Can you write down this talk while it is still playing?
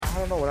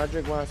don't know. When I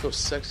drink wine, I feel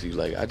sexy.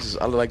 Like I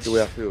like the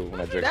way I feel when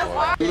I drink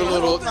wine. Do the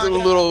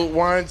little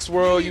wine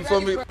swirl. You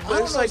feel me?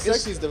 But it's like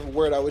sexy is the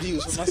word I would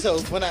use for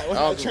myself when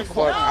I drink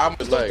wine. I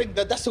just don't think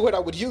that's the word I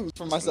would use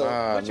for myself.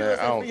 Nah, man,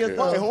 I don't care.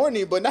 Fucking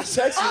horny, but not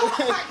sexy.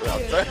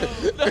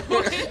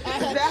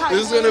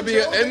 This is gonna be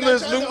an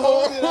endless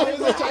loophole.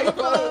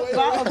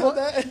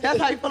 That's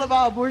how you feel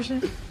about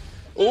abortion.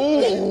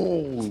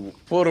 Ooh,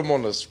 put him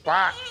on the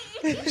spot.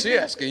 She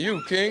asking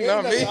you, King,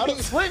 not me.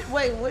 Wait,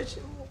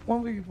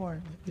 when were you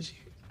born?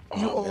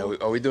 Oh, man,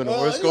 are we doing the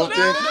horoscope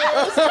thing?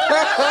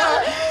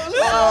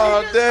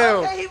 Oh,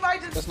 damn. Okay,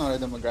 that's not a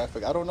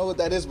demographic. I don't know what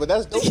that is, but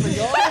that's dope for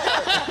y'all.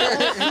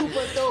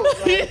 Super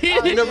dope.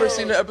 Like, you never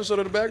seen the episode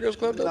of the Bad Girls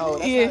Club? No,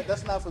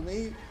 that's not for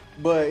me.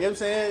 But you know what I'm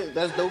saying?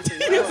 That's dope for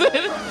y'all.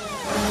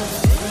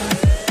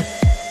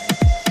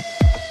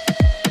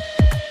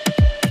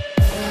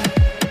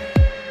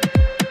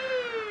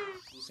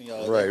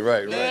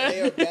 Right.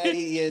 They are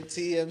baddie ENT.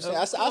 You know what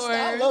I'm saying?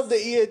 I love the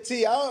ENT.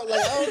 I don't know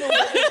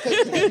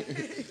what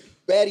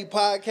baddie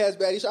podcast,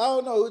 baddie show. I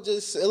don't know. It's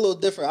just a little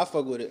different. I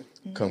fuck with it.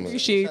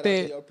 Appreciate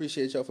that. I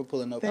appreciate y'all for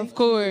pulling up. Of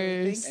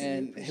course.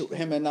 And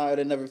him and I are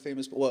the Never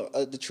Famous. Well,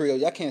 the trio.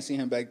 Y'all can't see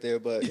him back there,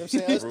 but you know what I'm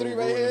saying? Us three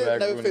right here.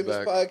 Never Famous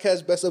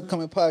podcast. Best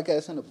upcoming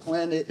podcast on the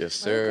planet. Yes,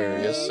 sir.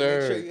 Okay. Yes, sir.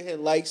 Make sure you hit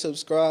like,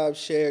 subscribe,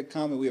 share,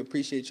 comment. We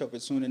appreciate y'all for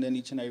tuning in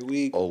each and every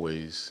week.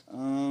 Always.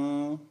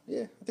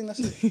 Yeah, I think that's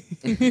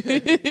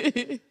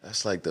it.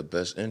 That's like the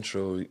best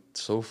intro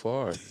so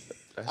far.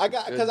 I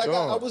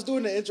was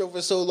doing the intro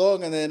for so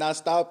long, and then I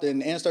stopped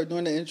and started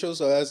doing the intro.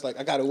 So I was like,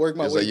 I got to work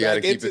my way back into it. You got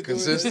to keep it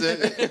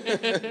consistent.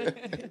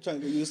 I'm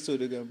trying to get used to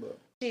it again, bro.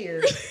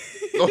 Cheers.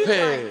 Go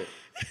ahead.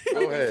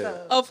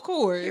 Of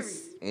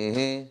course.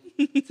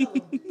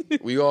 Mm-hmm.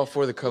 We all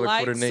for the color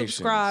coordination.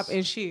 Subscribe,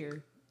 and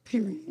share.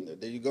 Period.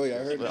 There you go.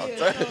 Y'all heard it.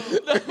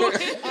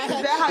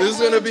 This is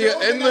going to be an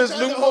endless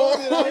loophole.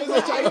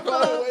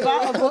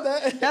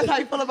 That's how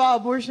you feel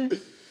about abortion?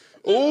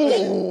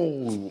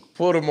 Ooh,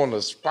 put him on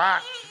the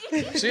spot.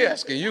 She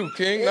asking you,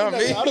 King, not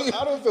me. I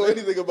don't feel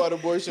anything about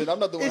abortion. I'm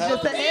not the one. It's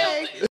just an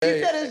egg. He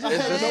said it's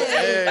just an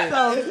egg.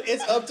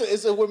 So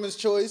it's a woman's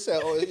choice. You know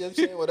what I'm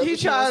saying? Whatever he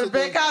trying to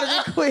back out of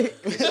it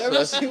quick.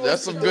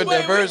 That's some good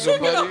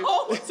diversion, buddy.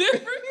 He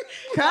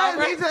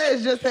said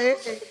it's just an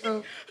egg.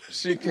 So.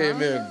 She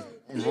came in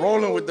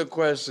rolling with the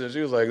question. She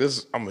was like,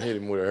 I'm going to hit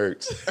him where it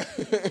hurts.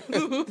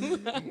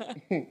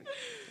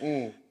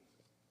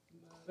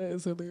 That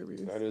is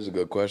hilarious. That is a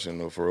good question,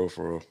 though, for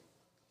real.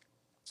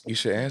 You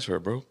should answer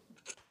it, bro.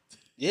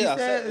 Yeah, I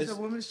said it's a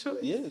woman's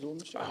choice. Yeah, it's a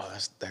woman's choice. Oh,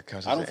 that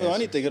counts as I don't feel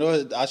anything at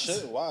all. I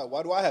should.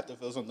 Why do I have to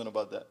feel something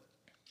about that?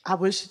 I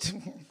wish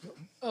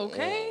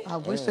Okay. I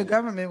wish the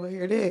government would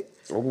hear that.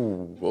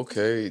 Oh,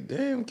 okay.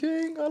 Damn,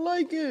 King, I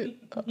like it.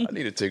 I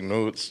need to take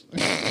notes.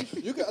 I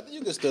think you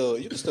can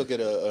still get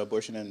an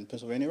abortion in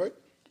Pennsylvania, right?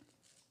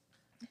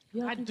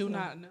 Yeah, I do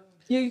not know.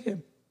 Yeah, you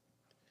can.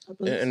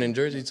 And in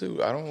Jersey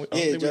too. I don't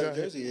think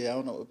Jersey. Yeah, I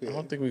don't know. I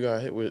don't think we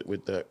got hit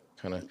with that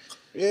kind of.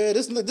 Yeah,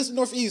 this is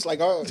Northeast. Like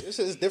this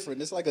is different.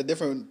 It's like a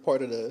different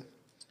part of the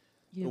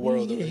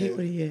world over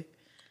here. Yet.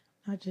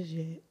 Not just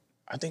yet.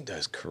 I think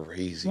that's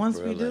crazy. Once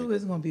we do,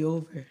 it's gonna be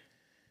over.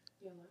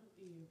 Yeah,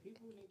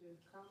 people need to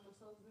calm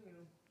themselves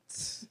down.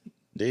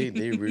 They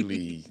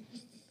really.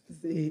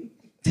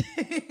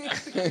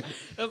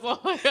 That's all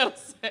I gotta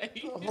say.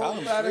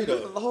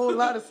 A whole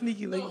lot of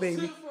sneaky link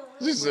babies.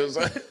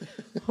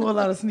 A whole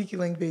lot of sneaky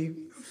link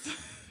babies.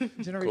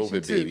 Generation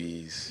COVID 2.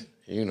 babies.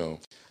 You know.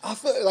 I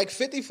feel like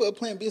 50 for a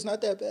Plan B is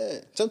not that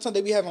bad. Sometimes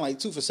they be having like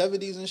 2 for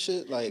 70s and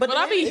shit. Like, but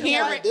I be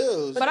hearing.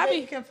 But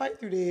I can fight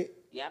through that.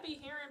 Yeah, I be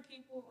hearing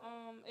people.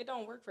 It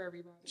don't work for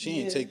everybody. She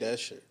ain't take that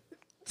shit.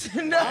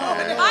 No, I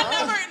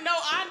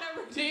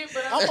never did.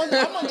 But I'm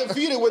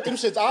undefeated with them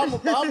shits. I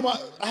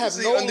have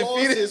no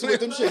losses with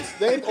them shits.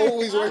 They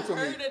always work for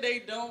me. I heard that they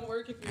don't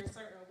work if you're a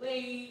certain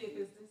weight, if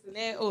it's this and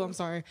that. Oh, I'm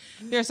sorry.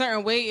 If you're a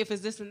certain weight, if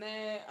it's this and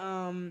that.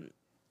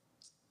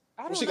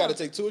 She got to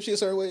take 2 if she's a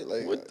certain weight.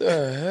 Like, what the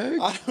heck?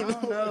 I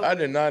don't know. I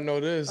did not know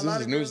this.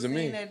 This is news to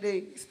me. That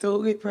they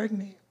still get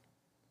pregnant.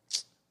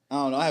 I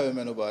don't know. I haven't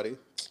met nobody.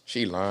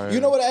 She lying. You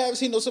know what I have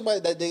seen? Somebody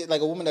that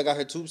like a woman that got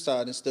her tubes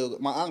tied and still.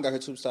 My aunt got her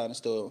tubes tied and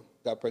still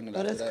got pregnant.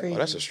 Oh, that's crazy. Oh,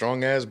 that's a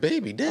strong ass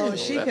baby. Damn. Oh,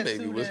 she that can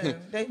baby sue was.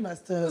 them. They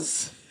must have.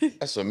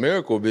 That's a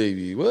miracle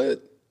baby.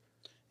 What?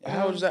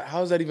 How is that?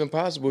 How is that even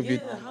possible? Yeah,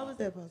 how is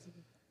that possible?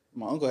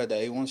 My uncle had that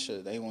A1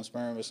 shit, the A1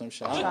 sperm or some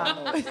shit. I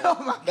don't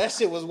know. That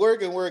shit was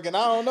working. I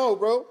don't know,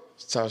 bro.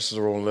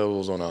 Testosterone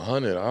levels on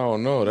 100. I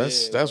don't know.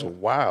 That's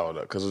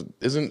wild. Because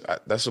isn't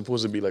that's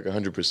supposed to be like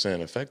 100%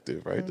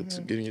 effective, right?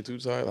 Mm-hmm. Getting your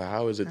tubes tied. Like,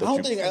 how is it?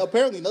 That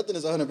apparently nothing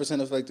is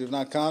 100% effective.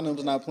 Not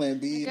condoms, not Plan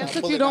B. I guess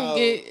if you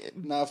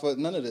don't not for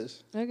none of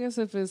this. I guess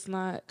if it's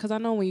not, because I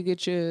know when you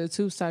get your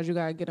tubes tied, you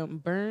gotta get them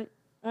burnt.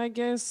 I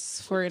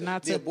guess for it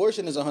not to. The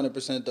abortion is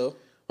 100% though.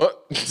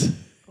 What?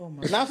 Oh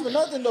my not for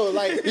nothing though.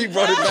 Like he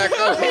brought it back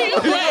up.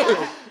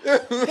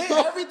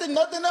 Everything,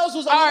 nothing else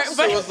was. All right,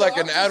 but it was like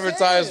an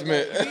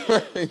advertisement.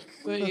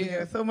 But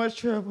yeah, so much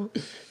trouble.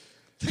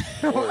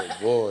 Oh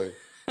boy.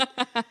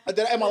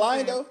 Am I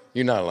lying though?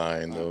 You're not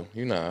lying though.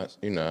 You're not.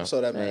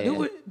 So that man.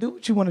 Do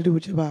what you want to do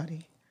with your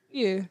body.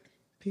 Yeah.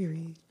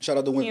 Period. Shout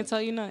out to women. Can't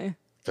tell you nothing.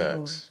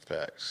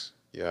 Facts.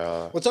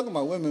 Yeah. We're talking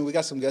about women. We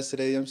got some guests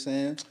today. You know what I'm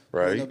saying?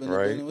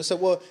 Right. So,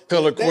 well,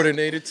 color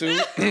coordinated too.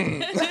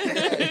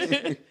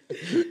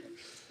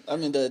 I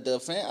mean,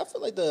 the fan. I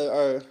feel like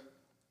our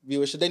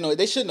viewership.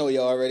 They should know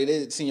y'all already.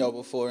 They've seen y'all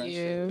before. And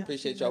shit.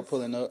 Appreciate y'all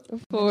pulling up.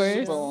 Of course.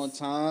 Super on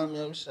time. You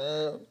know what I'm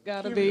saying?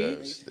 Gotta be.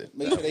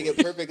 Make sure they get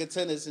perfect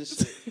attendance and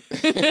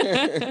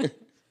shit.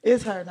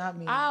 It's her, not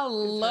me. I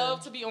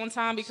love to be on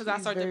time because I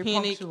start to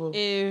panic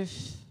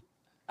if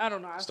I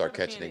don't know. I start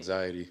catching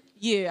anxiety.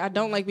 Yeah, I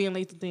don't like being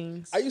late to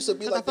things. I used to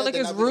be like I feel that.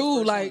 like it's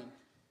rude. Like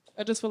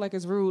I just feel like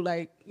it's rude.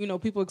 Like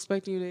people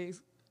expecting you to.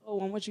 I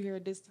want you here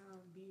at this time.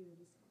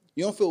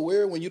 You don't feel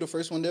weird when you the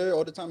first one there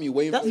all the time? You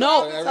wait for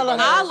No,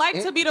 everybody I else?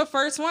 like to be the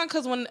first one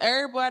because when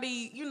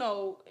everybody,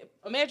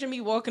 imagine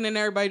me walking and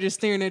everybody just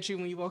staring at you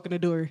when you walk in the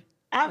door.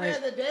 I'd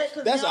rather that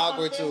because that's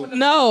awkward too.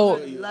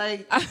 No,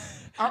 like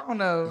I don't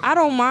know. I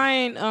don't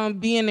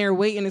mind being there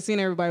waiting and seeing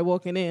everybody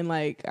walking in.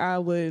 Like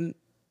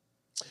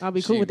I'll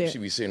be cool with that. She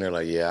be sitting there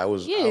like, I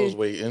was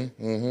waiting.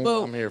 Mm-hmm.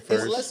 I'm here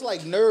first. It's less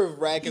like nerve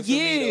wracking for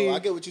me though. I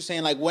get what you're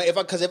saying. Like if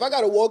I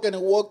gotta walk in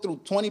and walk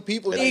through 20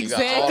 people,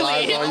 exactly,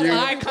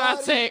 eye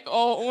contact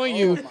all on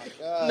you. Oh my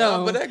God.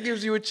 No, but that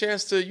gives you a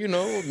chance to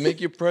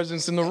make your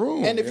presence in the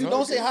room. And if you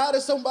don't say hi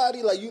to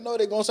somebody, like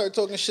they're gonna start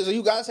talking shit. So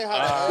you gotta say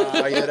hi to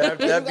them. Yeah,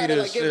 that'd be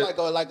the shit.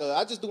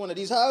 I just do one of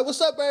these. Hi,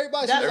 what's up,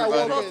 everybody?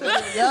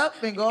 Yep,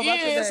 and go about your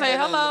day. Say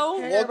hello.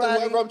 Walk to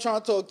whoever I'm trying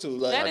to talk to.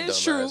 Like, that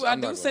is true. I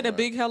do say the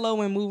big hello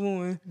and move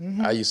on.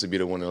 Mm-hmm. I used to be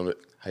the one that,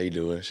 how you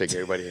doing? Shake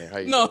everybody's hand. How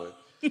you doing?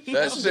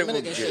 That shit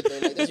would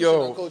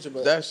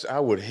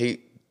get,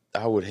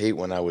 I would hate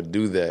when I would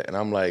do that. And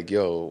I'm like,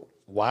 yo,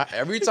 why?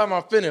 Every time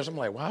I finish, I'm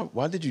like,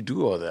 why did you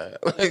do all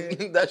that?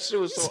 Like, that shit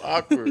was so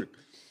awkward.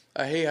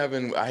 I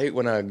hate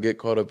when I get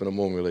caught up in a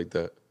moment like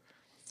that.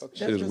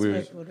 Shit is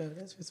weird.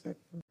 That's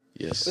respectful.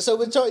 Yes. So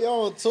with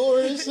y'all on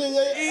tour and shit.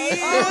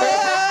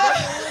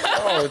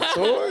 On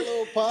tour?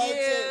 Little pod,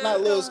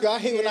 not little. I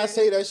hate when I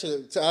say that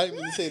shit. I didn't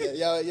even say that.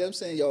 Y'all, I'm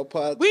saying y'all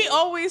pod. We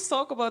always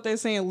talk about that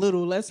saying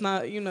little. Let's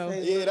not, Yeah,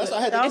 that's what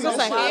I had to do. It's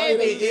a habit.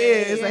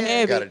 It's a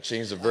habit. Gotta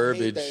change the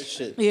verbiage. That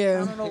shit.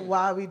 Yeah. I don't know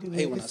why we do it.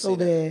 It's so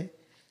bad.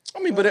 I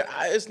mean, but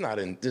it's not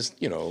in this,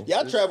 Y'all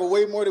travel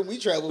way more than we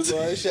travel,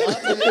 bro. Shit.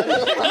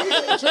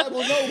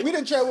 We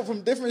didn't travel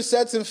from different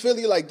sets in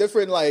Philly, like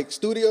different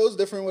studios,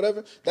 different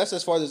whatever. That's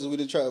as far as we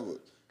did travel.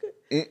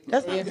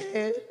 That's not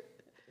bad.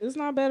 It's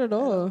not bad at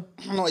all.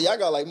 No, y'all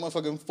got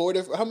motherfucking 4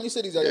 different. How many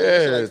cities are you?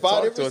 Yeah,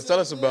 5 different cities? Tell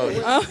us about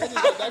it. I just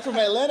got back from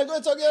Atlanta. Go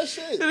ahead, talk y'all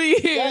shit.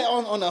 Yeah.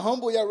 Y'all on the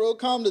humble, y'all real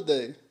calm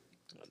today.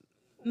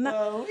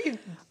 No, we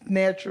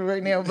natural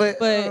right now, but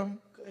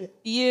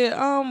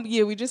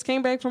we just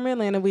came back from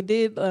Atlanta. We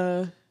did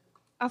I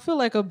feel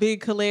like a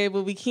big collab,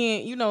 but we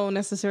can't,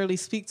 necessarily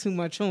speak too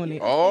much on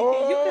it.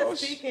 Oh, you can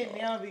speak it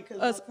now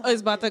because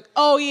it's about to.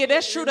 Oh yeah,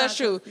 that's true. That's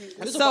true.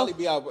 This will probably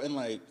be out in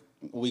a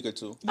week or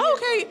two.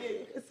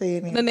 Okay,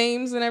 the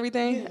names and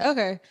everything. Yeah.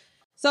 Okay,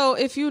 so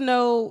if you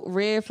know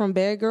Red from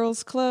Bad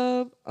Girls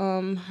Club,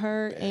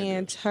 her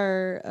and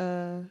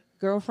her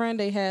girlfriend,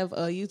 they have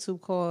a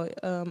YouTube called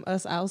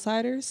Us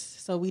Outsiders.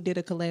 So we did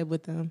a collab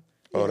with them.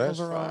 Oh, that's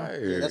fire.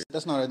 Yeah,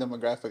 that's not our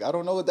demographic. I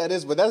don't know what that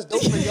is, but that's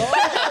dope for y'all.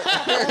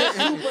 That's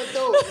super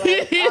dope.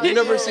 You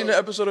never seen the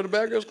episode of the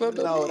Bad Girls Club?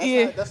 No,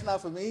 that's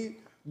not for me.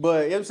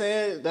 But you know what I'm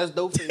saying? That's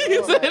dope for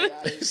y'all.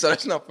 So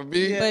that's not for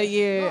me? But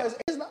yeah. No,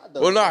 it's not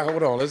though. Well,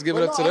 hold on. Let's give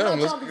it up to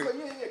them.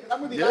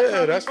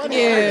 That's funny.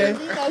 Yeah.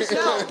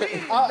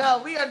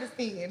 No, we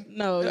understand.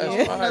 No,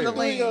 that's another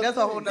lane. That's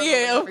a whole nother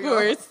yeah, lane of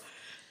course.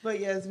 But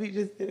yes, we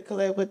just did a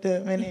collab with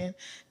them, and then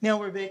now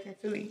we're back in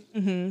Philly,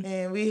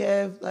 and we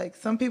have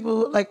some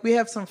people, we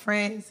have some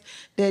friends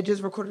that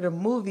just recorded a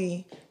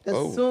movie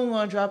that's soon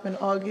gonna drop in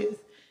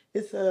August.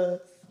 It's a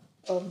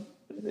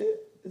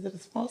is it a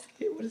small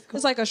skit? What is it called?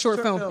 It's like a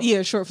short film.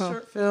 Yeah, short film.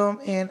 Short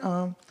film, and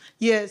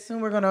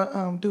soon we're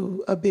gonna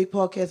do a big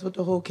podcast with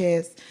the whole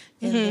cast,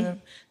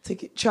 and to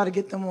try to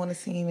get them on the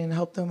scene and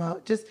help them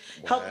out, just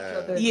help each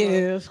other.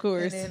 Yeah, of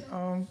course.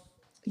 And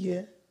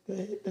then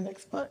the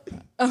next part.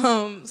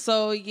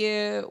 So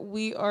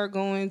we are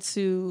going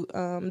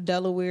to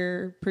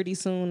Delaware pretty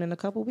soon in a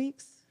couple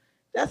weeks.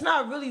 That's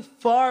not really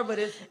far, but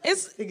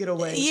it's to get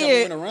away.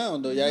 Yeah, moving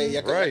around though.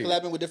 Y'all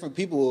collabing with different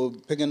people,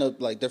 picking up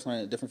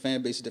different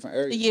fan bases, different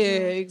areas. Yeah,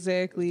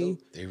 exactly.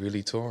 They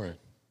really touring.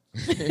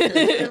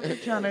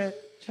 trying to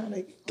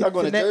y'all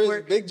going to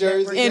Jersey, big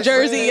Jersey. In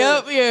Jersey,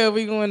 yep. Yeah,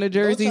 we going to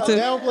Jersey too.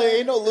 Downplay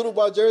ain't no little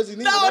about Jersey.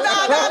 No.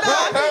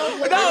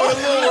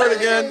 Little word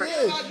again.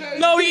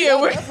 No, yeah.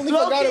 I definitely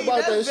forgot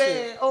about that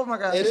shit. Oh my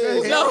God. It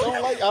is. No.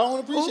 I don't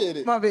appreciate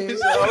it. My bad.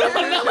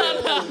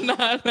 No.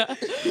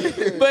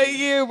 But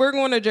yeah, we're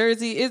going to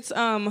Jersey. It's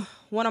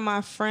one of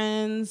my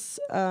friends,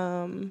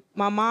 my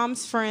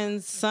mom's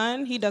friend's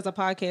son. He does a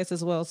podcast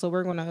as well, so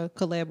we're going to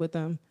collab with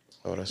them.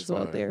 Oh, that's fine.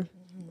 Out there.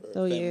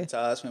 So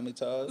family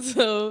ties.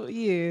 So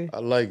yeah, I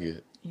like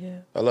it. Yeah,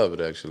 I love it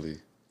actually.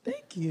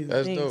 Thank you.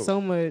 That's dope.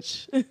 So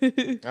much.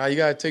 You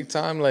gotta take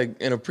time, like,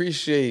 and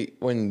appreciate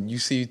when you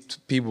see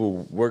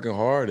people working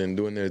hard and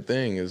doing their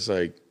thing. It's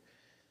like,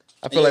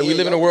 I feel like we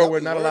live in a world where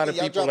not a lot of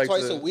people like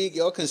twice a week.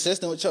 Y'all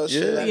consistent with y'all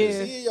shit. Like,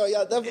 see,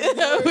 y'all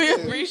definitely we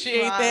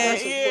appreciate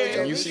that.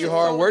 When you see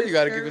hard work, you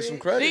gotta give it some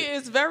credit.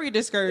 It's very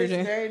discouraging.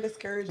 It's very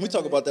discouraging. We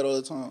talk about that all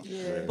the time.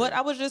 Yeah. But I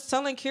was just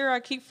telling Kira,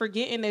 I keep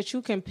forgetting that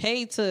you can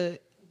pay to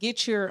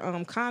get your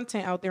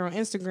content out there on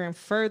Instagram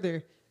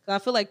further. I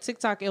feel like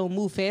TikTok, it'll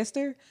move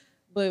faster,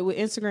 but with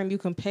Instagram, you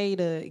can pay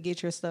to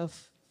get your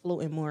stuff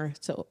floating more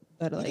to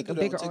better, like a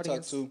bigger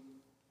audience. Too.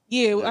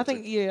 Yeah, I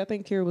think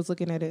Kira was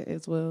looking at it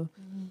as well.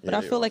 Mm-hmm. But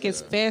I feel like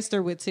it's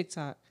faster with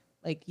TikTok.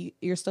 Like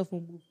your stuff will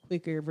move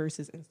quicker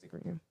versus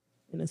Instagram,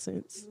 in a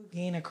sense. You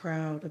gain a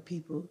crowd of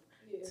people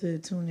to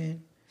tune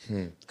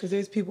in. Because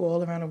there's people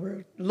all around the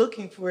world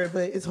looking for it,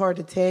 but it's hard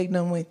to tag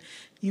them when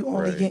you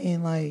only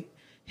getting like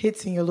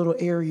hits in your little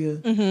area.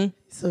 Mm-hmm.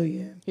 So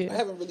yeah. I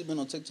haven't really been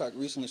on TikTok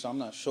recently, so I'm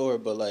not sure.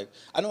 But like,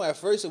 I know at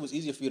first it was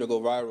easier for you to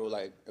go viral.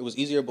 Like, it was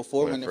easier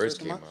before when it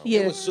first came out.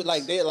 Yeah. It was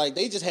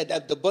they just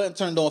had the button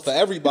turned on for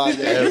everybody.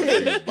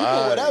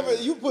 Whatever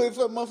you put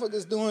for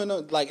motherfuckers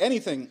doing like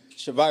anything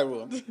should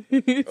viral.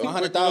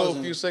 100,000,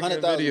 a few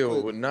second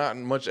video with not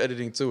much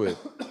editing to it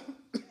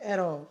at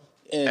all.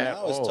 And at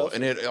all.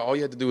 And all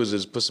you have to do is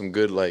just put some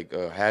good like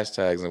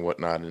hashtags and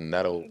whatnot, and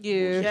that'll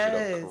shit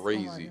up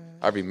crazy.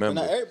 I remember.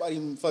 Now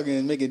everybody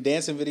fucking making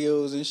dancing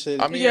videos and shit.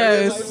 I mean,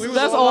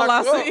 that's all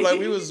I see. Like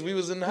we was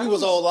in the house. We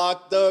was all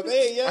locked up.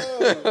 Hey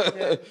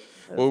yo.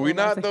 Well, we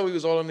not though. We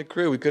was all in the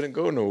crib. We couldn't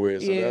go nowhere.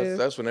 So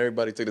that's when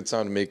everybody took the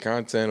time to make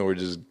content or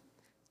just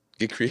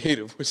get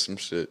creative with some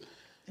shit.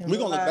 We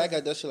gonna look back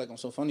at that shit like on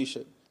some funny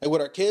shit. Like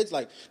with our kids,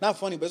 like not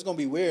funny, but it's gonna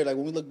be weird. Like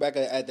when we look back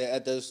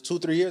at those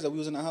 2-3 years that we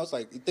was in the house,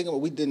 like think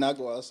about we did not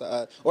go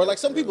outside, or like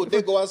some people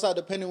did go outside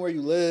depending where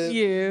you live.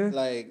 Yeah,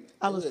 like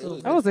I was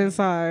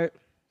inside.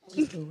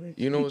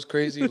 You know what's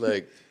crazy?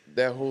 Like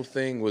that whole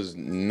thing was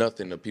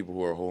nothing to people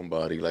who are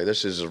homebody. Like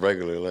that's just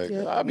regular. Like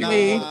I be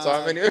me. all the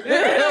time in here.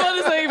 I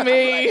want to say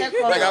me.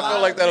 Like I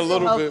feel like that a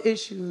little bit.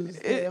 Issues.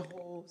 The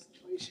whole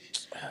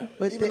situation.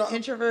 But the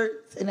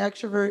introverts and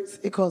extroverts,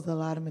 it caused a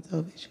lot of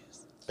mental issues.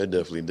 It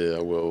definitely did.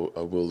 I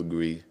will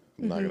agree.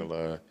 I'm not gonna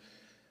lie.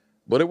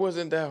 But it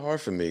wasn't that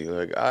hard for me.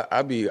 Like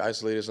I be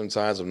isolated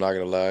sometimes. I'm not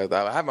gonna lie.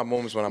 I have my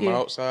moments when I'm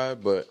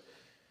outside, but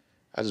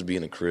I just be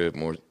in the crib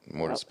more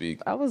to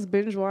speak. I was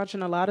binge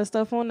watching a lot of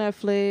stuff on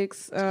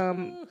Netflix.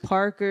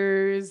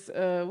 Parker's.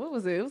 What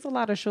was it? It was a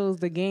lot of shows.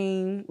 The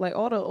Game, like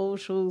all the old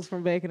shows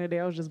from back in the day.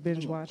 I was just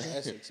binge watching.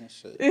 Classics and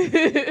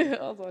shit.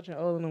 I was watching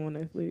all of them on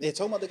Netflix. Yeah,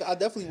 talking about I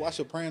definitely watched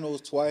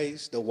Sopranos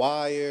twice. The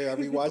Wire. I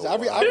rewatched. I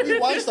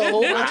rewatched a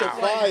whole bunch of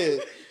Fire.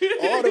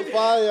 All the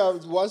Fire. I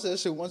watched that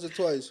shit once or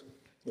twice.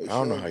 I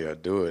don't know how y'all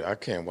do it. I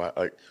can't watch.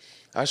 Like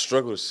I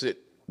struggle to sit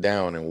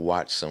down and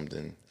watch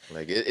something.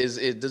 Like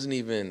it doesn't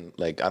even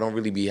like I don't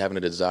really be having a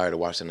desire to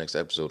watch the next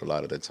episode a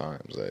lot of the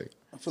times. Like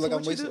I feel like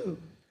I'm wasting.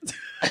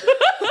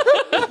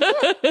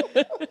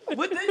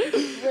 What did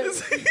you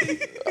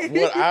do?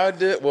 What I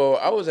did? Well,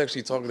 I was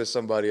actually talking to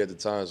somebody at the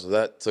time, so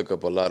that took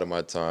up a lot of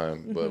my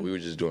time. But we were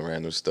just doing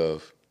random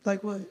stuff.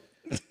 Like what?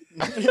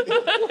 I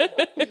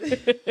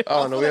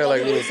don't know. We had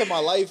like of my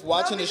life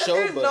watching the show,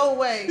 there's but no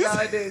way y'all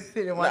didn't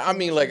sit and watch. I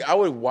mean, like I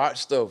would watch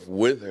stuff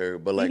with her,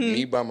 but like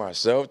me by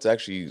myself to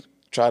actually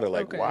try to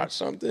like watch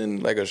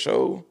something like a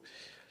show.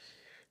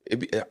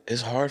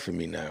 It's hard for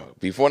me now.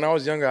 Before when I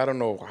was younger, I don't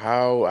know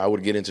how I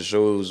would get into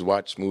shows,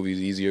 watch movies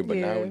easier, but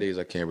nowadays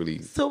I can't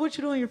really. So what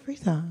you do in your free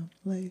time?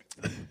 Like,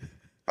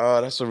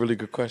 that's a really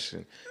good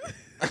question.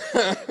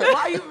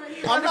 why you?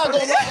 I'm not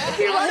gonna lie.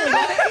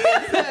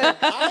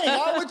 I ain't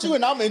out with you,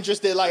 and I'm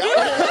interested. Like,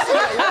 what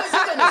is he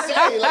gonna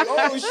say? Like,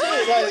 oh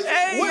shit! Like,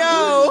 what do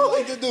you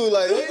like to do?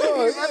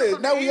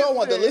 Like, now we all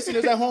want the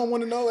listeners at home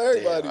want to know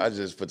everybody. Damn, I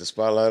just put the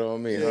spotlight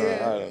on me. I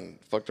done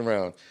fucked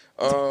around.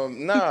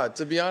 Nah,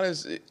 to be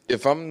honest,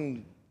 if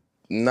I'm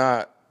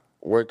not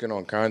working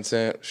on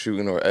content,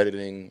 shooting or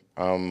editing,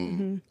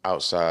 I'm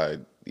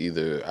outside,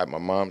 either at my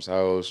mom's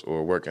house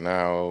or working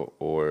out,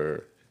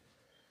 or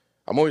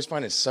I'm always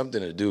finding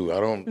something to do.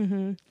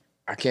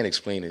 I can't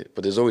explain it,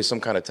 but there's always some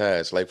kind of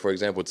task. Like, for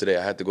example, today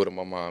I had to go to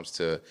my mom's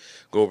to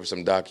go over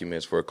some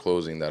documents for a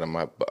closing that I'm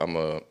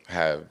gonna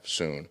have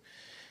soon.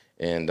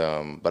 And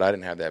but I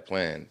didn't have that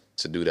plan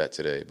to do that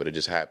today, but it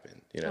just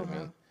happened. You know what I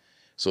mean?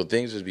 So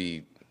things just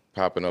be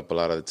popping up a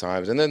lot of the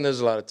times. And then there's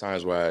a lot of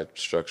times where I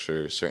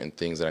structure certain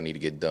things that I need to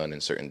get done in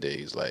certain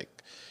days,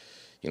 like,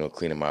 you know,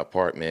 cleaning my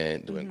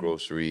apartment, doing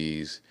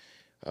groceries,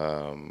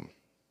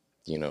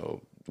 you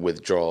know,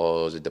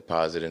 withdrawals, a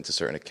deposit into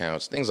certain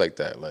accounts, things like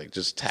that, like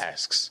just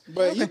tasks.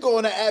 But you go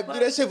on the app, do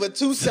that shit for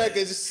 2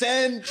 seconds,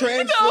 send,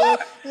 transfer.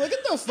 Like,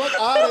 get the fuck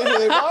out of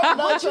here. I'm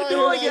not trying to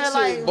do that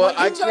shit. But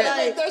I can't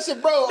make that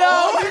shit, bro. You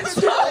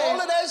can do all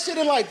of that shit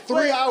in like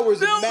 3 hours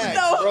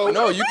max, bro.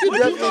 No, you can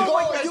definitely.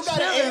 You got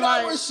an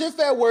 8-hour shift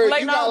at work.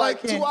 You got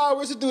like 2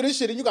 hours to do this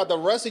shit, and you got the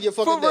rest of your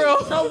fucking day.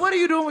 So what are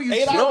you doing when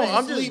you? No,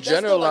 I'm just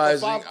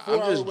generalizing.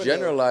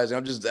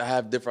 I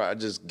have different. I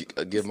just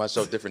give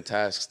myself different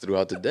tasks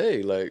throughout the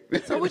day. Like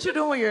Like, So what you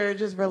doing when you're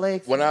just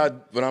relaxed? when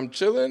I'm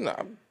chilling,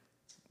 I'm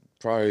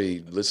probably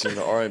listening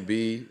to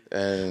R&B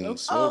and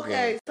smoking.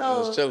 Okay,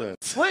 and just chilling.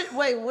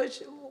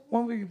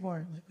 When were you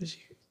born? Like, which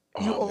year?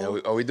 Oh,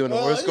 man, are we doing the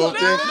horoscope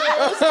thing?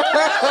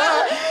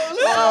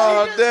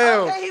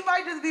 Damn. Okay, he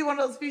might just be one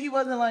of those people. He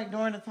wasn't like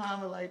during the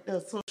time of like the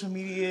social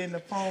media and the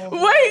phone. Wait,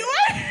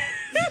 what?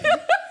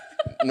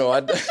 No,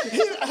 I. How old is he?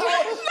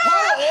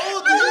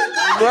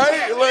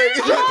 Right?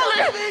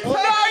 Like,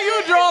 Why are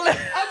you drawing?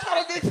 I'm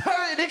trying to be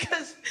her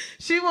because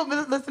she will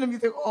listen to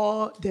music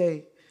all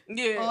day.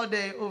 Yeah. All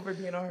day over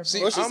being on her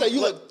phone. Well, she said you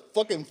look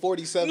fucking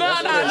 47. No.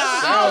 That's what it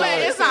sounds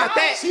It's not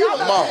that.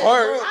 my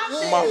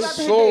heart, my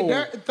soul.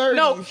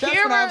 No,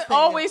 Kira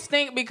always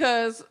think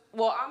because,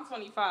 I'm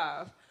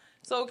 25.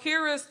 So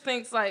Kira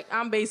thinks like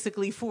I'm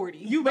basically 40.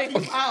 You about to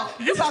be out.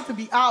 You about to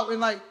be out in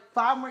like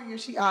 5 more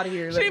years. She out of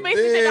here. She makes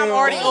me think I'm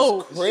already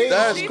old.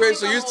 That's She crazy. think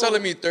So I'm you're old.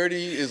 telling me 30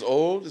 is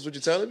old? Is what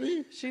you're telling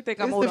me? She think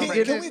I'm It's old. the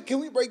already. Can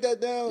we break that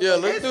down? Yeah,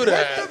 let's do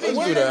that. Let's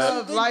do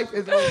that. Life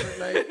is over.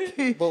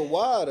 Like, But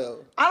why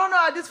though? I don't know.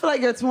 I just feel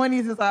like your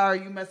 20s is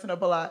like, you messing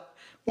up a lot.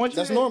 Once you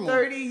That's hit normal.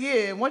 30,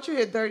 yeah. Once you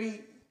hit 30,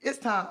 it's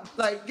time.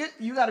 Like,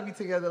 you got to be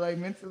together, like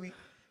mentally.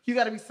 You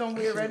got to be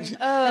somewhere ready.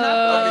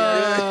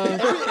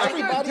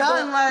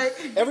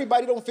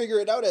 Everybody don't figure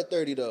it out at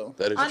 30 though.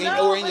 That is I true.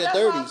 know, Or in but your that's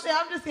what 30s. I'm saying.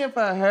 I'm just saying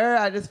for her.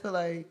 I just feel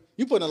like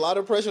You putting a lot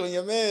of pressure on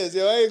your mans,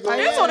 yo. I ain't going.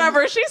 It's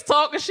whatever. She's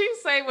talking. She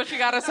say what she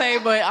gotta say,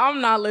 but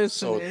I'm not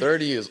So listening.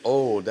 30 is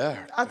old.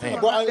 That, I think man.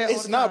 about Bro, that all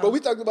it's the not, time. bro. We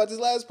talked about this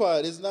last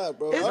pod. It's not,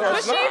 bro. It's I not. don't-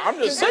 It's not. I'm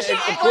just But she saying,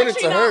 act like according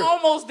she to not her.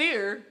 almost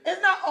there.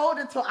 It's not old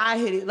until I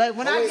hit it. Like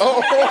when I get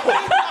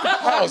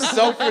How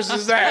selfish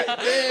is that?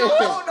 it's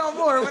not old no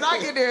more. When I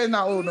get there, it's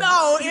not old no more.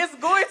 No, it's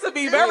going to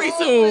be very It's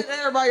old soon. when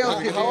everybody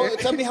else get there.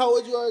 Tell me how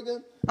old you are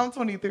again. I'm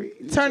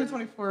 23. Turning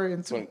 24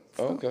 in 2 weeks.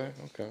 Okay.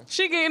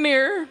 She getting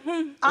there.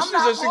 I'm She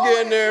not said she old.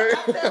 getting there.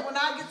 I said when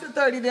I get to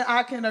 30, then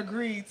I can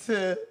agree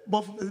to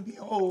both of us being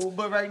old.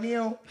 But right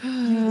now,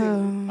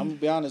 I'm gonna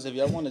be honest. If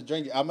y'all want to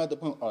drink, I'm at the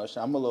point. Oh shit,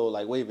 I'm a little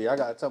like wavy. I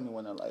gotta tell me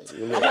when to like.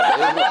 I'm a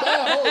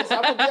bad host.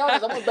 I'm gonna be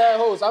honest. I'm a bad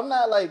host. I'm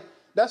not like.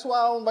 That's why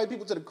I don't invite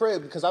people to the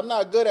crib because I'm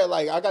not good at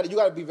like. You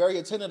gotta be very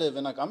attentive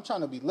and like I'm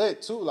trying to be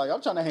lit too. Like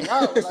I'm trying to hang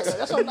out. Like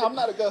that's why I'm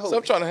not a good host. So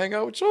I'm trying to hang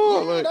out with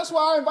y'all. Yeah, Like, that's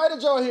why I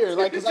invited y'all here.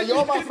 Like, cause like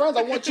y'all my friends.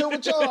 I want to chill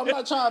with y'all. I'm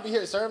not trying to be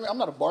here serving. I'm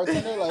not a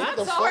bartender. Like, what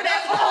the Tell her fuck?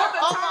 that all the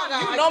Oh time. my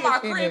God, You I know my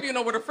can't stand crib. it. You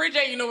know where the fridge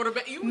at. You know where the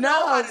bed. You No,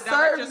 know how to serve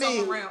direct yourself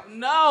me. around.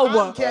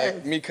 No.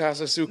 yes. mi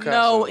casa, su casa.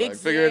 No, like,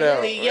 exactly. Figure it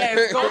out.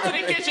 Yes, go to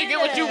the kitchen, get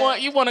what you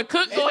want. You want to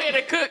cook, go ahead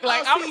and cook.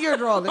 Like I'll see your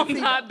drawing. I'm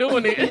not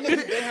doing And if it.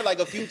 you've been here like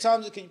a few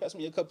times, can you pass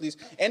me your cup, please?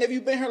 And if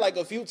you've been here like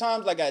a few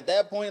times, like at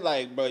that point,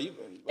 like, bro, you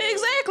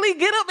Exactly.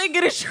 Get up and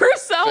get it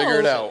yourself. Figure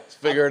it out.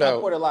 Figure it I out.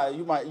 poured a lot.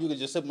 You could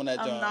just sip on that,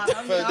 John. I'm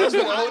I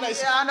know my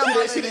limit.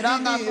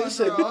 I'm not going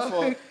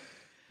to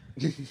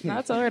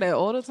I tell her that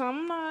all the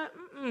time.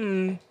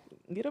 I'm not.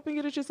 Get up and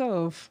get it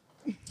yourself.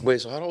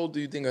 Wait, so how old do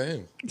you think I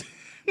am?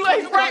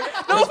 Like, right?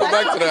 No, Let's go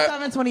back to that.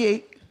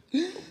 728.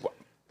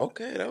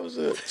 Okay, that was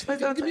a. Wait,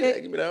 Give me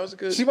that. That was a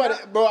good. She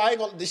might, bro. I ain't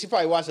gonna. She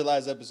probably watched the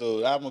last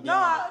episode. I'm gonna be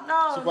honest.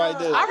 No, She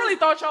probably did. I really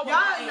thought y'all was Y'all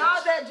my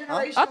age. that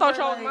generation. I thought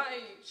y'all where, was like, my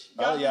age.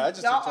 Oh yeah, I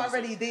just y'all took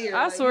already there.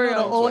 I Like, swear you know,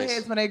 the I'm old twice.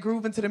 heads when they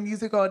groove into the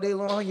music all day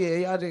long. Yeah,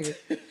 y'all did.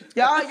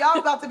 Y'all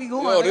about to be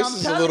going. Yo, like, this I'm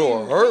is a telling little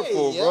you.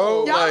 hurtful, Hey, bro.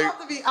 yo. Y'all Like,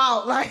 about to be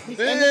out. Like, And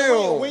then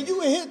damn. when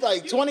you hit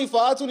like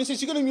 25,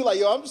 26, you're gonna be like,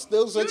 yo, I'm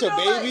still such you a know,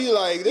 baby.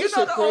 Like this you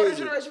know shit the older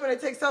crazy. generation when they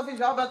take selfies,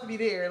 y'all about to be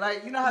there.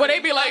 Like, you know how But they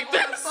be like on the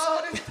this. phone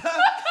and stuff.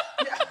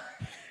 Yeah.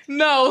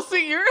 No,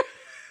 see,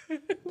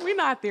 we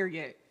not there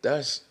yet.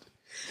 that's.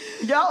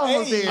 Y'all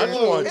almost Hey, there. I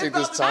just want to take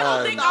It's this about to be- I don't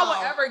time. think I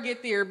will ever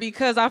get there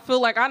because I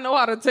feel like I know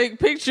how to take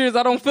pictures.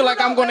 I don't feel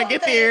like I'm going to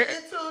get there.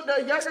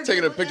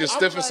 Taking a picture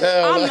stiff as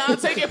hell. I'm like- not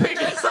taking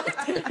pictures like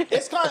that.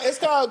 It's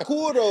kind of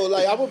cool though.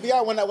 Like I would be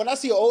out when I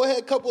see an old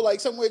head couple like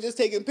somewhere just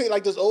taking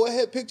like those old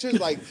head pictures.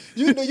 Like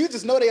you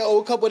just know they're an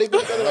old couple. They've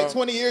been together like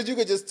 20 years. You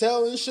could just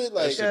tell and shit.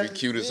 Like That should be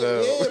cute as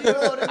hell. yeah,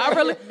 bro. I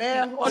really.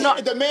 Man, Oh, no.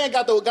 The man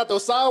got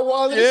those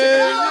sidewalls. And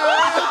shit.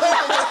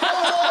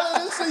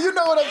 You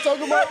know what I'm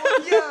talking about?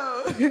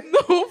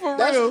 No, for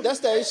real. That's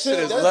that shit.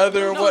 It's That's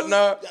leather and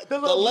whatnot. The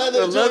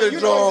leather, The leather you know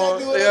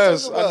drawn. exactly what I'm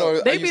Yes, talking I know.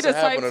 about. They I be used the to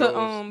have type one of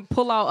those. to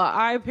pull out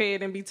an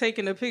iPad and be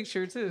taking a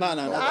picture too. Nah.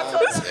 Yeah,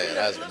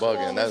 that's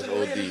bugging. That's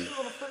OD.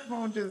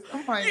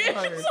 Oh my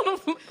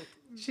God.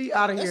 She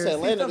out of That's here. See,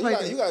 Atlanta. stuff like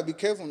that. You gotta be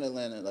careful in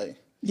Atlanta. Like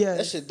Yes.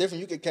 that shit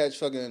different. You could catch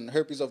fucking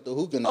herpes off the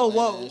hookah. in Oh,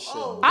 Atlanta whoa. and shit.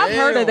 Oh. I've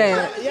heard of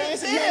that.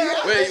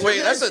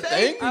 Wait, that's a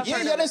thing? Yeah,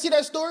 y'all didn't see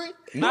that story?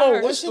 No,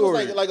 That what shit was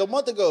story? like a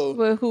month ago.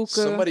 With hookah.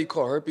 Somebody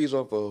caught herpes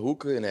off a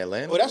hookah in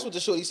Atlanta? Well, that's what the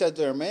shorty said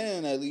to her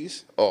man, at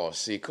least. Oh,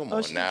 see, come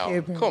on she now.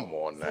 camping. Come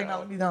on Hang now. on,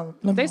 let me know.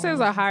 They say it's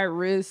a high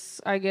risk,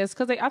 I guess,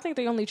 because I think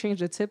they only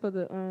changed the tip of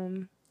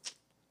the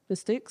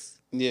sticks.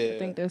 Yeah. I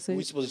think that's it.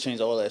 We supposed to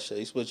change all that shit.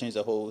 You supposed to change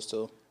the hose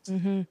too.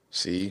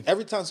 See?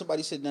 Every time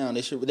somebody sit down,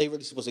 they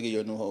really supposed to get you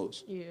a new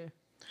hose. Yeah.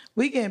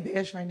 We getting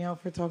bashed right now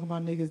for talking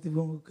about niggas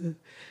doing hookah.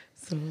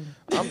 So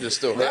I'm just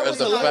still hurt as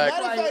the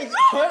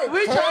fact.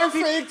 We trying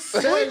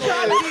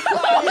to be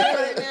quiet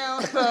right now.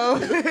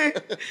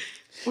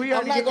 So we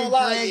I'm not gonna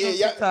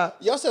lie.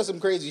 Y'all said some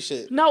crazy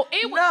shit. No,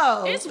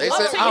 it's They up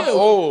said to I'm you.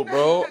 old,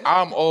 bro.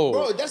 I'm old.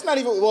 Bro, that's not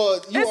even. Well,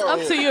 you It's are up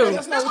old. to you.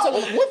 That's not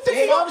what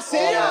I'm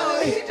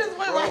saying. He just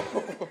went like.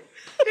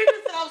 He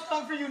just said I was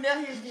coming for you.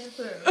 Now he's getting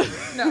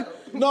to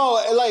No,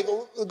 like,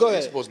 go ahead.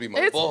 He's supposed to be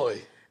my boy.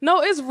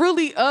 No, it's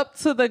really up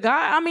to the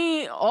guy. I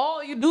mean,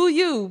 all you do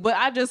you, but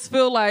I just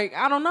feel like,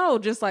 I don't know,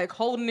 just like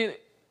holding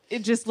it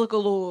just look a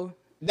little...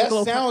 That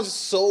sounds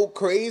so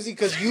crazy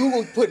because you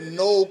would put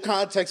no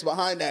context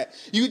behind that.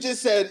 You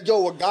just said,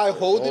 "Yo, a guy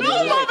holding it."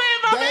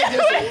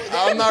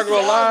 I'm not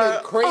gonna lie.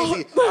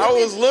 Crazy. I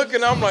was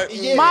looking. I'm like,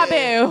 Yeah. My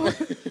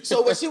bad.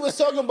 So what she was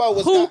talking about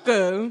was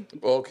Hookah.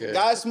 okay.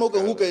 guys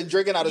smoking hookah and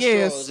drinking out of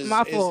Yes, straws.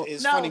 my fault.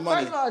 Is No, funny first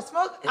money. of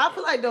all, I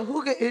feel like the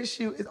hookah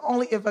issue is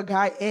only if a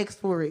guy asks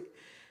for it.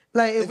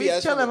 Like if he we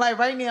asks for chilling, it. like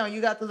right now,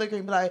 you got to look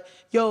and be like,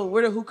 "Yo,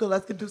 where the hookah?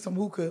 Let's go do some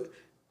hookah."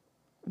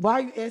 Why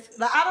are you asking?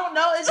 Like I don't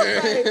know. It's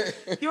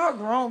just like you're a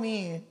grown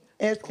man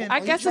asking.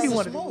 I guess what it's you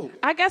want to do.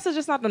 I guess it's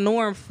just not the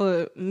norm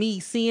for me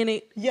seeing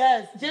it.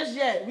 Yes, just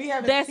yet. We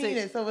haven't That's seen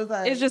it, so it's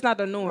like It's just not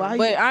the norm. Why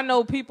But you- I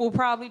know people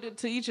probably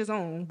to each his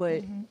own.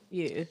 But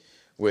yeah.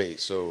 Wait,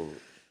 so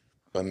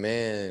a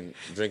man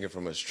drinking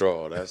from a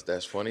straw?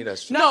 That's funny.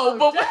 That's No,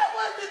 but that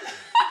wasn't.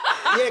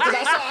 Yeah, because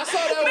I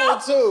saw that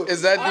one too.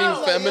 Is that I being was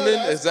like, yo, feminine?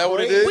 that's Is that what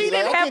it crazy. is? we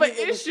didn't Like, I have an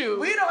couldn't even- issue.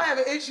 We don't have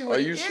an issue with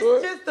Are it. you It's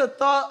sure? just the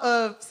thought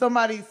of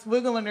somebody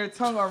swiggling their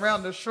tongue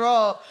around the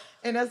straw.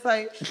 And that's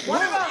like, one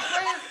of our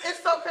friends,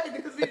 it's so crazy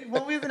because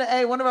when we was in the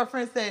A, one of our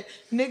friends said,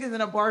 niggas in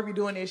a bar be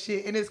doing this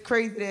shit. And it's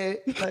crazy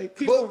that, like,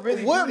 people But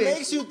really what do this.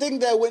 makes you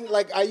think that when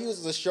like I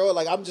use the straw,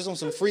 like I'm just on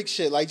some freak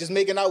shit, like just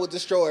making out with the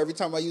straw every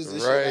time I use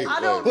this Right. shit? Like,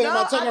 I don't putting know. my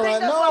I tongue think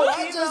around. that's No, why I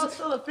females just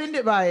feel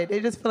offended by it. They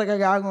just feel like a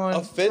guy going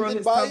Offended throw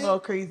his by tongue it? all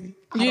crazy.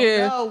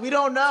 Yeah. No, we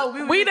don't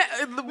know. we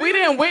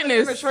didn't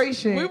witness.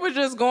 demonstration. We were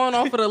just going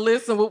off of the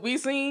list of what we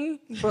seen.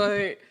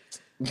 But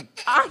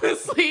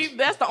honestly,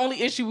 that's the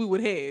only issue we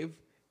would have.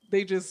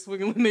 They just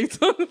swiggling their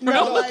tongue around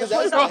No, the like,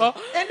 that's straw. not-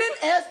 and then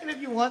asking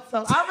if you want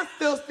some. I would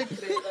still stick to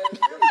that. Like,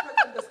 it's really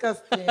fucking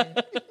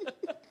disgusting.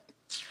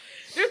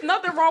 There's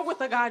nothing wrong with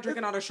a guy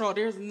drinking out of straw.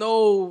 There's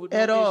no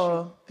At issue.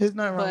 all. There's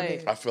nothing wrong But-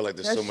 with it. I feel like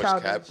there's That's so much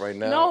childish. cap right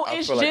now. No, I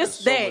it's feel like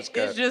just there's so that. much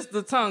cap. It's just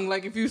the tongue.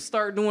 Like if you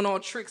start doing all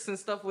tricks and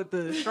stuff with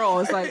the straw,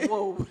 it's like,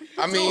 whoa.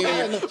 I mean,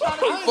 I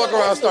fuck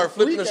around, start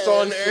flipping the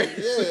straw in the air.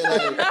 Yeah,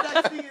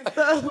 like, Sexy and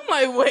stuff. I'm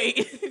like,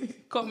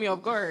 wait. Caught me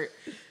off guard.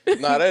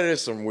 Nah, that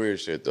is some weird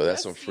shit though.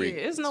 That's some freak.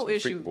 yeah, it's no some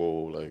issue. Freak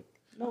bull, like.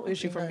 No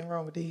issue Ain't for me. nothing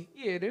wrong with it.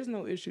 Yeah, there's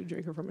no issue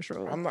drinking from a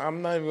straw. I'm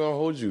not even gonna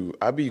hold you.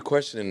 I be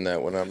questioning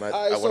that when I'm not.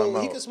 all right, when I'm so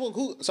he out. can smoke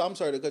hookah. So I'm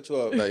sorry to cut you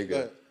off. No, you Go good.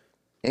 ahead.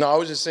 No, I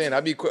was just saying. I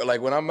be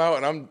like when I'm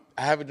out and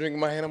I have a drink in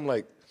my hand. I'm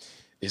like,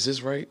 is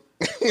this right?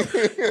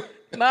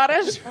 Nah,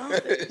 that's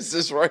Is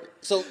this right?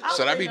 So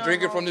Should I be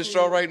drinking from this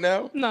straw right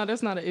now? no,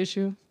 that's not an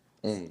issue.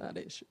 It's not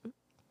an issue.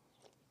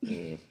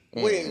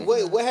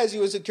 wait, what has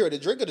you insecure? The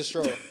drink or the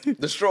straw?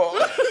 The straw.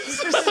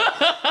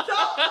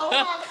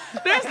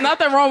 There's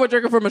nothing wrong with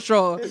drinking from a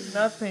straw.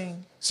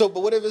 Nothing. So,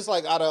 but what if it's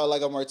like out of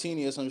like a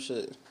martini or some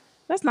shit?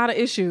 That's not an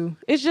issue.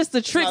 It's just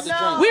the tricks. the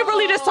drink. We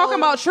really just talking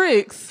about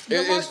tricks. The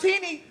It's-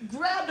 martini,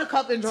 grab the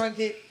cup and drink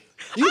it.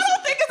 I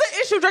don't think it's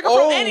an issue drinking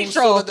from any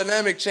straw. So the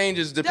dynamic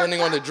changes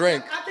depending on the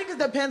drink. I think it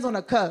depends on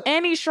the cup.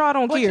 Any straw, I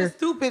don't Which care. is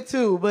stupid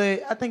too,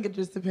 but I think it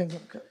just depends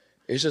on the cup.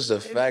 It's just the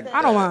fact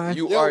I don't that mind.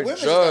 you Yo, are women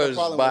just got a judged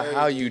problem by with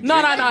how you drink.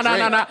 No. the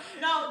drink.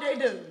 No, they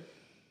do.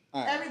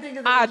 Everything is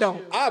an I issue.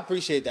 don't. I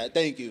appreciate that.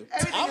 Thank you.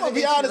 Everything I'm is gonna an be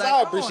issue, honest. like, I come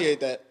on. appreciate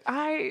that.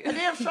 A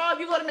damn straw, if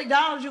you go to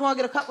McDonald's, you're gonna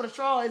get a cup with a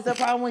straw. Is that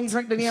problem when you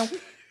drink the damn?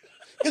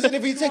 Because then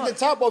if you take the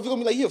top off, you're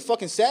gonna be like, you're a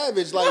fucking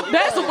savage. Like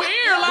That's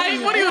weird.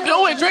 Like, what are you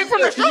doing? Drink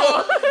from the straw.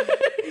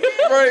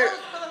 Right.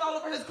 Spilling all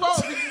over his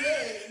clothes.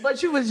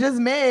 But you was just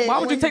mad. Why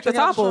would when you take the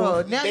drink out top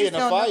off? straw. Now they you in a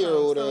sound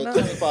 5-year-old different, or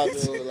so a no.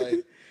 25-year-old.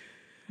 Like,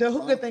 The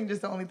hookah thing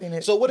just the only thing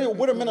that. so what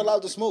are men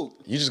allowed to smoke?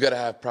 You just gotta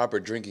have proper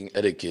drinking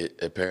etiquette,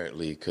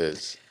 apparently,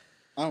 because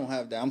I don't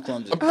have that. I'm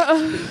clumsy.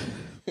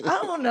 I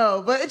don't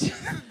know, but it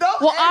just,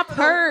 don't. Well, ask I've for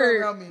the hookah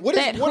heard around me. What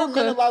are men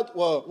hookah- allowed?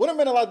 Well, what are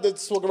men allowed to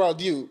smoke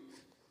around you?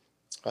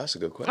 that's a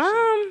good question.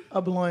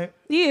 A blunt.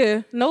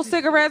 Yeah, no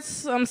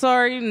cigarettes. I'm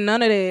sorry,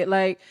 none of that.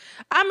 Like,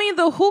 I mean,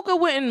 the hookah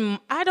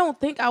wouldn't. I don't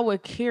think I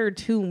would care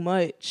too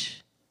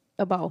much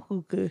about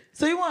hookah.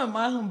 So you want to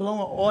mind him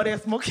blowing all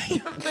that smoke in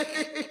your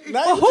face?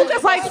 But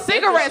hookah's like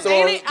cigarettes,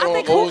 ain't it? I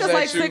think Throwing hookah's O's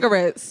like at you.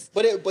 cigarettes.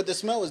 But the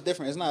smell is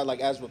different. It's not like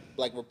as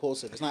like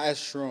repulsive. It's not as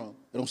strong.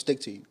 It don't stick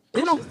to you.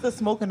 It's just the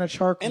smoke and the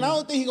charcoal. And I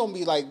don't think he gonna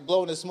be like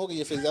blowing the smoke in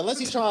your face unless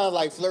he's trying to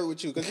like flirt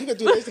with you. Because you can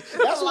do this.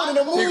 That's one of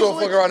the moves. He gonna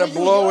when- fuck around and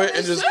when you blow know it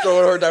and this just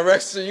throw it her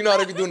direction. You know how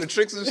they be doing the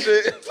tricks and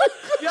shit.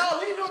 Yo,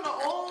 he doing the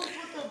O's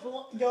with the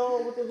blunt.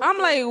 I'm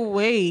like,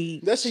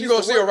 wait. That shit You used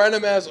gonna to see a work.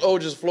 random ass O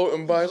just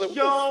floating by. It's like,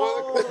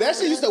 Yo, That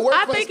shit used to work.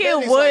 I for think Hispanics, it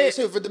like, would.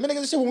 shit, for Dominicans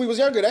and shit when we was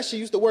younger. That shit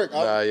used to work.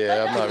 nah,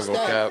 yeah, I'm not even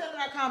gonna cap.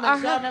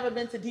 Y'all never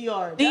been to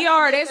DR.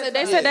 DR, they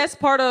said that's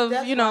part of,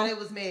 That's you why know, it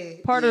was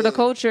made. part of the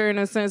culture in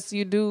a sense.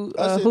 You do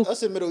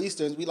Us in Middle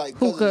Easterns, we like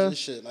cousins hookah. and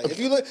shit. Like if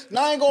you look,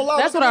 now I ain't gonna lie.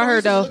 That's look what at I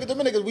heard, Middle Easterns, though. Look at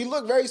Dominicans, we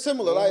look very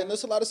similar. Like, and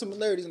there's a lot of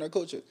similarities in our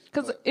culture.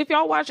 Because if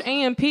y'all watch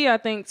AMP, I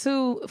think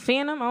too,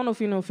 Phantom. I don't know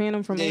if you know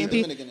Phantom from Yeah, he AMP.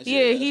 Dominican and shit,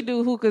 Yeah, yeah. he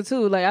do hookah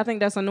too. Like I think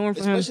that's a norm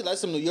for him. Especially like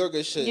some New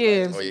Yorker shit.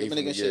 Yeah. Like, Oh, yeah,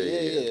 Dominican yeah, shit. yeah,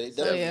 Yeah, they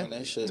definitely yeah. on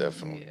that shit.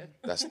 Definitely.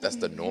 That's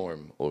the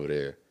norm over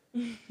there.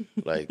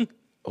 Like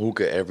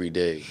hookah every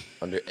day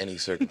under any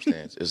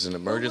circumstance. It's an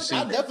emergency.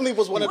 I definitely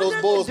was one of What those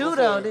does bulls it do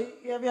before. though?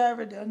 Have y'all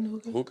ever done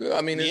hookah? Hookah.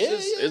 I mean, it's Yeah,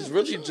 just yeah, it's for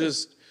really sure.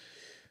 just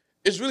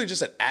it's really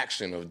just an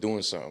action of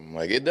doing something.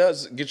 Like it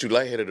does get you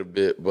lightheaded a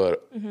bit,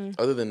 but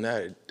other than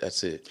that,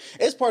 that's it.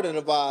 It's part of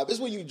the vibe. It's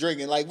when you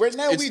drinking. Like right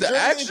now It's we the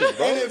drinking, action,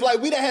 bro. and if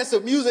like we done had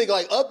some music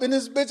like up in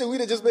this bitch, and we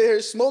done just been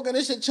here smoking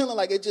and shit, chilling,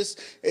 like it just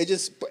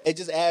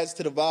adds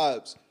to the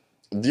vibes.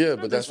 Yeah,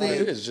 but that's what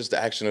it is. Just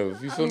the action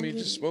of you feel me,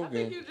 just I think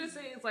smoking. you just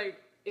say it's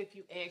like if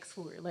you ask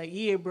for it, like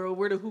yeah, bro,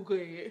 where the hookah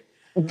at?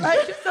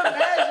 Like, just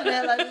imagine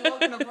that, like, we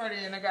walk in the party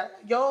and I got,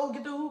 yo,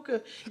 get the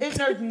hookah. If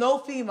there's no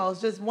females,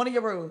 just one of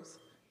your bros.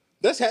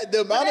 That's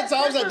the amount of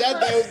times that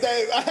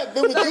I have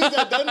been with dudes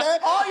that done that.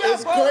 Oh, yeah,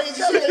 It's bro.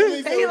 crazy shit. Make me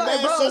And feel he like,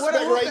 mad bro, where the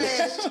suspect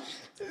right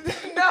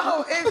hookah now.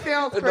 No, it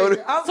sounds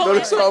crazy. I'm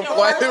Notice sorry. how I'm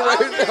quiet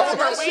right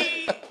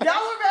now.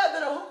 Y'all would rather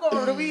the hookah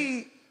or the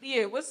weed?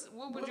 Yeah, what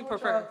would you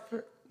prefer?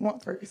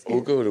 Want first. Yeah.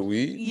 Hookah or the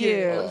weed?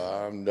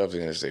 Yeah. I'm definitely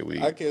gonna say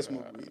weed. I can't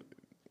smoke weed.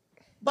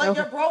 But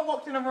your bro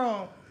walked in the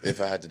room If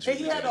I had to choose and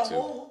he had a between the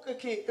two. whole hookah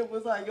kit. It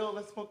was like, yo,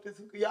 let's smoke this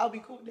hookah. Y'all be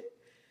cool with it.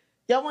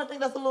 Y'all want to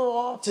think that's a little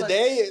off?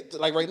 Today,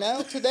 like right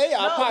now, today,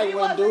 I No, probably he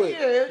wouldn't do wasn't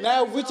here. it.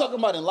 Now, if we're talking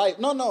about in life,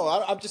 no,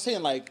 I'm just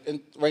saying, like,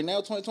 right now,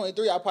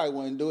 2023, I probably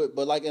wouldn't do it.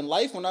 But, like, in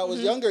life, when I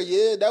was younger,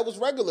 yeah, that was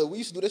regular. We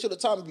used to do that shit all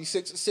the time. It'd be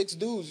six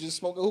dudes just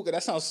smoking hookah.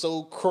 That sounds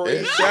so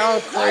crazy. It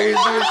sounds crazy as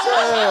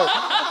hell.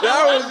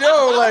 That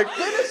was like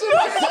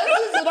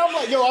And I'm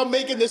like, yo, I'm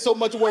making this so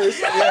much worse.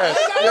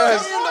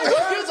 yes. I'm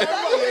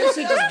like, this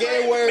shit just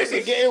getting worse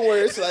and getting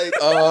worse. Like,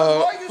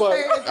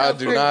 I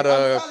do not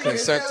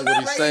consent to what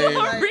he's saying.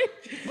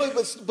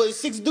 but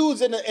six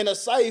dudes in a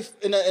scythe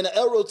in an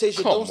L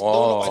rotation. Come Don't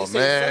nobody on, say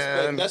man.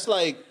 suspect. That's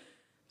like.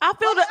 I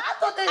feel that. I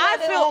thought they had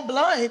their own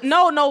blunt.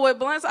 No, with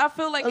blunts, I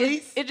feel like At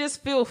least- it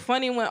just feel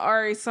funny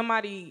when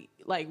somebody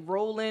like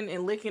rolling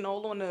and licking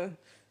all on the.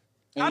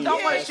 I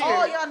don't want to share.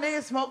 All y'all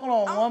niggas smoking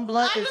on one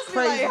blunt is just be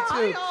crazy like, how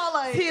too. y'all,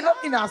 like- See,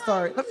 let me not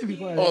start. Let me be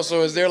quiet. Oh,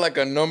 so is there like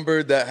a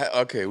number that?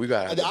 Okay, we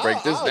gotta have to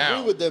break this I down.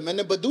 agree with them, and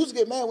then, but dudes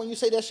get mad when you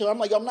say that shit. I'm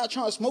like, I'm not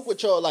trying to smoke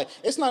with y'all. Like,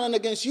 it's not nothing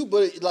against you,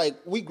 but like,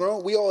 we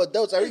grown, we all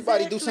adults.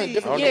 Everybody do something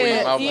different. I don't know what Yeah,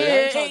 your mouth yeah,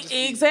 is. I'm trying to-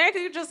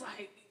 exactly. You're just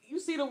like you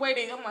see the way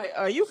they. I'm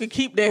like, you can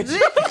keep that.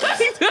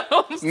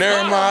 shit.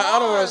 Never mind. I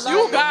don't want to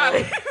smoke. You got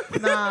it. I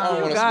Nah,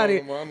 don't want to got smoke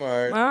it. no more. I'm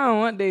alright. I don't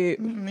want that. you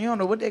don't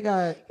know what they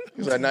got.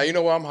 He's like, now you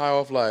know what? I'm high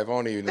off life. I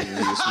don't even need to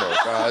smoke.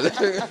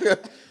 I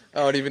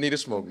don't even need to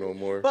smoke no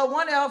more. But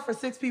 1 L for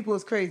 6 people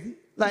is crazy.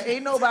 Like,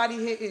 ain't nobody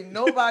hitting.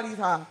 Nobody's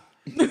high.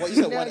 What you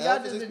said? Now, One y'all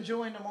L? just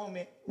enjoying the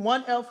moment.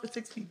 1 L for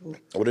 6 people.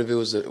 What if it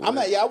was a? I'm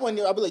like, yeah, I wouldn't.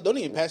 I'd be like, don't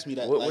even pass me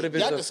that. What Like, if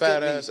y'all it's can a skip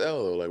fat me. ass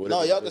L? Though? Like, what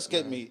No, if y'all it's can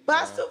skip me. But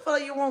I still feel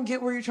like you won't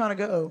get where you're trying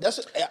to go.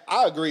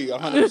 I agree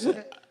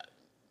 100%.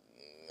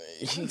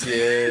 I feel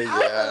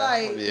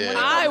like when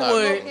I I'm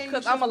would, smoking,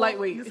 'cause you're I'm a supposed-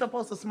 lightweight. You're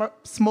supposed to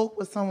smoke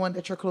with someone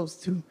that you're close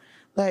to.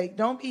 Like,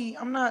 don't be.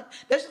 I'm not.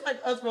 That's just like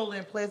us rolling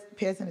and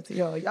passing it to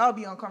y'all. Y'all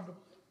be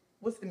uncomfortable.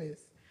 What's in this?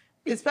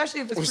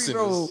 Especially if it's What's in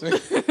pre-roll.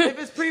 this? If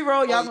it's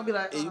pre-roll, y'all gonna be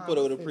like, You put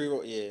over the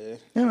pre-roll, yeah.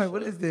 I'm like,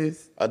 what is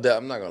this? I'm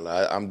not gonna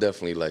lie. I'm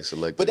definitely like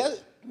selective. But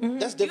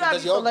that's different gotta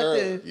because be y'all girls.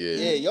 selective.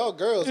 Yeah. Y'all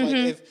girls.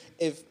 Like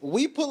if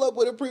we pull up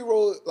with a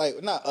pre-roll,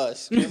 like not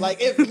us, but like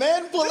if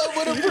men pull up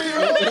with a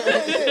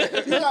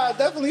pre-roll, you gotta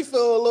definitely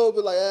feel a little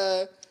bit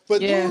like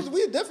But Yeah. dudes,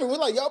 we different. We're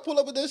like, y'all pull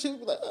up with this shit, we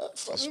be like,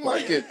 fuck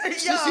Spark it.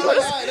 She like, all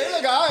right, they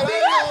look all right.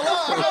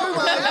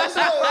 I ain't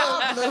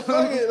gonna lie.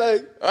 Fuck it,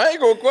 like, I ain't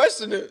gonna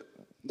question it.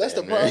 that's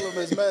the problem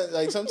is, man.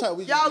 Like sometimes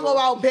we Y'all go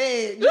out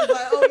bed. Just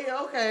like, oh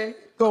yeah, okay.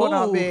 Going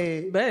out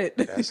bed. Bet.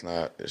 That's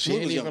not. She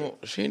ain't was even. younger.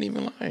 She ain't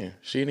even lying.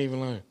 She ain't even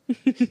lying.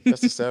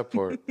 That's the sad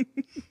part.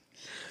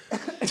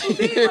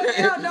 See,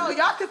 but no,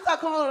 y'all can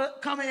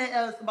start coming at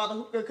us about the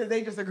hookah because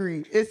they just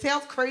agreed. It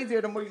sounds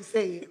crazier the more you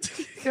say it.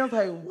 It sounds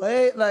like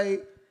what?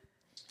 Like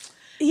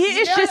Yeah,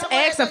 it's y'all just don't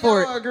act asking like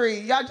for y'all it. agree.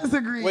 Y'all just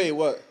agree. Wait,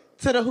 what?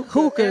 To the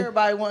hookah.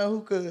 Everybody want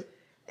hookah.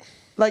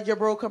 Like your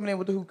bro coming in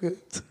with the hookah.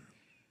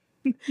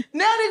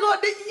 Now they gonna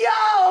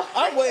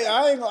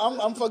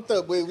I'm fucked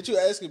up. Wait, what you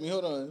asking me?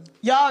 Hold on.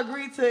 y'all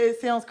agree to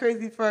it sounds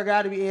crazy for a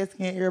guy to be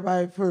asking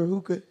everybody for a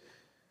hookah.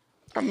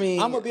 I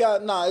mean, I'm gonna be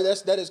out. Nah,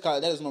 that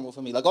is normal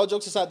for me. Like all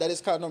jokes aside, that is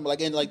kind of normal.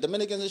 Like in like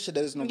Dominicans and shit,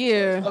 that is normal.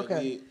 Yeah. Like,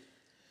 Okay.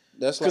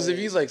 That's because like, if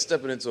he's like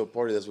stepping into a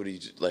party, that's what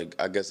he's like.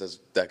 I guess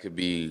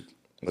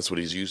that's what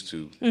he's used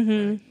to.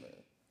 Mm-hmm.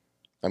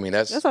 I mean,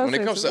 that's That's what when I it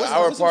was comes to saying.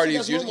 our what's some shit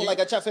parties. that's normal, like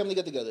at your family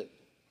get together.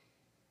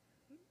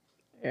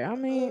 Yeah, I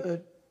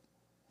mean,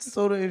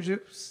 soda and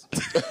juice.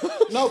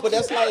 No, but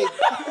that's like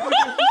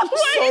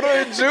soda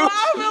and juice. Well,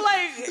 I feel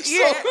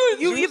like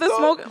you either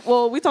smoke.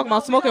 Well, we talking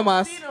about smoking I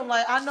moss.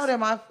 like I know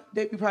that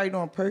they be probably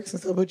doing perks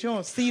and stuff, but you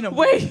don't see them.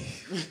 Wait,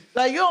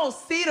 like you don't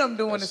see them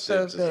doing the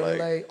stuff just though.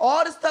 Like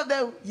all the stuff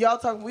that y'all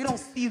talking, we don't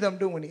see them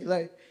doing it.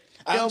 Like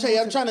I'm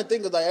trying to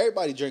think of like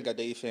everybody drink at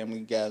their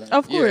family gathering.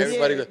 of course.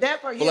 Everybody. Yeah,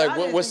 that part, but yeah,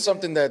 like, what's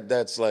something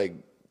that's like,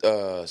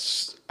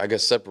 I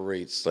guess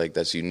separates like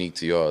that's unique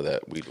to y'all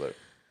that we like.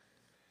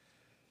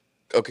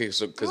 Okay,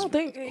 so because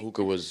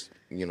hookah was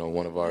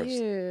one of our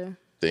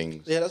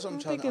things. Yeah, that's what I'm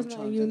trying to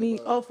think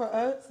unique. Oh, for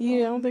us? Yeah,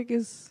 I don't think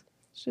it's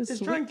just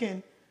it's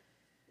drinking.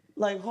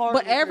 Like hard.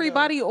 But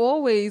everybody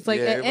always like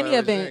at any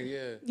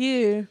event.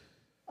 Yeah.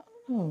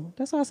 Oh,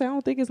 that's why I say I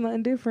don't think it's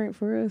nothing different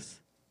for us.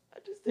 I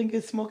just think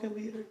it's smoking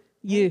weed.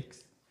 Yeah.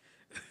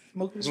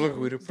 Smoking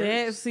weed.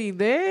 That see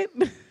that.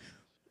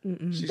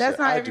 That's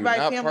not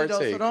everybody's family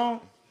though. So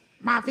don't.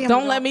 My family.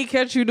 Don't let me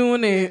catch you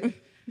doing that.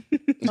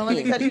 Don't let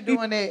me catch you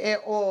doing that at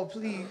all,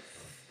 please.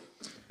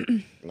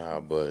 Nah,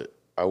 but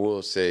I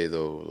will say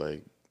though,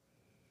 like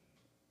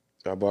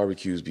our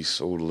barbecues be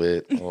so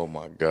lit. Oh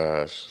my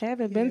gosh.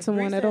 Haven't been to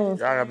one at all. Y'all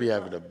gotta be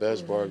having the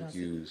best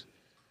barbecues.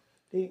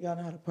 Y'all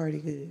know how to party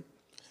good.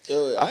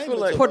 I feel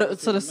like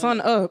to the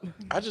sun up.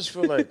 I just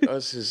feel like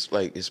us as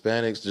like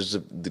Hispanics, just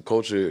the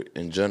culture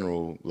in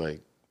general,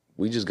 like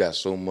we just got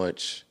so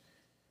much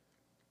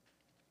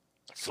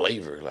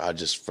flavor. I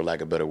just, for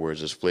lack of better words,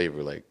 just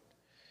flavor. Like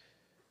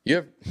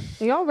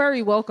y'all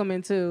very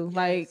welcoming too.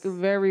 Like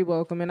very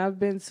welcoming. I've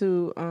been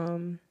to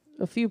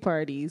a few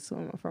parties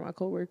from my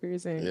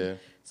coworkers, and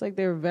it's like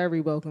they're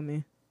very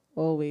welcoming.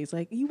 Always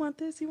like, you want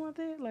this, you want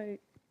that. Like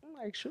I'm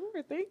like,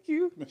 sure, thank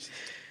you.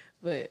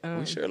 But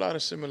we share a lot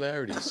of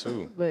similarities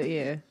too. But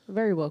yeah,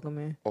 very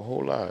welcoming. A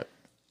whole lot.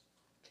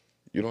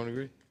 You don't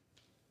agree?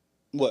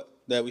 What?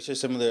 That we share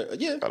similar?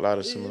 Yeah, a lot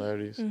of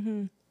similarities.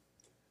 Mm-hmm.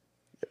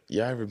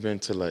 Y'all ever been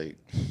to like?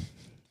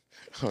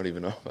 I don't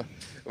even know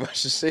if I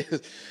should say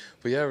this,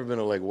 but y'all ever been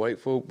to like white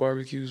folk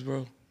barbecues,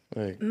 bro?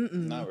 Like,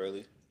 not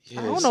really.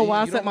 Yeah, I don't know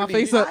why I set my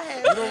face up.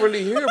 You don't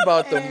really hear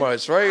about them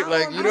much, right?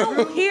 Like you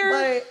don't hear.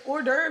 But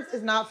hors d'oeuvres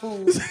is not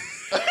food.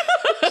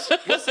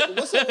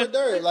 What's a hors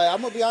d'oeuvre? Like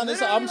I'm gonna be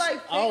honest, I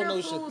don't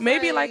know shit.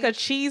 Maybe like a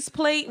cheese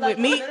plate with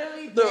meat.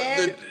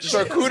 The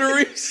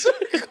charcuterie.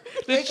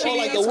 The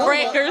cheese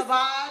crackers.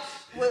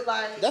 With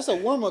like, that's a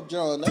warm up,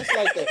 John.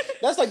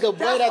 That's like the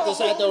bread at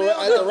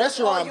the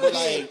restaurant, but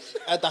like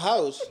at the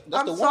house.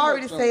 That's I'm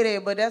sorry to say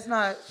that, but that's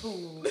not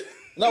food.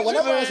 No,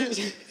 whenever she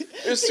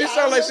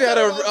sounded like she had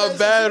a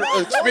bad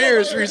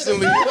experience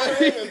recently.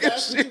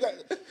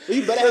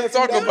 You better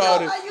talk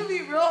about it. Like, you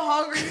be real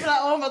hungry. You be like,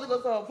 oh, I'm about to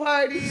go to a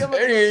party.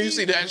 Hey, you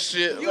see that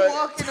shit? You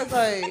walk in the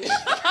like,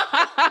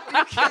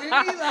 you kidding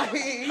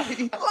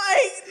me?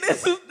 Like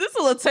this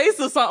is a taste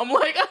of something.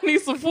 Like I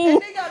need some food.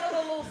 And they got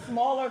those little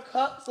smaller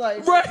cups.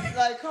 Like, right.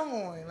 Like come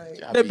on.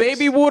 Like the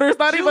baby water's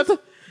not even.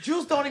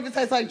 Juice don't even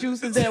taste like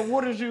juice. It's that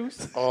water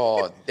juice.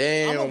 Oh,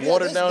 damn.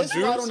 Watered down juice?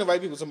 I don't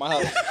invite people to my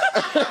house.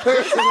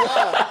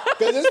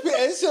 Because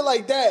it's shit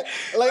like that.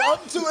 Like, I'm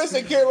too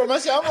insecure with my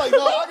shit. I'm like,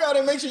 no, I got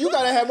to make sure you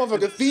got to have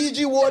motherfucking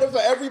Fiji water for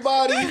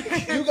everybody.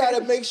 You got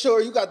to make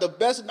sure you got the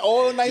best in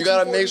all 1942. You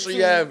got to make sure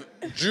you have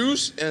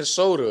juice and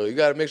soda. You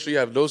got to make sure you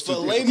have those two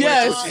things.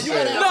 Yes. You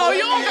don't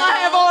got to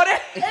have all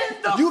that.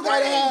 You got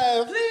to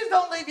have. Please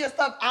don't leave your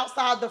stuff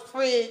outside the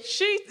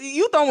fridge.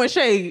 You throwing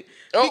shade.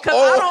 Because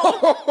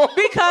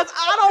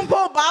I don't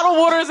put bottled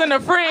waters in the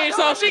fridge,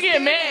 so she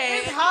get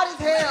mad. It's hot as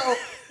hell.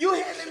 You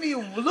handing me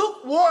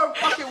lukewarm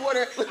fucking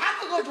water. I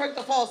could go drink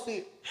the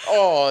faucet.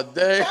 Oh,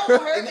 damn.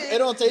 It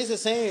don't taste the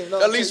same.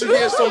 No, at least you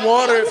get some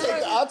water.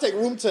 I'll take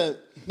room temp.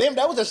 Damn,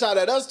 that was a shot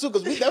at us too,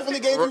 because we definitely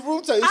gave you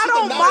room temp. I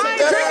don't mind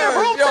drinking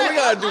room temp. Yo, we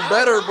gotta do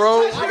better,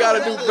 bro. We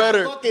gotta do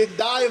better. Fucking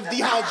die of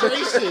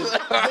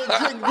dehydration.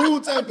 Drink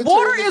room temperature.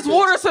 Water is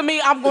water to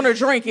me. I'm gonna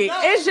drink it. No,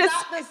 it's just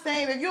not the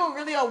same. If you're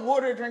really a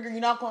water drinker,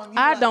 you're not gonna.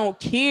 I don't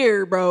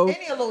care, bro. They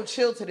need a little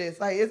chill to this.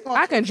 Like it's gonna.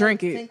 I can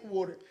drink it.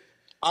 Water.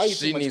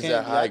 She needs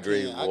that high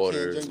grade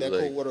water. I can't drink that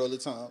cold water all the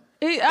time.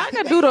 I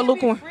can do the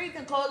lukewarm.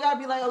 Freezing cold, gotta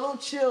be like a little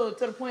chill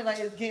to the point like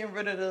it's getting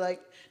rid of the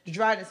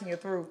dryness in your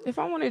throat. If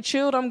I want it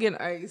chilled, I'm getting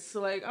ice.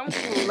 Like I'm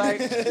cool. Like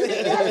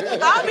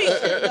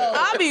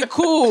I'll be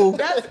cool.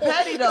 That's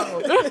petty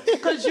though,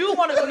 because you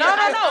want to go. No.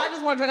 I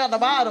just want to drink out the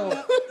bottle.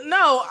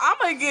 No, I'm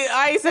gonna get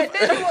ice. And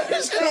then you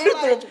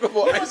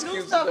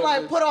do stuff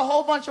like put a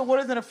whole bunch of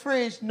waters in the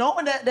fridge,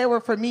 knowing that they were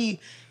for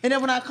me. And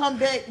then when I come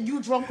back,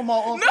 you drunk them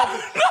all on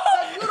purpose.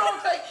 You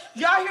don't take.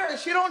 Y'all hear it?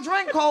 She don't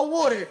drink cold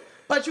water.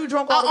 But you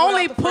drunk all the I water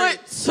only out the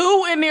put fridge.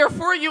 2 in there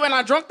for you, and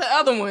I drunk the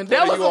other one.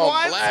 That was the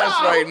one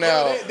time. Right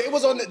now. They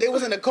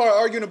was in the car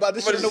arguing about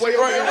this shit on the way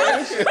over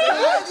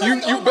there.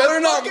 You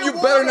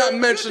better not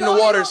mention the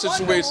water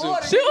situation.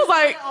 She was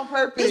like,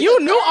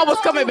 you knew I was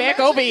coming back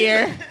over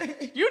here.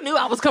 You knew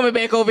I was coming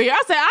back over here.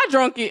 I said I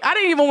drunk it. I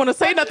didn't even want to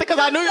say nothing because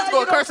I knew you was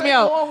going to curse me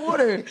out. Cold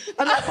water.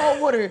 I'm not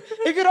cold water.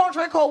 If you don't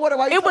drink cold water,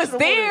 why you It was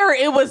there. Water?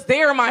 It was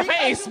there in my Because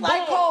face. you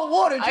like cold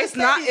water. Just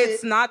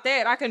It's not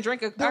that. I can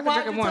drink it. I can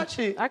drink it more.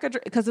 I could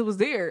drink because it was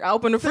there. I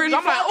opened the fridge.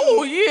 I'm like,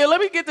 oh yeah, let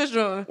me get this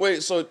joint.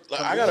 Wait, so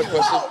I got a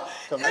question.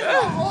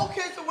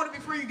 Okay, so what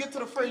before you get to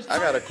the fridge? I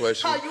got a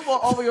question. How you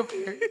want over your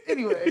period?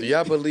 Anyway. Do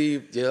y'all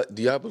believe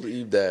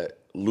that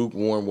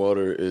lukewarm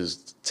water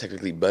is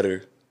technically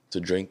better to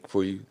drink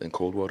for you than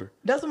cold water?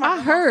 That's what I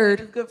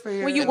heard. It's good for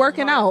you when you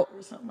working out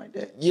or something like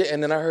that. Yeah,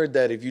 and then I heard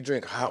that if you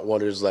drink hot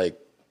water, it's like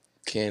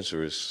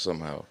cancerous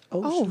somehow.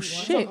 Oh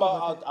shit!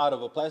 Out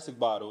of a plastic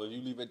bottle, if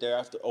you leave it there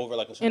after over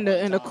like a in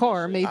the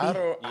car, maybe.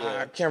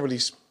 I can't really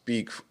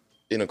speak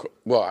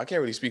I can't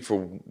really speak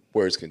for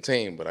where it's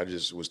contained, but I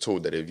just was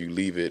told that if you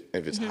leave it,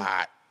 if it's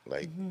hot,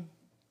 like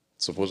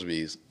supposed to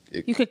be,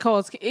 you could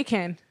cause it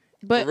can.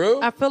 But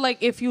I feel like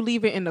if you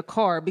leave it in the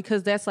car,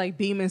 because that's like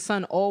beaming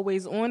sun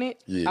always on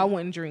it, I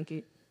wouldn't drink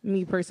it.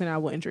 Me personally, I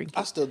wouldn't drink it.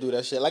 I still do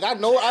that shit. Like I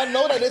know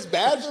that it's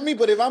bad for me,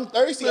 but if I'm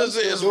thirsty, I'm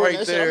still doing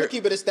that shit. I'm gonna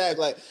keep it a stack.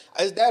 Like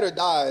it's that or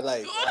die.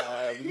 Like that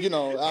or the die. You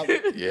know what?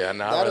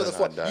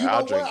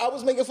 I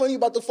was making fun of you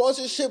about the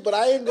faucet shit, but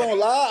I ain't gonna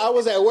lie. I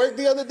was at work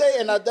the other day,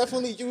 and I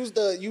definitely used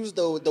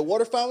the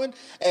water fountain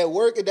at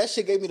work, and that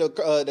shit gave me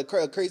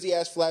the crazy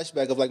ass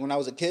flashback of like when I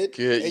was a kid.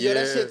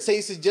 That shit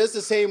tasted just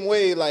the same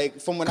way, like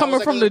from when coming I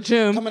was from the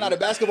gym, coming out of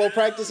basketball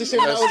practice and shit.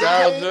 When I was a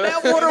kid,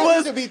 that water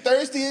was to be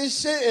thirsty as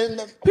shit,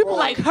 and people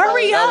like.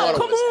 Hurry up!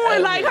 Come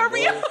on, like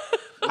hurry up!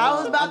 I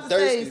was about to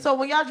say. So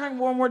when y'all drink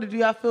warm water, do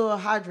y'all feel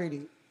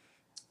hydrated?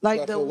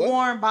 Like the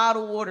warm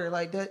bottled water,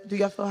 like that. Do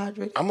y'all feel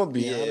hydrated? I'm gonna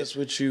be honest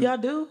with you. Y'all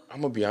do? I'm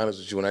gonna be honest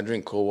with you. When I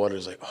drink cold water,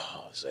 it's like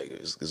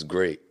it's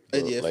great.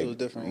 It feels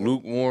different.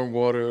 Lukewarm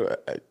water,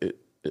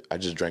 I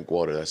just drank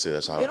water. That's it.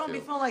 That's how I feel. It don't be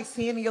feeling like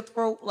sand in your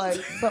throat, like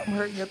something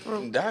hurting your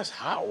throat. That's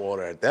hot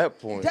water at that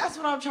point. That's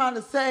what I'm trying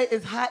to say.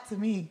 It's hot to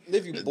me.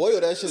 If you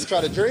boil that shit and try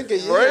to drink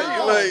it,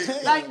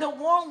 right? Like the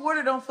warm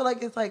water don't feel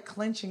like it's like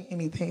clenching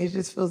anything. It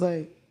just feels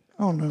like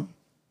I don't know.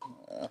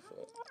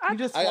 You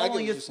just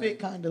swallowing your spit,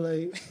 kind of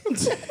like,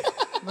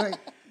 like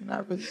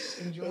not really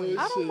enjoying.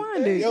 I don't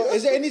mind it. Yo,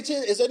 is there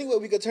any way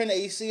we could turn the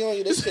AC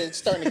on? This shit's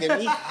starting to get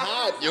me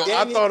hot. Yo,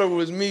 I thought it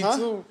was me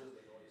too.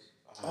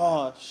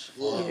 Oh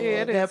shit!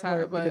 Yeah, it is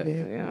hard, but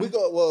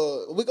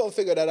we gonna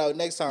figure that out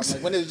next time.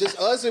 Like when it's just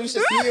us, and we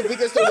should see if we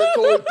can still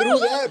record through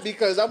that.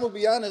 Because I'm gonna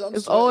be honest,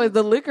 it's always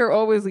the liquor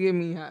always get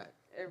me hot.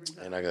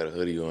 And I got a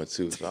hoodie on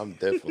too, so I'm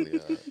definitely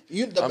hot.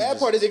 The bad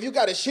part is if you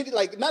got a shitty,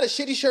 like not a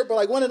shitty shirt, but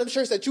like one of them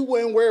shirts that you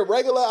wouldn't wear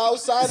regular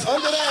outside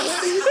under that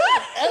hoodie.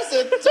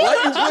 That's a why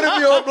you putting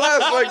me on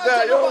blast like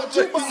that? Yo,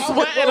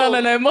 sweating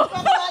under that mug.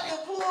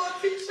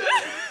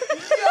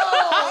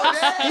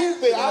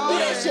 Stupid. I do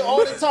that shit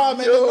all the time,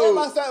 man. I'm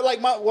not fat,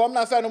 I'm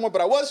not fat no more,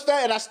 but I was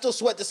fat and I still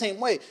sweat the same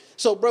way.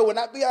 So, bro, when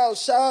I be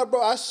outside,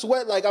 bro, I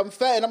sweat like I'm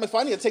fat. And if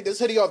I need to take this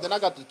hoodie off, then I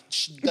got the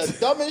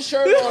dumbest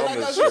shirt on. I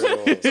got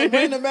some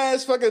random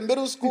ass fucking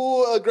middle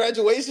school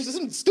graduation,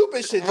 some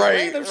stupid shit.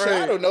 Random shit.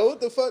 I don't know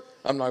what the fuck.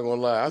 I'm not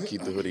gonna lie. I'll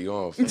keep the hoodie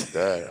on for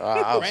that.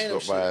 I'll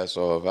sweat my ass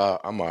off.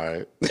 I'm all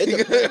right. It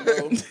depends,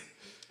 bro.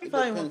 I feel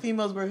like when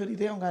females wear hoodie,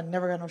 they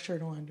never got no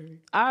shirt on under it.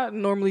 I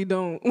normally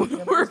don't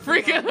wear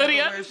freaking hoodie.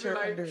 Wow.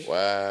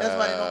 That's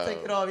why they don't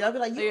take it off. Y'all be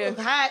like, you look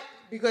hot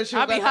because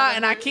I be hot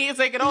and I can't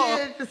take it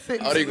off.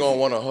 Are they gonna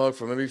want a hug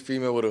from every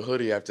female with a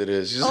hoodie after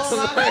this? She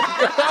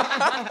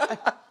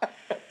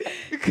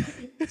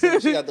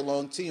got the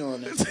long tee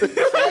on it.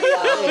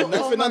 Ain't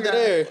nothing under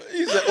there.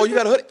 He's like, oh, you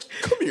got a hoodie?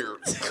 Come here.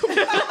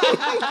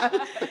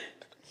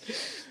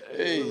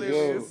 Hey,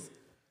 yo.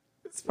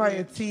 It's probably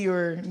a tee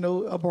or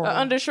a bra. An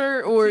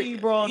undershirt or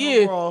T-bra,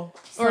 no bra.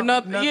 Or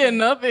nothing. Yeah,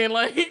 nothing.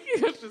 Like,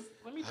 just,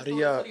 let me just throw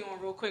this hoodie on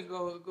real quick.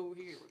 Go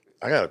here.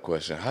 I got a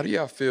question. How do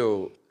y'all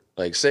feel?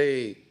 Like,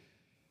 say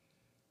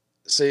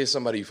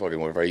somebody you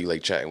fucking with, right? You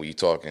like chatting when you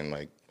talking,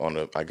 like on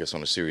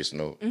a serious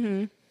note,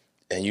 and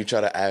you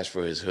try to ask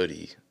for his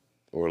hoodie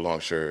or a long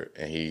shirt,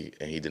 and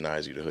he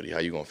denies you the hoodie. How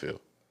you gonna feel?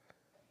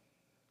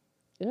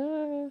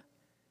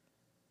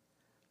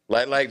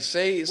 Like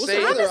say what's the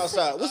weather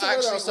outside? What's the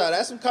weather outside?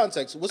 Add some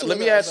context. Let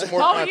me add some more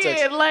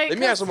context. Let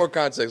me add some more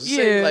context. Yeah.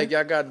 Say like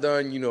y'all got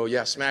done,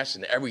 y'all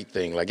smashing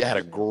everything. Like y'all had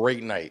a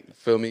great night.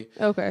 Feel me?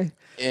 Okay.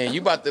 And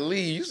you about to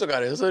leave. You still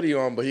got his hoodie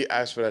on, but he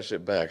asked for that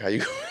shit back. How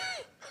you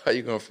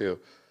gonna feel?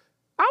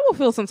 I would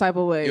feel some type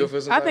of way. You'll feel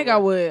some type I think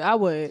of way? I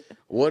would.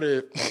 What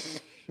if?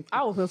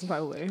 I would feel some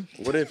type of way.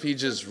 What if he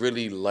just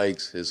really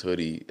likes his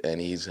hoodie and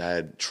he's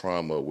had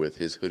trauma with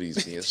his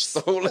hoodies being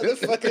stolen?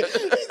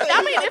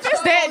 I mean, if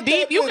it's that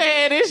deep, you can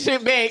have this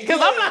shit back. Because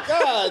I'm not.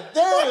 God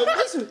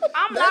damn.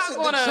 I'm not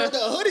gonna. The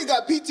hoodie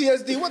got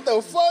PTSD. What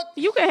the fuck?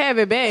 You can have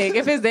it back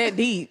if it's that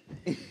deep.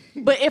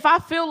 But if I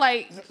feel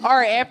like, all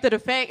right, after the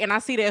fact, and I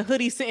see that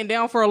hoodie sitting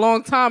down for a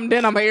long time,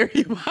 then I'm going to air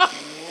you out.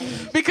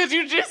 Because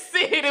you just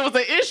said it was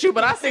an issue,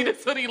 but I see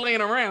this hoodie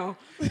laying around.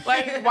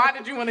 Like, why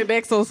did you want it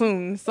back so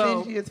soon?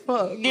 So Stingy as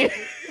fuck. Yeah.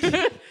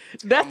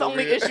 That's the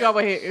only issue I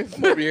would have.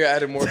 I'm over here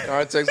adding more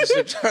context and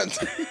shit. Trying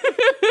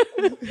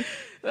to...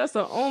 That's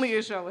the only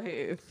issue I would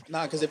have.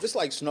 Nah, because if it's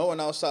like snowing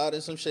outside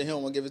and some shit, he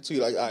don't want to give it to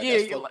you. Like, all right,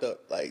 that's fucked up.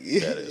 Like,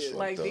 that is fucked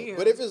like, up. damn.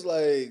 But if it's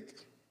like,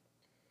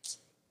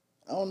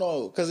 I don't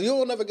know, because you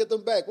will never get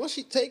them back. Once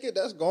she take it,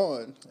 that's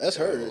gone. That's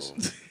hers.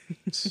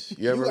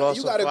 You ever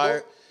lost some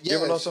fire? Yes. You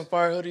ever lost some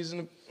fire hoodies in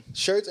the...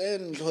 Shirts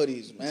and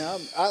hoodies, man.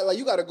 I like,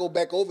 you got to go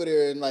back over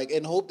there and like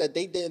and hope that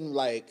they didn't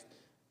like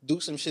do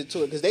some shit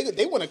to it because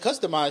they want to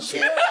customize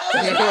shit. Now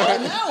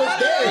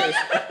it's theirs.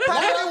 Now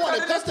they want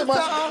to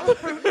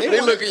customize. They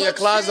look in your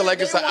closet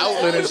like it's an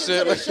outlet and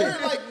shit.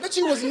 Like, bitch,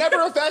 you was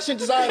never a fashion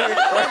designer.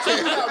 Until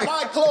you got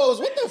my clothes.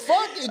 What the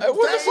fuck?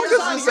 What the fuck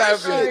is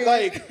this happening?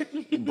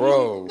 Like,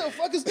 bro. What the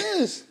fuck is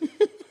this?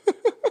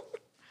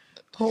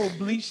 Whole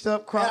bleached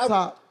up crop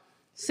top.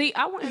 See,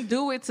 I wouldn't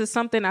do it to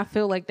something I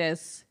feel like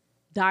that's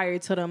dire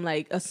to them,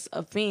 like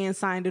a fan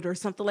signed it or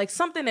something, like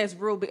something that's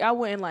real big. I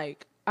wouldn't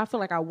like. I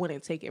feel like I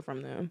wouldn't take it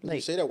from them. Like,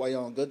 you say that while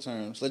you're on good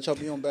terms. Let y'all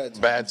be on bad terms.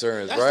 Bad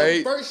terms, That's right?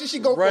 the first shit she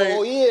go Right. for.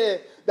 Oh yeah,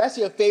 that's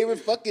your favorite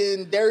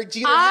fucking Derek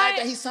Jeter hat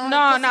that he signed.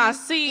 No.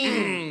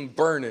 See,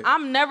 Burn it.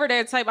 I'm never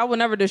that type. I would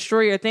never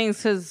destroy your things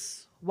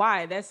because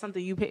why? That's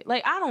something you pay.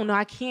 Like, I don't know.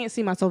 I can't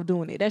see myself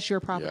doing it. That's your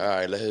problem. Yeah, all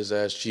right, let his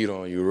ass cheat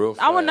on you real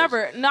fast. I would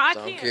never. No, I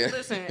So can't.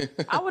 Listen,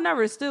 I would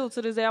never. Still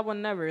to this day, I would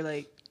never.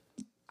 Like,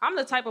 I'm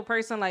the type of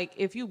person. Like,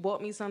 if you bought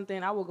me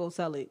something, I would go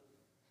sell it.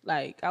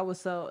 Like, I would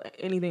sell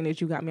anything that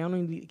you got me. I don't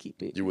even need to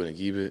keep it. You wouldn't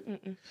keep it?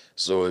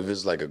 So if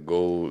it's like a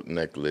gold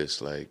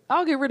necklace, like...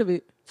 I'll get rid of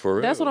it. For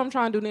real? That's what I'm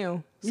trying to do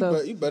now.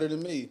 So You better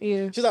than me.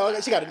 Yeah. She's like,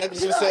 okay, she got a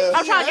necklace herself.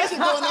 I'm trying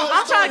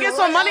to get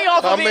some money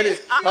off How of many,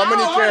 it. how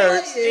many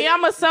carats? Yeah,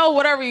 I'm gonna sell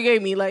whatever you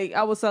gave me. Like,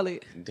 I will sell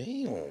it.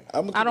 Damn.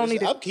 I'm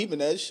keeping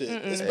that shit.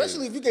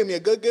 Especially if you gave me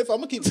a good gift, I'm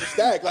gonna keep it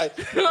stacked. Like,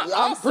 I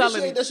selling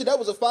appreciate it. that shit. That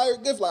was a fire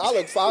gift. Like, I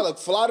look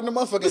fly in the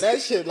motherfucker. That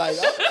shit. Like,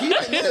 I'm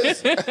keeping this.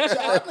 So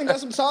I think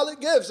that's some solid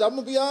gifts. I'm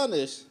gonna be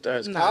honest.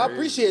 That's I crazy.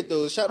 appreciate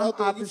those. Shout out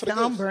to you for the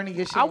I'm gifts. burning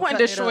your shit. I wouldn't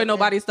cutting it destroy up,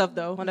 nobody's stuff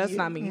though. That's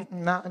not me.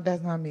 Nah,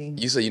 that's not me.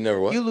 You say you never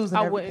what? You losing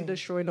I everything. wouldn't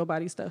destroy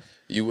nobody's stuff.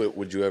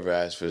 Would you ever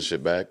ask for the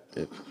shit back?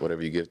 If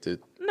whatever you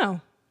gifted?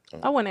 No,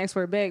 I wouldn't ask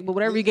for it back. But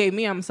whatever you gave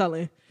me, I'm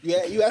selling. You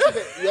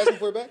asking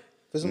for it back?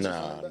 For some shit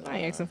Nah, back? I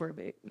ain't asking for it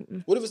back.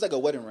 What if it's like a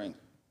wedding ring?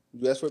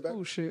 You ask for it back?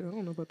 Oh shit, I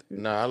don't know about that.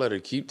 Nah, I let her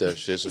keep that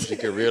shit so she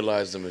can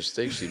realize the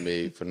mistake she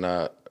made for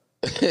not...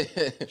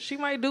 She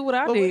might do what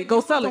I But did.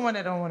 Go sell the it. one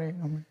that don't want it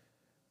no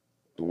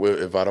more.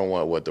 If I don't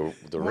want what,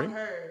 the ring?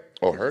 Her.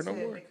 Oh, her no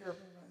more?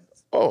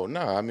 Oh,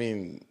 no, I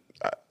mean,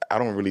 I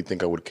don't really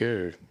think I would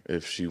care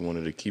if she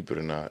wanted to keep it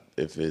or not,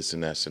 if it's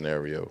in that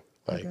scenario.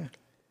 Like,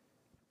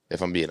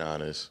 if I'm being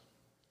honest.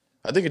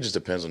 I think it just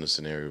depends on the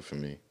scenario for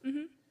me.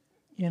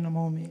 In a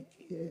moment.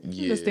 Yeah.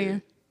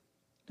 Understand?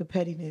 The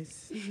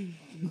pettiness.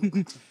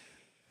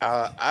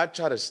 I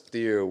try to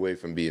steer away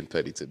from being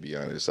petty, to be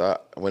honest.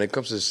 When it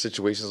comes to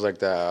situations like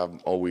that,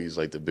 I'm always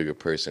like the bigger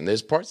person.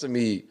 There's parts of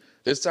me,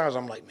 there's times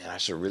I'm like, man, I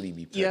should really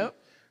be petty. Yep.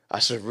 I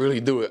should really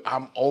do it.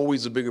 I'm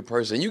always a bigger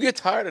person. You get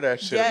tired of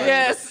that shit.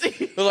 Yes. Like,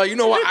 it's like, you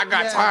know what? I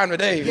got time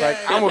today. Like,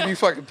 I'm going to be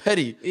fucking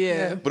petty.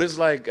 Yeah. But it's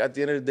like, at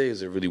the end of the day,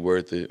 is it really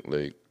worth it?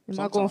 Like, Am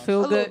I gonna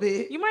feel A little good?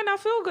 bit. You might not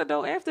feel good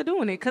though after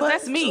doing it, cause But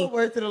that's it's me. still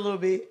worth it a little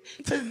bit.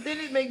 Because then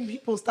it makes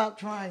people stop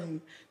trying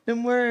you. The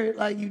more,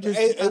 like, you just...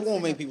 It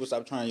won't make people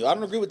stop trying you. I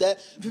don't agree with that.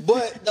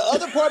 But the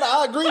other part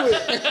I agree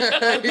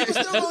with. People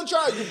still gonna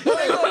try you.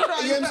 But, you know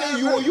what I'm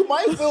saying? You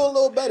might feel a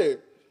little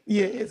better.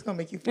 Yeah, it's going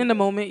to make you feel In the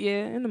moment,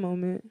 yeah, in the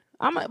moment.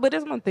 But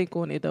it's gonna think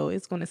on it though.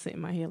 It's gonna sit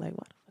in my head like,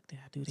 why the fuck did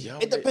I do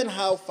that? It depends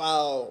how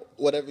foul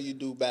whatever you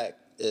do back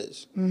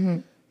is.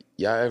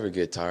 y'all ever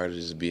get tired of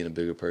just being a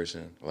bigger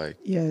person? Like,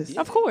 Yes.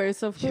 Of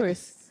course. y'all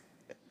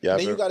Then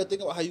ever, you got to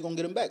think about how you gonna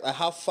get them back. Like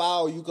how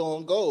foul you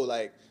gonna go.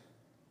 Like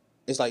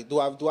it's like, do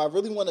I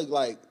really want to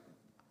like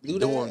do do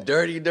them that?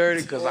 dirty,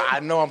 because I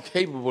know I'm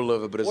capable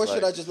of it, but it's Or like...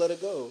 should I just let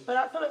it go? But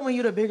I feel like when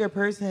you're the bigger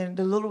person,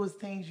 the littlest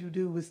things you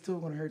do is still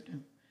going to hurt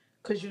them.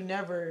 Because you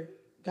never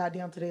got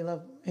down to their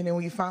level. And then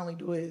when you finally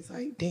do it, it's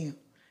like, damn,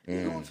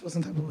 you're going to feel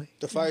some type of way.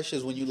 The fire shit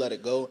is when you let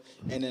it go,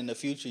 and in the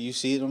future you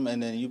see them,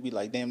 and then you be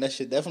like, "Damn, that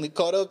shit definitely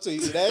caught up to you."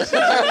 That shit,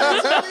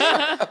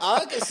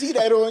 I can see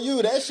that on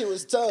you. That shit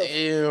was tough.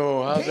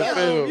 Ew, how's it Damn,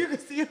 feel? you can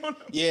see it on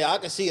them. Yeah, I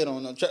can see it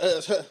on them.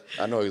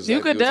 I know exactly.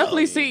 You could what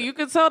definitely mean. see. You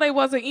could tell they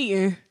wasn't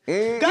eating.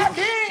 God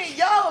dang,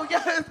 yo,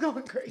 it's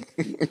going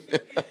crazy.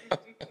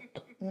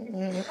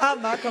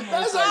 I'm not coming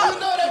That's on. how you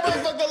know that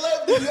motherfucker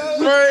loved you,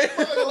 yo. Right.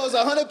 Motherfucker lost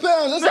 100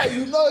 pounds. That's how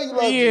you know he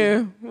loved you.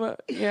 Yeah,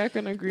 but yeah, I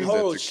can agree.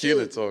 Oh, That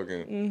tequila shit.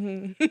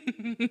 talking.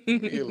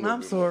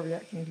 I'm sorry, I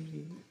can't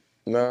do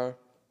that. Nah.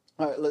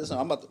 All right, listen,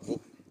 I'm about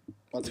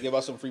to give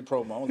out some free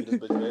promo. I'm gonna get this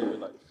bitch right here.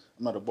 Like,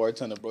 I'm not a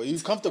bartender, bro. You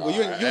comfortable?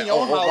 You in your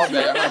own house.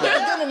 My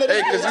bad.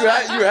 Hey, because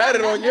you had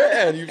it on your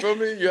end. You feel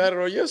me? You had it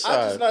on your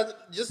side.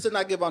 Just to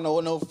not give out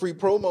no free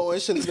promo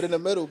and shit, leave it in the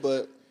middle,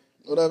 but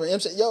whatever. You know what I'm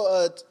saying?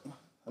 Yo,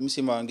 let me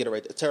see if I can get it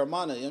right there.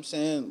 Terramana, you know what I'm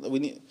saying?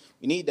 We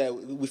need that.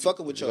 We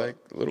fucking with y'all. Like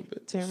a little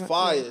bit.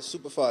 Fire,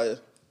 super fire.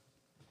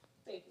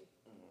 Thank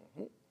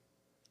you.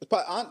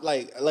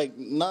 probably like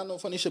not no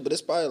funny shit, but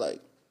it's probably like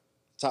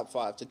top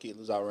 5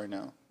 tequilas out right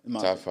now. In my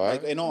Top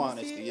 5? Like, in all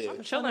honesty, yeah.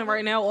 I'm chilling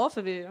right now off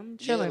of it. I'm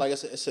chilling. Yeah, like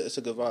it's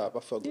a good vibe. I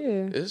fuck with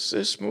it.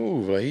 It's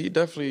smooth. Like he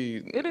definitely.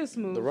 It is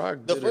smooth. The Rock.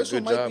 The did first a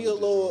one good might job be a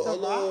with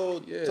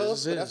little Yeah, tough,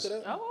 this but is- after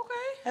that, Oh, okay.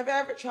 Have you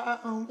ever tried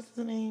what's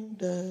the name?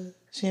 The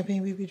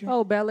champagne we be drinking.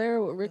 Oh, Bel Air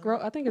with Rick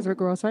Ross. I think it's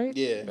Rick Ross, right?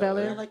 Yeah. Bel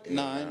I Air. like that.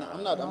 Nah,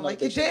 I'm not. I'm like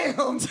not it. Damn.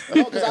 No,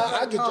 because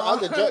I get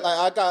drunk.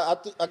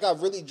 Like I got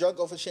really drunk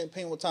off of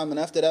champagne one time, and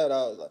after that,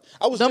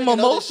 I was Them drinking other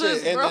mimosas,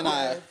 shit, and bro. then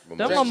I. Them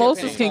drank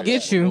mimosas champagne. can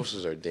get you.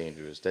 Mimosas are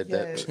dangerous.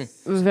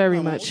 Yes. Very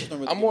No, much. mimosas don't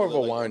really I'm get more me of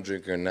a like wine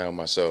drinker now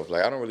myself.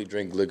 Like I don't really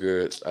drink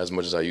liquor as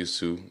much as I used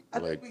to. think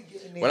Like we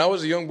getting there. when I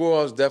was a young boy,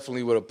 I was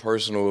definitely with a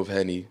personal of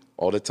Henny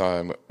all the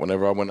time.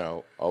 Whenever I went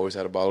out, I always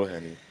had a bottle of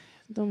Henny.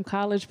 Them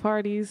college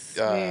parties.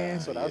 Man.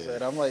 That's what I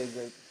said. I'm like,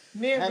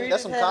 Me and Henny,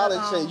 that's some Bridget college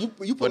had,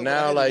 shit. You put But up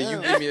now, with like Henny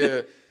you now. give me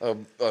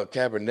a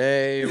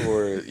Cabernet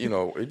or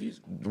if you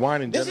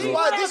wine in This is general.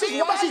 why. This is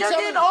why she you're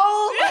telling getting me.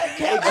 old.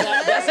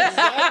 That's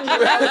exactly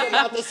what I was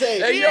about to say.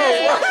 Hey yo,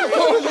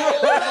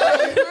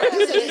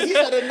 He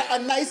said a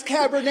nice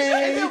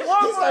Cabernet. Is it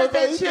warmer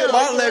than chill?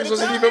 my legs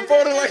wasn't even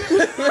folded like. Is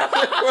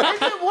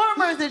it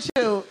warmer or is it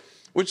chill?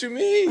 What you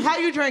mean? How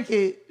you drink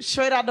it?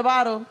 Straight out the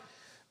bottle?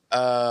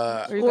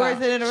 Or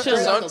is it in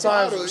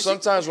a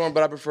Sometimes one,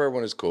 but I prefer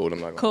when it's cold. I'm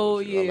not gonna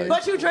Cold, hold you. I yeah. like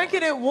But you drink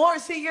it in warm.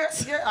 See, you're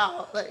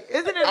out. Like,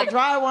 isn't it a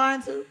dry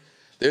wine too?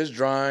 There's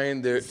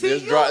drying. There's See,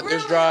 dry. you really,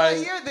 There's dry.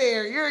 Like, you're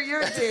there.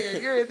 You're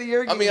there.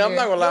 You're I mean, I'm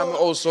not gonna lie. I'm an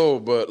old soul,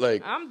 but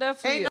like, I'm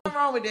definitely. Ain't nothing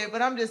wrong with it,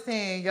 but I'm just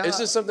saying, y'all. it's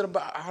just something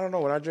about. I don't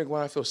know. When I drink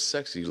wine, I feel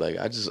sexy. Like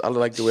I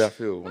like the way I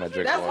feel when I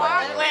drink That's wine.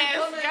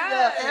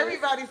 why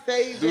everybody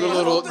says Do the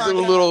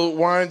little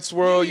wine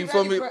swirl. You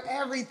feel me? For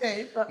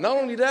everything. Not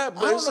only that,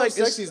 but I don't it's know like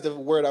if sexy is the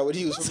word I would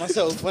use for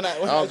myself when I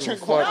don't give a drink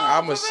fuck. wine.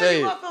 I'ma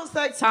say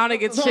it. Time to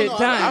get No, shit no,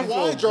 done. I'm feel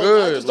wine drunk. I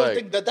good, just don't like-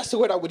 think that's the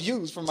word I would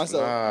use for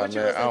myself. Nah, What you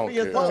man, would say I don't for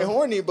your care. thoughts? Probably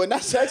horny, but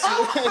not sexy.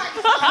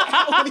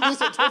 I would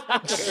use a different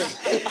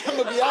word. I'm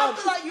gonna be I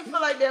honest. feel like you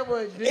feel like that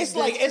would. It's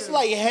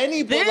like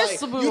Henny, but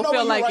This like will you know feel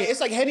when like you it. it's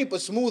like Henny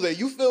but smoother.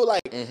 You feel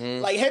like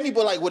Henny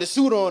but like with a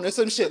suit on or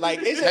some shit. Like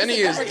it's Henny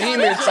is it's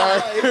demon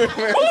time.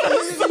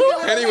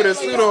 Henny with a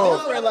suit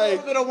on. a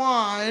little bit of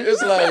wine.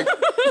 It's like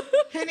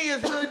Henny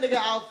is hood nigga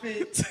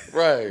outfit.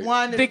 right.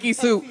 Wine Dickie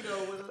suit.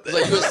 It's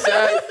like you're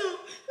sad.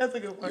 That's a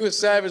good one. You a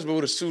savage, but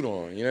with a suit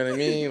on. You know what I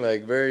mean?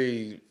 Like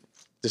very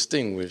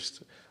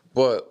distinguished.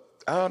 But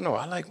I don't know.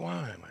 I like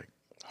wine. Like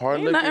hard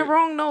Ain't liquor. nothing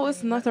wrong. No,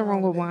 it's nothing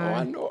wrong with Oh, I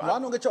wine. know. Why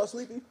don't get y'all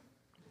sleepy?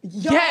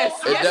 Yes,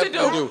 It yes, it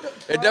definitely do. do.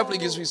 It definitely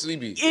gets me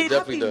sleepy. It It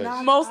definitely does.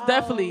 not- Most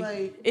definitely.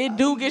 like, It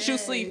do get you yeah.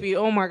 sleepy.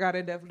 Oh my god,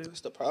 it definitely do.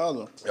 That's the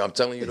problem. I'm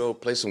telling you though,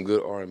 play some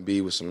good R&B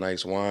with some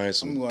nice wine,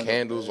 some going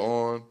candles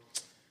on.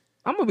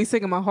 I'm gonna be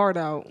singing my heart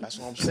out. That's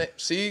what I'm saying.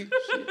 See?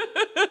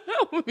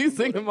 I'm gonna be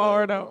singing my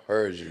heart out.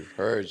 Heard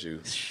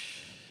you.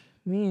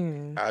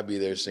 Man. I'll be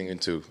there singing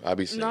too. I'll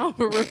be singing. No,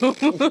 for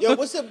real. Yo,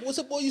 what's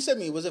the boy you sent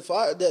me? Was it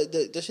fire?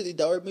 The shit he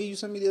dowered me you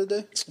sent me the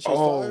other day? That shit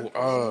was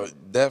fire?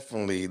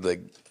 Definitely.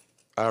 Like,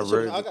 I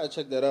read. I gotta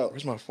check that out.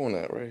 Where's my phone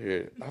at? Right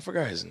here. I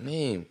forgot his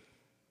name.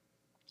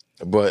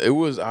 But it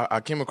was, I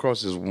came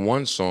across this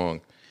one song,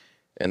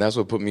 and that's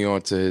what put me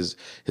on to his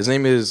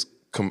name is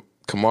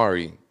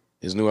Kamari.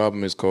 His new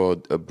album is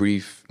called A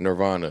Brief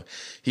Nirvana.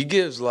 He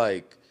gives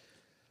like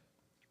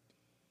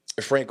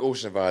Frank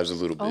Ocean vibes a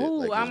little bit. Oh,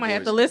 like I his might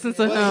have voice. to listen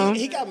to But him.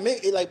 he got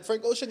mixed, like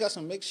Frank Ocean got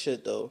some mixed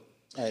shit though.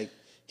 Like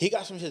he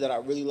got some shit that I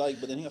really like,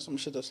 but then he got some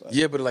shit that's like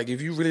Yeah, but like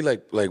if you really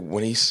like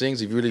when he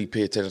sings, if you really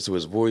pay attention to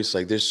his voice,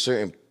 like there's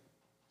certain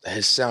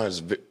his sound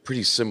is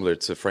pretty similar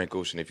to Frank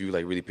Ocean if you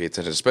like really pay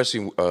attention,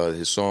 especially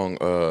his song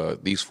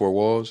These Four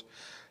Walls.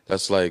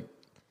 That's like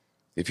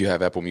if you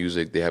have Apple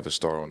Music, they have a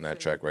star on that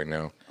track right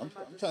now. I'm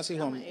trying to see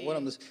what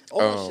I'm listening.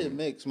 All my shit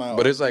mixed, man.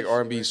 But it's like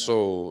R&B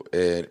soul,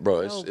 and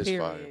bro, it's Oh, fire,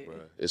 period. bro.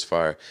 It's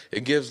fire.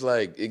 It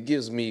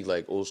gives me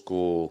like old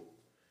school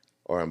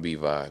R&B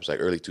vibes, like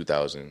early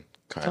 2000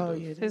 kind Oh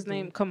of. yeah. His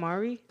name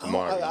Kamari.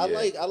 Kamari,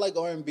 I like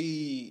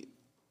R&B,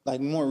 like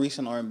more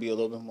recent R&B a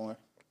little bit more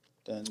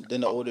than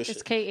the older shit.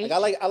 It's KH?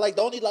 Like I like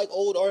the only like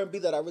old R&B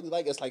that I really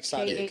like is like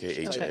Sade. KH.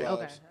 Okay,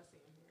 okay.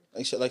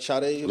 Like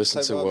Sade.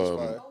 Listen type to vibes is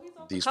fire.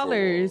 These Four Walls.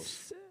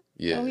 Colors.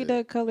 Yeah, Oh, he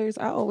did colors.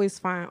 I always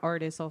find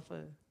artists off of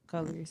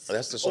colors.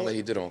 that's the song that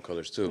he did on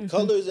Colors too.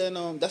 Colors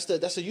and that's the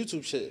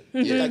YouTube shit.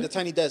 Yeah, like the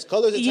Tiny Desk.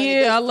 Colors and Tiny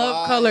Yeah, Desk. I love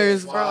fire,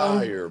 colors, bro.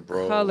 Fire,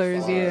 bro.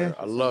 Colors, Fire. yeah.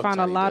 I love Find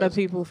a Tiny lot of Desk.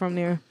 people from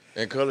there.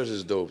 And Colors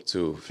is dope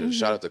too.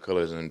 Shout out to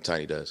Colors and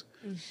Tiny Desk.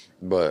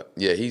 But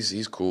yeah,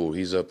 he's cool.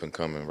 He's up and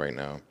coming right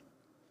now.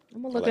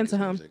 I'm gonna I look like into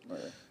his him. music.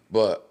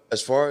 But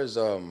as far as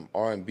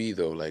R&B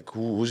though, like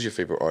who's your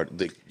favorite art?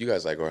 Like, you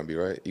guys like R&B,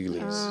 right? You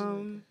ladies.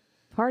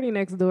 Party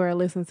Next Door, I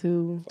listen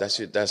to That's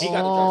He got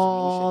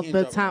all the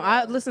the time.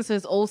 I listen to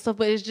his old stuff,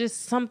 but it's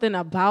just something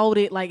about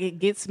it. Like it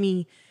gets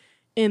me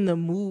in the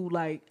mood.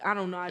 Like I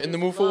don't know. I In the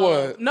just mood for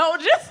love- what? No,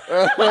 just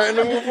in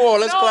the move forward.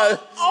 Let's no, clap.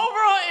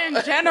 overall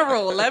in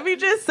general. Let me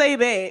just say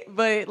that.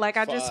 But like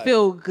I just Fire.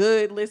 feel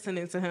good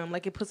listening to him.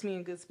 Like it puts me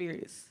in good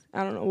spirits.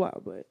 I don't know why,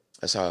 but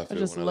That's how I feel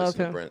just when I love listen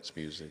to him. Brent's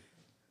music.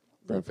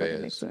 Love Brent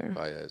fucking Nick Sawyer.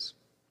 Baez.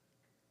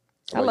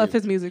 I love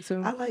his music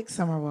too. I like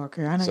Summer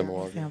Walker. I know Summer y'all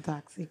Walker. say I'm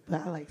toxic,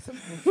 but I like Summer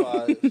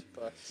Five.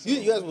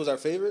 You guys was our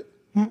favorite?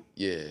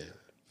 Yeah.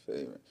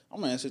 Favorite. I'm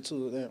gonna answer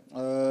two of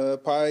them.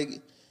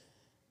 Probably.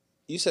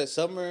 You said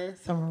Summer.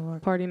 Walker.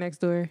 Party Next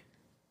Door.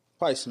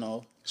 Probably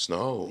Snow.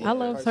 Snow. I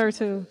love her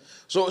too.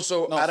 So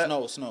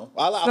No, Snow.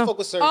 I fuck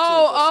with Sir too.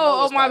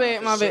 Oh, but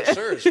Snow my is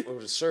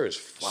bad. Sir is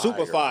fire.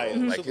 Super fire.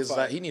 Bro. Like Super his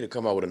fire. he need to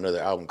come out with another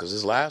album because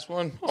his last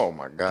one, oh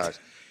my gosh.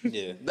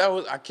 Yeah.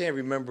 I can't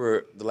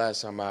remember the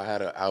last time I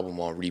had an album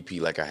on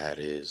repeat like I had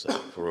his,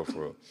 like, for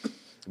real.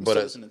 But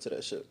listening to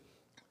that shit.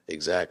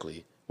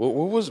 Exactly. What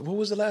was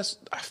the last?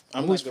 I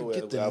I'm always not good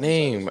forget with the album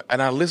name, titles.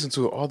 and I listen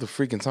to it all the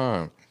freaking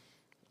time.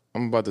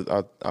 I'm about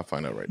to. I'll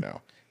find out right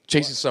now.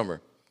 Chasing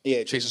Summer.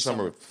 Yeah, Chasing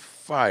Summer.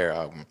 Fire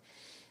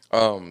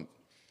album.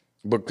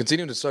 But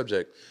continuing the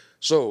subject.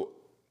 So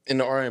in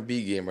the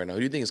R&B game right now, who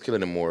do you think is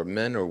killing it more,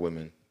 men or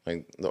women?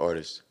 Like the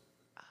artists.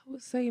 I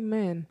would say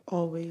men.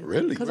 Always.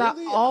 Really? Because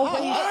Really? I always,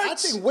 I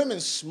think women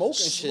smoking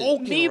shit.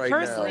 Smoking me right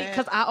personally, now.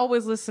 because I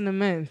always listen to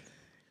men.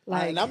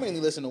 Like, And I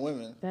mainly listen to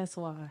women. that's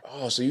why.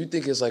 Oh, so you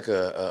think it's like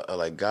a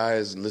like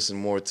guys listen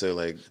more to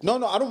like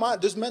No, I don't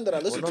mind. There's men that I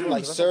listen to,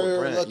 like 'cause I fuck with Sir,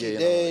 Brent. Lucky Yeah,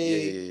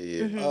 Day.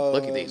 yeah.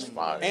 Lucky Day's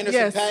fire.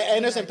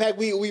 Anderson Paak,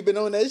 we been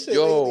on that shit.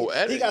 Yo, lately.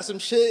 Eddie. He got some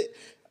shit.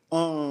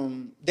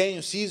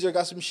 Daniel Caesar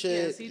got some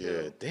shit.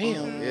 Yeah,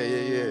 damn.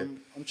 Yeah.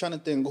 I'm trying to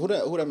think who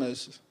that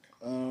is.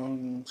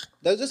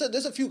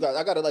 There's a few guys.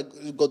 I gotta like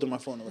go through my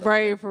phone. Or whatever.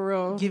 Right, for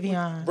real.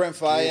 Giveon. Brent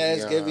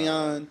Fayez,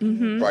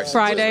 Giveon. Bryson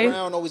Friday. Tiller.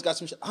 Brown always got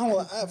some shit. I don't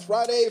know.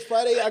 Friday.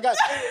 I got.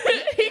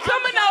 He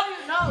coming out.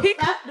 No, He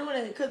stop doing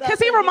it. Because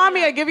he remind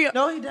me of Give You.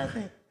 No, he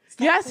doesn't.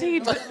 Stop Yes, saying he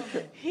no. do.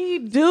 He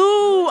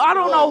do. I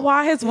don't know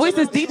why his voice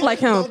is deep like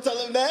him. Don't tell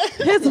him that.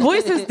 His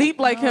voice is deep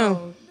like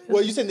him.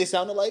 Well, you said they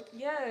sound alike,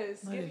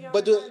 Yes.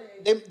 but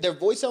their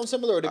voice sound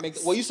similar, or they make?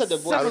 Well, you said their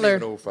voice. I don't Similar.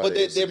 even know if But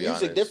is, their to be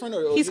music honest. different,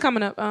 or He's you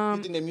coming up.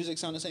 think their music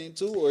sound the same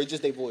too, or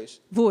just their voice?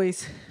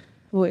 Voice.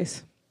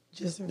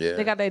 Just Yeah.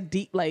 They got that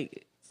deep,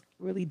 like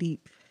really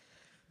deep.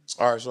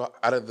 All right, so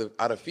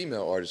out of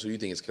female artists, who do you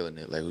think is killing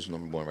it? Like who's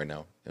number one right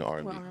now in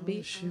R&B?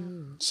 R&B.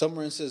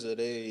 Summer and SZA,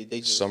 they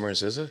just Summer and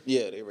SZA?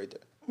 yeah, they right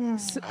there.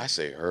 I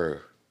say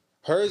her.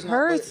 Hers, not,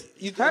 Hers-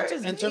 but you, her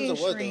is in terms of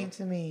what mainstream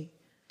though? to me.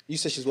 You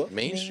said she's what?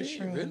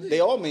 Mainstream? Really? They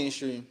all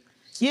mainstream.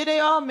 Yeah, they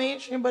all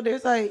mainstream, but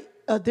there's like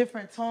a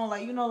different tone.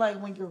 Like, you know,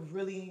 like when you're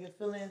really in your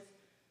feelings,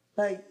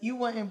 like you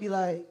wouldn't be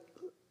like,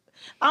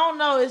 I don't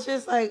know. It's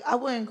just like I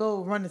wouldn't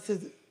go run to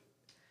SZA.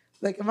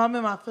 Like if I'm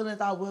in my feelings,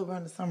 I will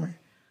run to Summer.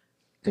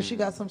 Cause she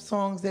got some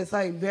songs that's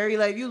like very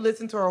like you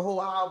listen to her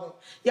whole album.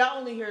 Y'all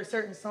only hear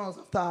certain songs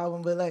off the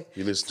album, but like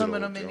You listen to some the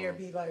of them whole in there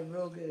album. be like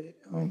real good.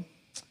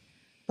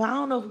 But I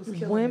don't know who's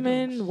killing it,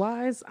 Women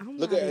wise, I'm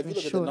Look not at if even you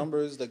look sure. at the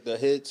numbers, like the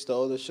hits, the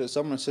other shit.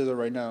 Summer and SZA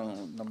right now,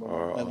 number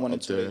one, like 1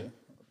 and up there.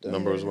 2.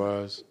 Numbers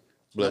wise.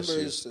 Bless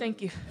Numbers,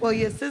 Thank you. Well,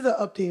 yeah, SZA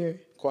up there.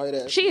 quiet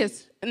ass. She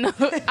is. No,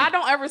 I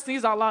don't ever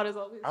sneeze out loud. It's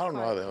always you. I don't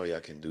know how the hell y'all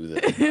can do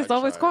that. It's I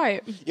always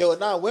tried. quiet. Yo,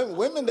 nah,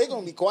 women they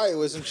gonna be quiet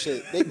with some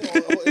shit. They be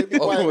quiet with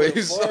Always.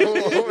 the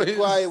phone, they be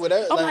quiet with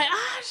that. I'm Like, like,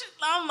 shit,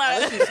 I'm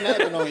unless like, she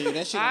snapping on you,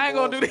 then she I ain't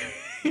gonna do that.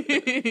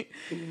 that.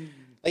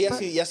 Like,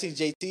 y'all see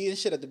JT and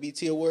shit at the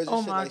BT Awards and Oh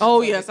shit. my Like, God.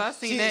 Oh she's yes, like, I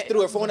seen she that.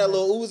 threw her phone at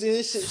Lil Uzi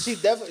and shit. She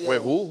definitely.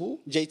 Wait, who?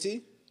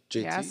 JT.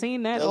 JT? Yeah, I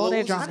seen that. The all Lil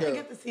that Uzi's I drama. didn't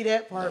get to see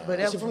that part, but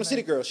that She was from the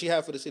City Girls. She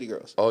half for the City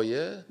Girls. Oh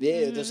yeah?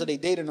 Yeah, so they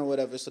dated or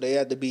whatever. So they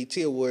had the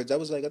BT Awards. That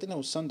was like I think that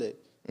was Sunday,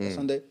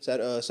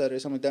 Saturday,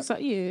 something like that. So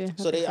yeah.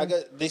 So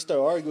they start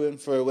arguing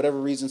for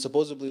whatever reason.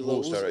 Supposedly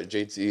Lil Who Uzi started?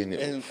 JT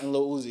and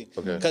Lil Uzi.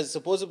 Okay. Because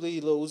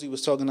supposedly Lil Uzi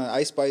was talking to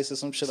Ice Spice or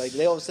some shit like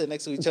they all sit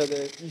next to each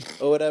other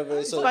or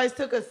whatever. So Spice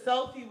took a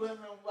selfie with him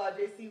while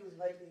JC was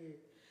right there.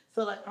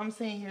 So like I'm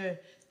saying here,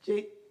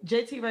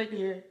 JT right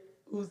there,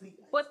 Uzi.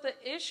 But the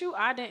issue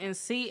I didn't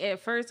see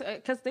at first,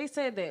 because they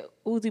said that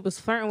Uzi was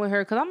flirting with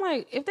her. Because I'm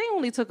like, if they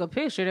only took a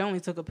picture, they only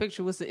took a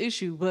picture. What's the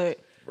issue? But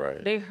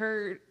Right. they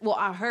heard. Well,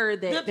 I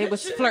heard that The they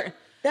was picture, flirting.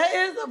 That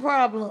is the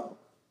problem.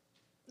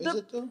 is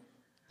it though?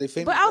 They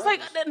famous But I was like,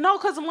 rappers? no,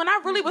 because when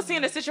I really was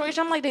seeing the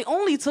situation, I'm like, they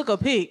only took a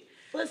pic.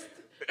 But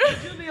would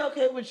you be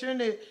okay with your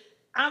nigga?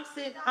 I'm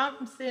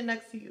sitting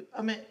next to you.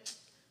 I mean,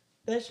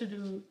 that should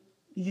do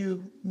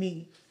you,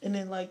 me, and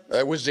then like.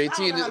 Was I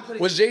don't know how to put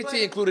JT it, but-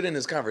 included in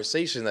this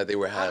conversation that they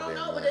were I having?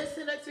 don't know, but like- they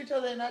sit next to each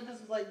other, and I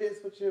just was like this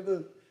with your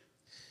boo.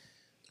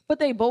 But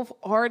they both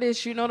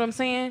artists, you know what I'm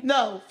saying?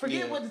 No,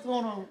 forget Yeah. what's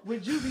going on.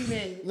 Would you be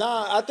mad?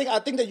 Nah, I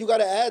think that you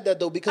gotta add that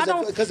though because I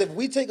don't- if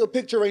we take a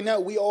picture right now,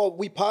 we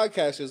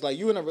podcasters like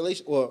you in a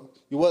relation. Well,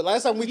 you what?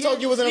 Last time we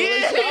talked, you was in a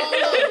relationship. I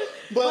don't know,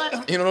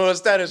 but You don't know the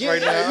status right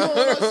you now. don't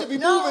know that shit be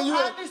No, moving. You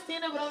I like,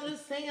 understand it, but I'm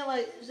just saying,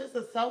 like, it's just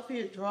a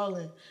selfie of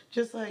drawing.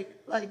 Just like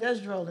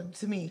that's drawing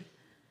to me.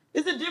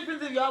 It's a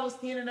difference if y'all was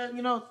standing up,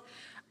 you know.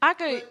 I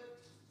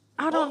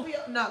don't.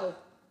 No.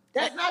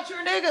 That's not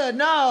your nigga.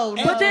 No.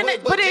 But then,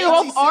 but they JT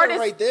both said artists.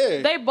 right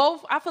there. They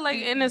both. I feel like,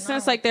 in a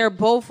sense, like they're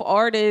both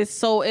artists.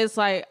 So it's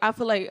like I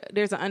feel like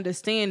there's an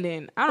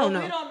understanding. I don't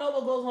know. We don't know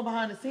what goes on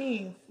behind the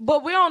scenes.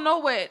 But we don't know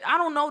what. I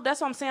don't know.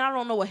 That's what I'm saying. I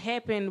don't know what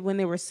happened when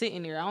they were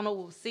sitting there. I don't know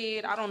what was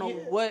said. I don't know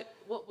what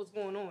was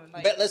going on.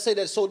 Like, But let's say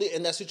that solely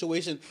in that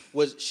situation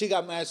was she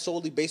got mad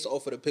solely based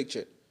off of the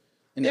picture.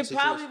 It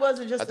probably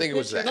wasn't just. I think it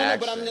was the No,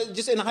 but I'm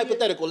just in a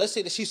hypothetical. Let's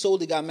say that she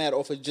solely got mad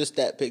off of just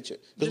that picture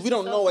because we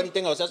don't know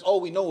anything else. That's all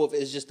we know of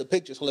is just the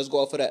picture. So let's go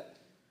off of that.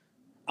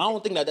 I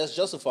don't think that that's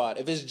justified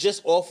if it's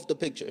just off the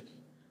picture.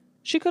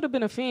 she could have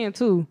been a fan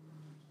too.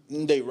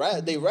 They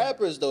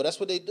rappers though. That's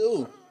what they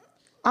do.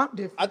 I'm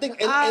different. I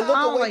think and look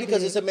away like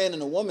because it's a man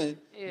and a woman,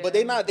 but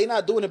they not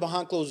doing it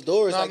behind closed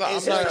doors. No, like,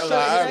 I'm not gonna lie.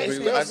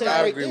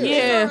 I agree with you.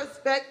 Yeah. It's a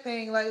respect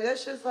thing. Like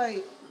that's just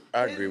like.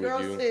 I agree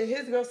with you.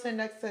 His girl sitting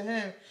next to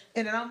him,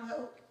 and then I'm like,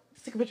 oh,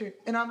 let's take a picture,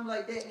 and I'm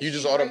like, that. You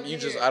just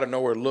out of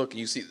nowhere look and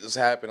you see this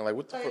happening. Like,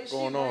 what the fuck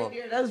going on? Right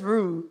there, that's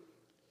rude.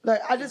 Like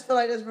I just feel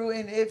like that's rude.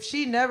 And if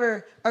she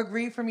never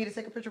agreed for me to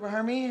take a picture with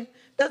her man,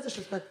 that's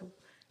disrespectful.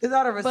 It's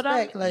out of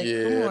respect. Like,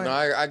 come on. No,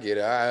 I get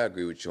it. I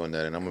agree with you on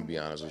that, and I'm gonna be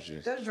honest with you.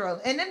 That's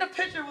drunk. And then the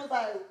picture was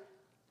like,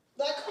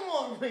 come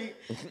on, Reed.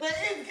 Like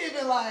it's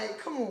giving like,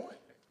 come on.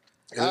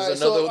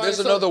 There's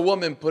another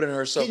woman putting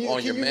herself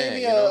on your man.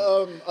 Can you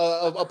name me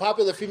a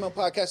popular female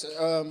podcast?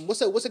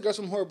 What's the girls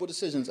from Horrible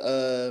Decisions?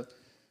 I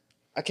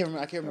can't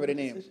remember their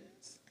name.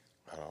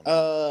 I don't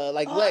know.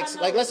 Like Lex.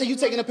 Like let's say you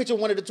taking a picture of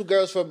one of the two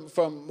girls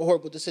from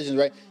Horrible Decisions,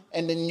 right?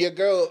 And then your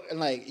girl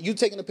and like you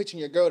taking a picture of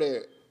your girl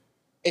there,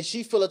 and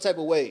she feel a type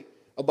of way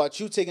about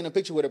you taking a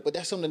picture with her, but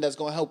that's something that's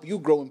gonna help you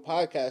grow in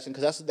podcasting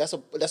because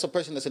that's a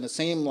person that's in the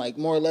same like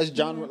more or less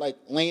genre like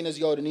lane as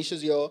y'all,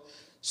 Denisha's y'all.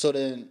 So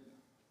then.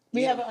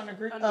 We have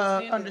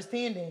an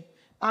understanding.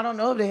 I don't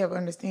know if they have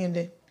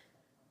understanding.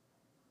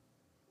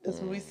 That's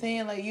what we're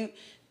saying. Like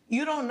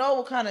you don't know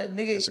what kind of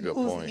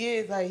nigga he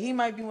is. Like he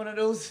might be one of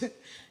those,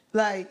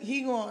 like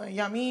he going, you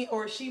know what I mean?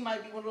 Or she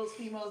might be one of those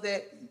females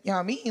that, you know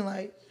what I mean?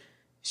 Like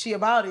she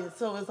about it.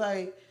 So it's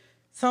like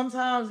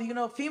sometimes,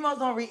 females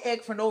don't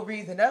react for no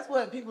reason. That's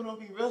what people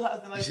don't be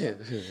realizing. Like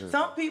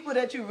some people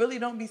that you really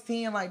don't be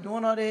seeing like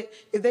doing all that,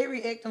 if they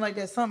reacting like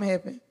that, something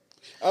happened.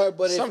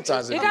 But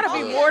sometimes it gotta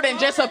be more than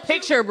just a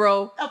picture,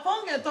 bro. A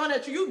phone get thrown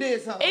at you, you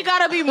did something. It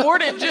gotta be more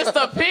than just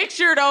a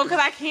picture, though, because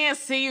I can't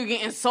see you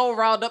getting so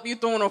riled up you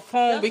throwing a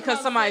phone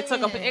because somebody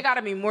took a. It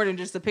gotta be more than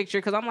just a picture,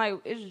 because I'm like,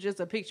 it's just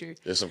a picture.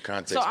 There's some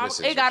context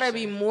missing. It gotta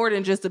be more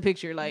than just a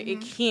picture. Like it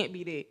can't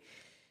be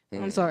that.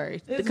 I'm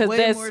sorry, because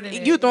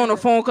that's you throwing a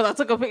phone because I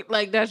took a picture.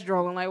 Like that's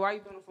drawing. Like why are you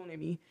throwing a phone at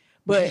me?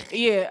 But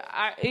yeah,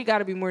 it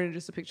gotta be more than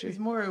just a picture. It's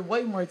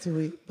way more to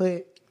it,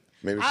 but.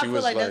 Maybe I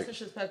feel like that's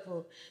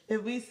disrespectful.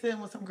 If we sit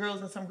with some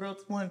girls and some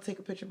girls want to take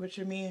a picture with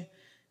your man,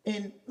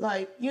 and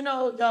like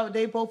y'all,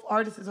 they both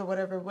artists or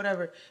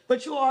whatever.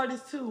 But you're an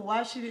artist too.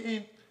 Why she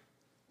didn't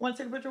want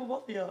to take a picture with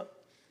both of y'all?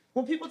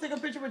 When people take a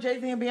picture with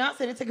Jay-Z and Beyonce,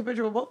 they take a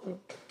picture with both of them.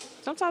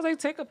 Sometimes they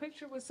take a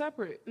picture with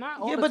separate, not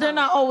all. Yeah, the but time. they're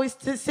not always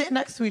sitting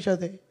next to each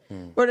other,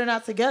 or they're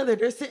not together.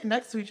 They're sitting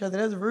next to each other.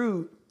 That's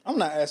rude. I'm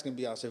not asking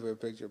Beyonce for a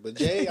picture, but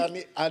Jay,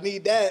 I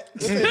need that.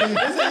 Listen, yo,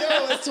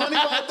 it's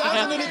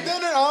 $25,000 in the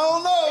dinner. I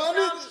don't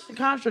know.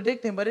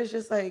 Contradicting, but it's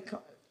just like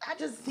I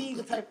just see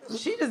the type.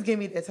 She just give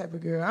me that type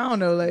of girl. I don't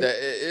know, like that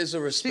is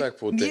a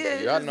respectful thing.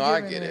 Yeah, I know.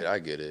 I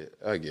get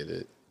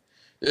it.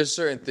 There's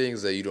certain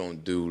things that you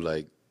don't do,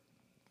 like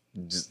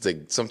just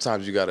like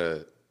sometimes you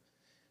gotta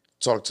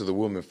talk to the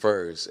woman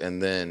first,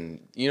 and then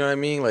you know what I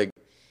mean, like.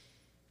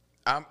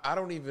 I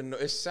don't even know.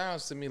 It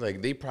sounds to me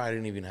like they probably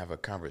didn't even have a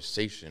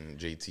conversation,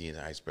 JT and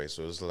Ice Spice.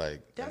 So it's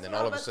like, and then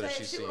all of a sudden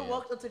she's saying, she would have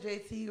walked up to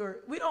JT, or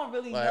we don't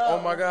really like, know.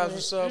 oh my gosh,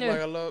 what's up?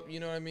 Like I love, you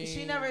know what I mean?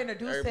 She never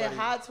introduced, said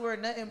hi to her,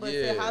 nothing, but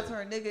said hi to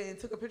her nigga and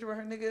took a picture with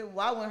her nigga.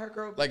 Why wouldn't her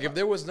girl? Like if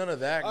there was none of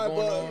that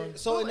going on.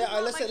 So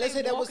let's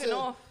say that was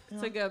off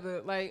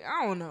together. Like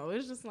I don't know.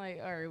 It's just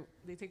like all right,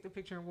 they take the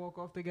picture and walk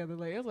off together.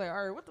 Like it's like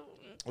all right, what the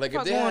like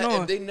what's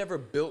if they never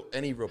built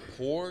any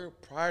rapport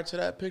prior to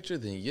that picture,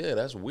 then yeah,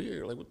 that's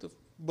weird. Like what the.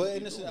 But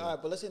in this,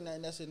 but let's say in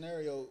that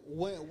scenario,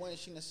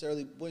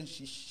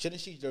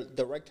 shouldn't she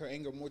direct her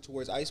anger more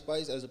towards Ice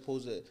Spice as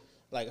opposed to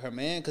like her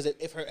man? Because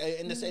if her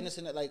in this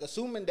like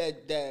assuming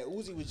that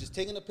Uzi was just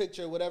taking a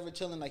picture, whatever,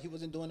 chilling, like he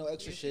wasn't doing no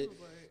extra shit,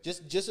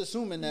 just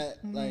assuming that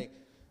like.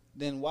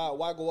 Then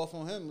why go off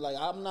on him? Like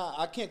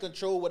I can't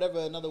control whatever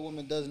another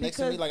woman does next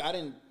to me. Like I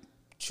didn't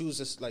choose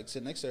to like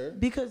sit next to her.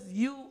 Because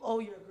you owe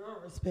your girl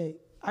respect.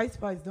 Ice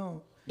Spice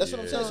don't. That's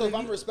what I'm saying. So if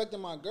I'm respecting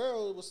my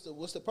girl, what's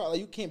the problem?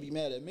 Like, you can't be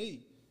mad at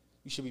me.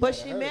 You should be. But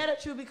she mad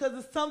at you because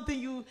it's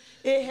something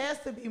it has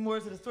to be more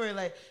to the story.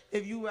 Like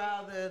if you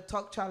either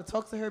try to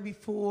talk to her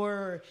before,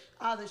 or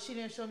either she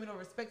didn't show me no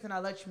respect and I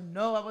let you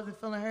know I wasn't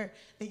feeling her,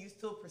 and you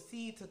still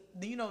proceed to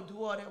do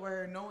all that with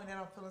her knowing that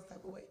I'm feeling this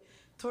type of way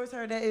towards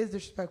her, that is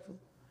disrespectful.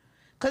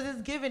 Cause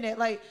it's giving it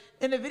like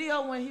in the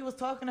video when he was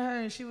talking to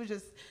her and she was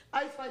just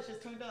Ice Spice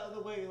just turned the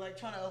other way, like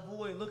trying to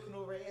avoid looking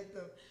over at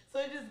them. So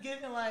it's just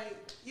giving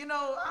like, you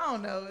know, I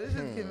don't know. It's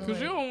just giving.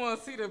 Cause you don't want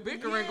to see the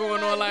bickering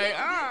going on, like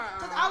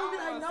Cause I would be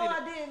like, no,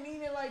 I didn't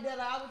mean it like that.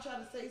 Like, I would try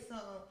to say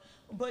something,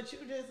 but you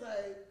just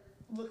like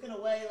looking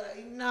away,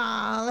 like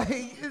nah,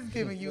 like it's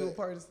giving you a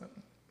part of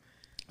something.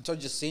 So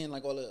just seeing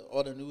like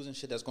all the news and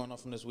shit that's going on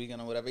from this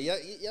weekend or whatever.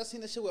 Y'all seen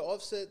that shit with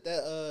Offset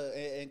that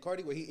and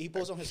Cardi where he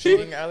posted on his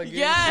cheating allegations?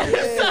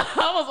 Yes,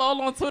 yeah. I was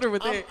all on Twitter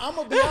with that. I'm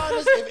gonna be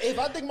honest. If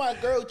I think my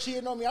girl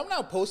cheating on me, I'm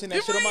not posting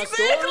that shit on my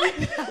story.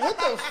 What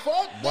the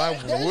fuck?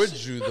 Why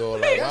would you though?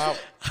 Like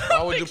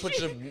why would you put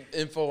your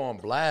info on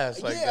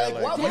blast like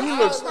that? Like you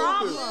look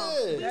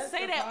stupid. We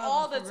say that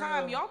all the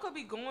time. Y'all could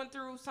be going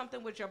through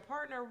something with your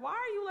partner. Why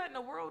are you letting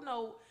the world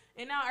know?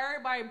 And now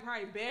everybody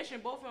probably bashing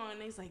both of them, and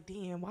they's like,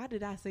 "Damn, why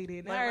did I say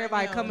that?" Now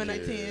everybody coming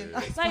at 10.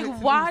 It's like,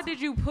 why did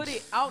you put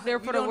it out there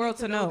for the world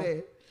to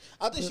know?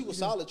 I think she was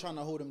solid trying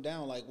to hold him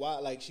down. Like why?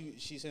 Like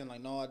she's saying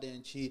like, no, I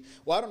didn't cheat.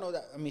 Well, I don't know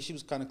that. I mean, she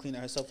was kind of cleaning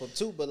herself up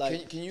too. But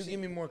like, can you give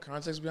me more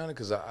context behind it?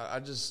 Because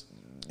I just.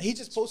 He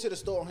just posted a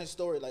story on his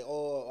story like,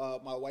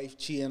 my wife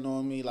cheating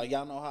on me. Like,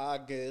 y'all know how I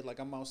get. Like,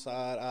 I'm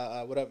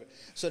outside, whatever.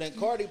 So then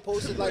Cardi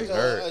posted like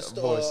a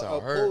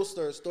post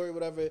or a story,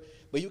 whatever.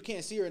 But you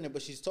can't see her in it,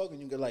 but she's talking.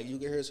 You can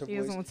hear her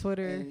voice. On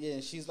Twitter. And, yeah,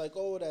 she's like,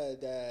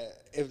 that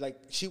if like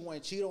she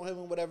wouldn't cheat on him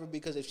and whatever,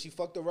 because if she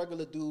fucked a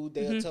regular dude,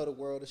 they'll tell the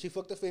world. If she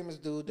fucked a famous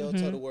dude, they'll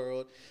tell the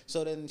world.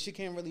 So then she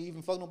can't really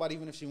even fuck nobody,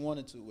 even if she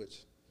wanted to,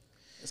 which.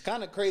 It's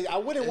kind of crazy. I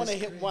wouldn't want to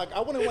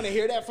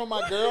hear that from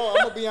my girl.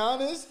 I'm gonna be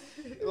honest.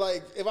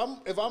 Like if I'm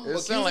it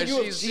sounds like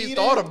she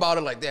thought about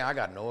it like, damn, I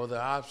got no other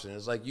option.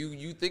 It's like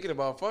you thinking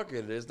about fucking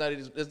it. It's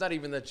not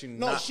even that you.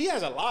 No, she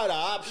has a lot of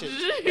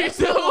options.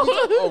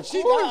 Of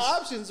she got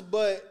options,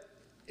 but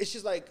it's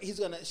just like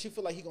she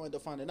feel like he's going to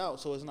find it out,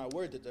 so it's not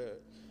worth it to her.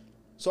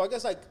 So I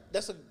guess like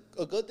that's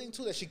a good thing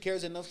too, that she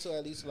cares enough to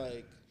at least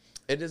like.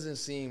 It doesn't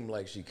seem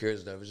like she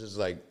cares enough. It's just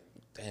like.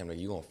 Damn, like,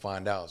 you gonna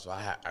find out, so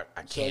I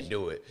can't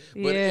do it.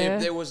 But if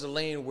there was a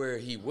lane where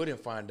he wouldn't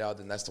find out,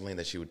 then that's the lane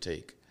that she would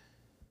take.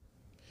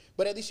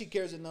 But at least she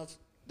cares enough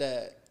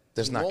that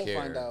that's he not won't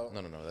care. Find out.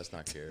 No, that's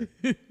not care.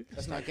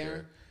 That's not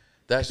caring.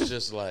 That's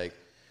just like,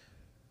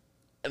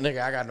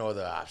 nigga, I got no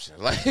other option.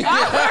 Like,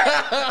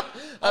 I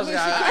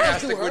gotta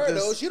stick with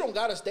this. Though. She don't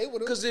gotta stay with him.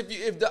 Because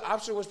if the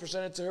option was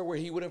presented to her where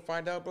he wouldn't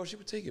find out, bro, she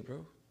would take it,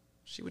 bro.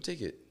 She would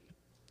take it.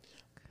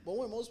 But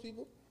when most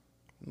people.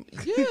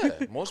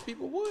 Yeah, most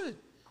people would.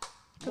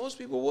 Most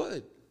people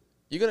would.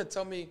 You're gonna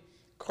tell me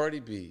Cardi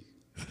B,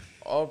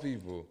 all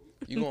people,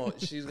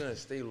 she's gonna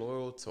stay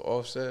loyal to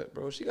Offset,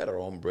 bro. She got her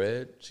own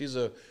bread. She's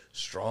a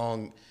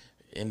strong,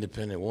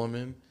 independent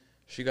woman.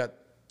 She got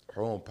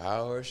her own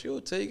power.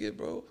 She'll take it,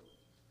 bro.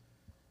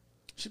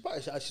 She's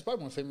probably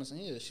more famous than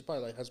he is. She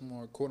probably like has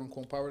more quote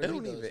unquote power than he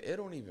does. It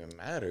don't even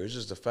matter. It's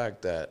just the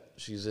fact that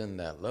she's in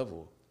that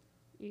level.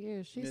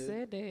 Yeah, she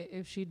said that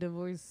if she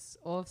divorced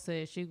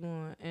Offset, she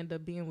gonna end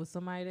up being with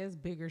somebody that's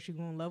bigger. She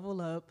gonna level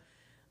up.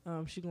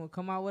 She gonna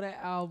come out with an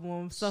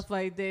album, stuff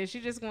like that. She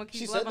just gonna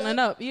keep leveling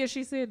up. Yeah,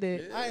 she said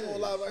that. Yeah. I ain't gonna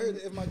lie, I heard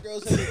if my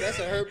girl said it, that's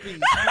a her piece.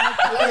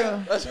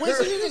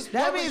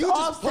 That means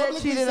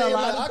Offset cheated a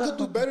lot. Like, I could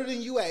do better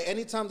than you at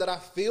any time that I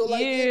feel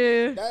like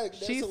it.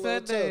 That's she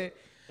said that.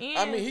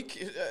 I mean,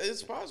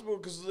 it's possible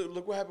because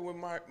look what happened with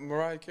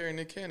Mariah Carey and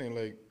Nick Cannon.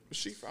 Like,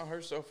 she found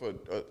herself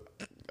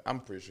I'm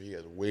pretty sure he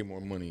has way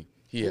more money.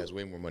 He has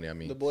way more money. I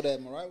mean, the boy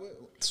that Mariah with?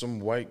 Some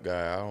white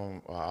guy.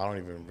 I don't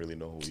even really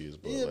know who he is.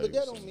 But yeah, like, but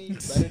that don't mean you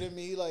better than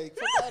me. Like,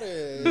 fuck out of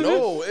here.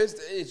 No, it's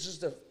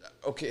just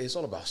okay. It's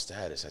all about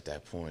status at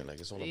that point. Like,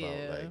 it's all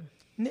about like.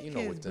 Nick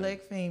is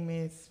black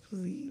famous,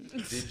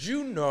 please. Did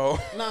you know?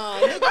 Nah.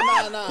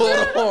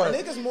 Hold on.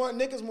 Nick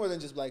is more than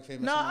just black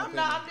famous. No, I'm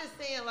not. I'm just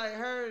saying like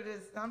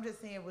I'm just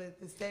saying with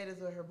the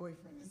status of her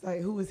boyfriend. It's like,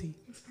 who is he?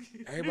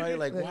 Everybody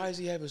like, why is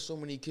he having so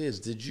many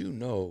kids? Did you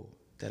know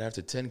that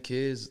after 10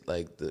 kids,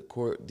 like the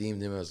court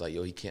deemed him as like,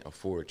 yo, he can't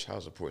afford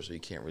child support, so he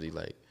can't really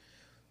like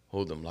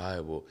hold them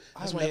liable.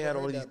 That's why he had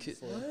all these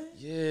kids. What?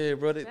 Yeah,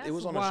 bro. It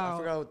was on I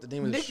forgot what the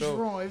name of the show.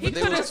 Wrong. But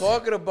they was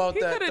talking about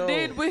that though. He could have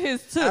did with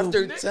his two.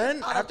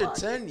 After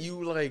 10,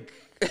 you like.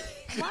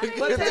 But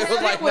they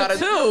was like, nah,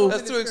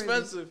 that's too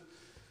expensive.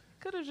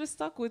 Could have just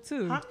stuck with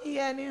 2. How many he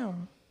had now?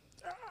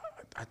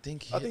 I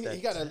think he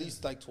got at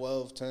least like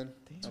 12, 10.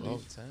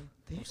 12, 10?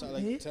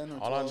 Like 10 or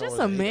 12. Just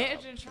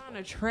imagine trying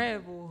to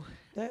travel.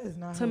 That is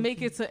not to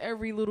make it to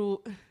every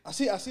little. I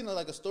seen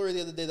like a story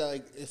the other day that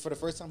like for the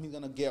first time he's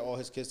gonna get all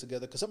his kids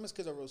together because some of his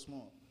kids are real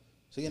small,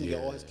 so he's gonna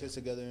get all his kids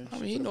together. And I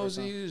mean, he knows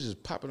he's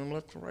just popping them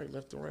left and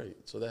right,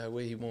 so that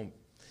way he won't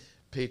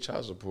pay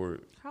child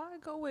support. How I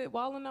go with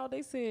Wildin' Out?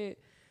 They said,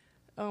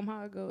 how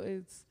I go?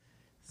 It's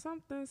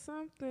something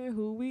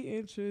who we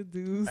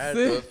introduced at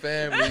the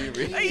family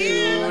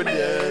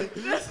reunion.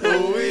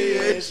 Who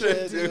we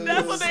introduced.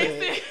 That's what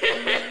they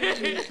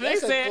said.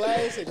 That's a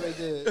classic right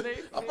there.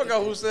 I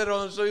forgot who said it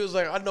on the show. He was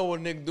like, I know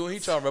what Nick doing. He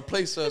trying to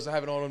replace us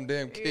having all them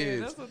damn kids. Yeah,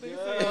 that's what they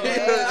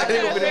said.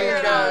 They gonna be the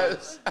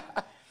guys.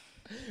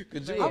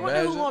 Could you I wonder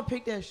imagine? who's gonna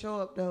pick that show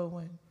up though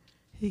when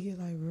he get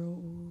like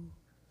real.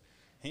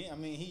 He I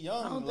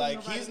young. don't Like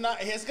think nobody- he's not.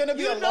 It's gonna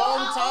be You a know, long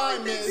I time,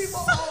 always miss. think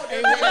people old.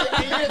 And when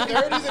you're in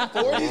your 30s and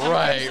 40s,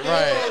 Right, you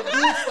right. can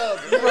still do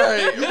stuff.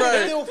 Right, You right.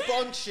 can still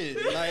function.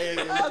 Like,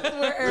 I swear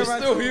We're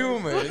everybody still told me.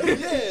 human.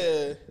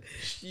 yeah.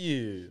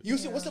 Shit. You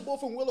see, what's the boy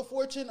from Wheel of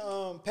Fortune?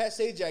 Pat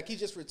Sajak. He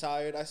just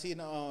retired. I seen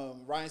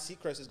Ryan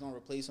Seacrest is gonna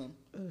replace him.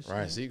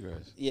 Ryan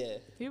Seacrest. Yeah.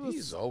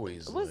 He's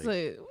always What's like,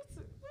 it? What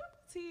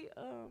was he?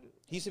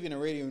 He used to be in the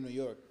radio in New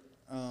York.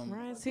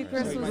 Ryan so he Seacrest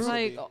might was still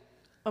like be.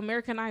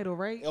 American Idol,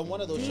 right? On one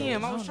of those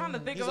Damn, shows. I was trying to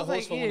think. He's I a was host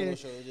like, for one of yeah, those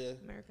shows, yeah.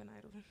 American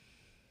Idol.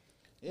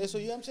 Yeah, so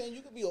you know what I'm saying?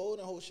 You could be old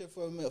and hold shit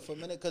for a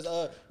minute. Cause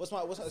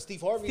what's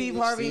Steve Harvey? Steve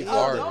Harvey. Steve Oh,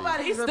 Harvey.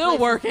 nobody. He's still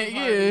working,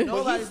 yeah.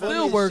 Nobody's funny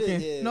still as working.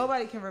 shit, yeah.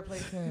 Nobody can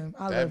replace him.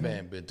 I that love man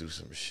him. been through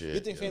some You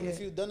shit. think Family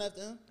Feud done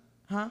after him?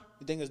 Huh?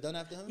 You think it's done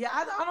after him? Yeah,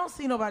 I don't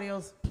see nobody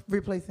else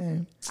replacing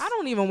him. I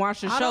don't even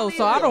watch the I show, don't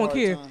so I either. don't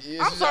care.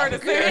 Yeah, I'm sorry to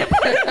say it.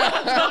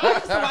 I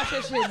used to watch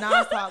that shit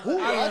nonstop. Who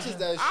watches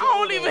that show? I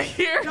don't though? even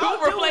care Don't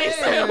who do replaced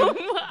it. him.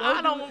 I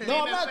don't.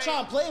 No, I'm not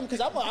trying to play him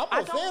because I'm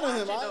a fan of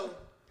him.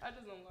 I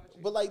just don't watch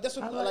it. But like that's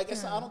what I like like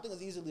it's, him. I don't think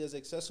it's easily as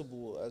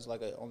accessible as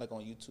like on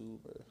YouTube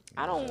or.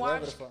 I don't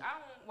whatever watch. the fuck. I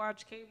don't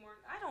watch Kmart.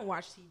 I don't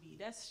watch TV.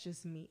 That's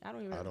just me. I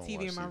don't even I have a don't TV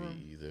watch in my TV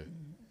room. either.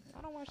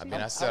 I don't watch I TV.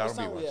 mean, I said I How don't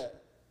be much time we watching. at?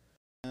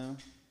 Yeah.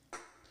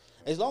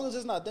 As long as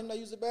it's not them that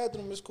use the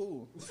bathroom, it's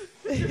cool.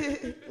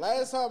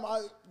 last time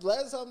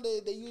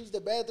they used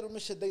the bathroom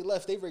and shit, they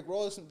left. Y'all Rick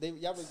Ross us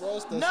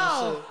and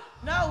shit.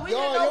 No, we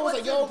didn't know Yo was what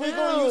like, to yo, do. we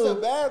gonna use the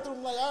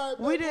bathroom. Like, all right,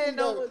 We bro, didn't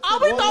know go. what Oh,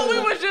 we thought we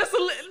was just.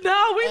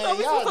 No, we thought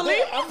we y'all supposed to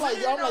leave. I'm like,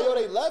 yo,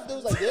 they left. It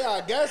was like, yeah,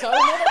 I guess. I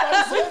don't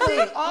know nobody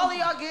said All of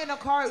y'all get in the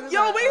car. We was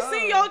Yo, like, we oh.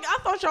 see y'all. I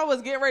thought y'all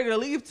was getting ready to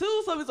leave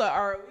too. So we was like,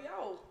 all right, we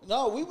out.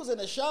 No, we was in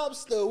the shop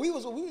still. We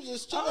was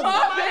just chilling.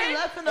 Somebody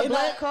left in the And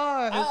black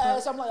car. I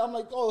asked, I'm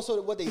like, oh, so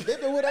what they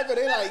did or whatever?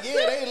 They like,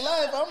 yeah, they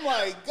left. I'm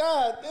like,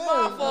 God damn.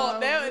 My fault.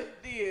 That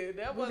We did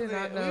not wasn't.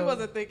 We know.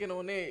 wasn't thinking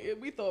on that.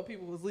 We thought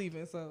people was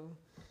leaving. So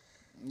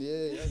Yeah,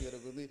 y'all gotta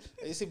believe.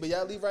 You see, but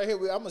y'all leave right here.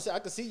 I'm gonna say I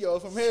can see y'all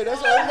from here.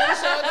 That's why I make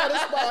sure I got a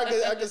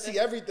spot. I can see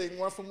everything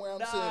from where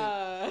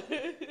I'm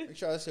sitting. Make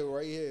sure I sit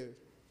right here.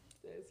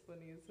 That's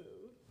funny as hell.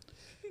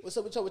 What's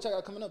up with y'all? What y'all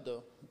got coming up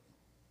though?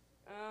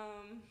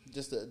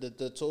 Just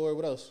the tour.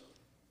 What else?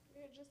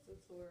 Yeah, just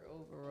a tour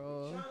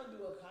overall. Trying to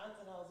do a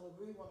content house with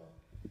Bree wanna.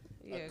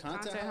 Yeah,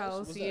 content content house?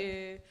 house. What's that?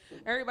 Yeah,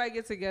 everybody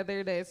get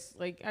together. That's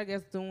like I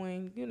guess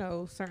doing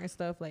certain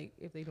stuff like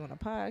if they doing a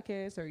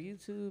podcast or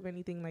YouTube,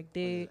 anything like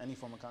that. Any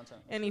form of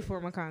content. Any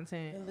form of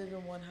content. And live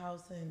in one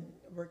house and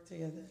work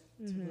together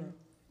to grow.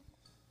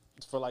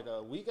 It's for like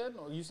a weekend,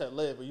 or you said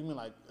live, or you mean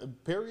like a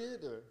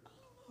period, or?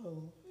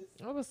 Oh,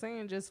 I was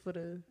saying just for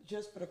the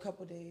just for a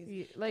couple days.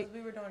 Yeah, like- 'Cause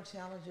we were doing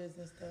challenges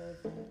and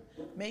stuff,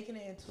 and making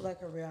it into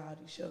like a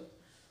reality show.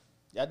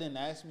 Y'all didn't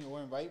ask me or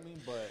invite me,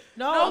 but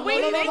No,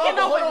 we thinking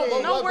hold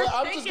on- no, we're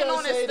I'm just thinking gonna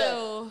on it say that.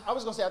 still. I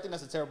was gonna say I think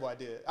that's a terrible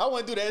idea. I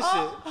wouldn't do that shit.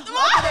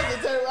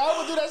 I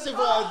would do that shit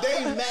for a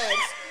day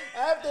max.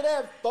 After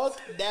that, fuck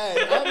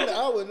that.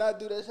 I would not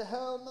do that shit.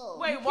 Hell no.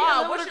 wait,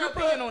 why? What's your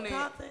opinion on it?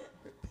 Content.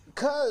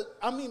 Cause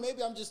I mean,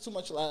 maybe I'm just too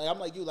much. Like I'm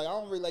like you. Like I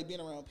don't really like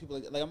being around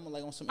people. Like I'm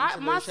like on some. My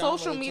introversion. I don't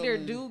social really media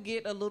talk- do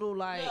get a little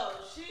like. No,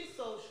 she's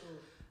social.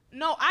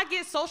 No, I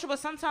get social, but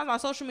sometimes my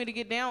social media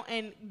get down,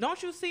 and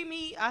don't you see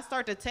me? I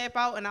start to tap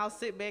out, and I'll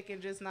sit back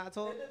and just not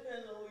talk. It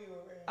depends on who you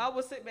around. I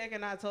will sit back and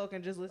not talk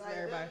and just listen to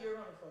everybody. You're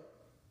on the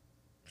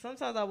phone.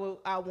 Sometimes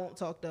I won't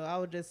talk though. I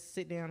would just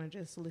sit down and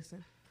just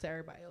listen to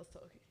everybody else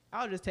talking.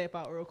 I'll just tap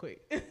out real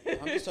quick.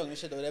 I'm just talking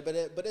shit though,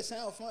 but it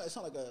sounds fun. It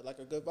sounds like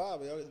a good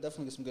vibe. Y'all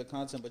definitely get some good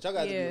content, but y'all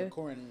got to Yeah. be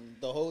recording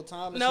the whole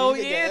time. No, so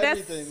you can yeah, get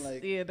that's everything.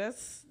 Like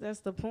that's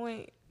the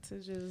point to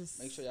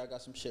just make sure y'all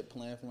got some shit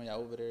planned for when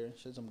y'all over there.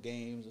 Shit, some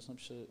games or some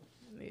shit.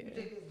 Yeah. You think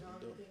it's done?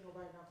 You think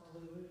nobody not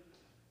gonna really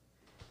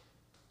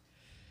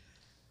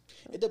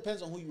It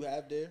depends on who you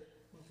have there.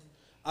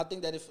 I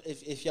think that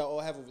if y'all all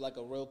have like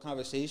a real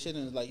conversation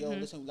and it's like, yo,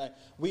 listen, like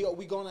we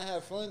gonna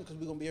have fun because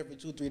we gonna be here for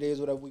 2-3 days,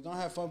 whatever. We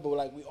gonna have fun, but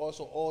like we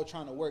also all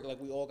trying to work. Like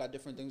we all got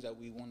different things that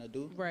we want to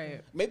do.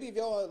 Right. Maybe if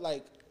y'all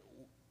like,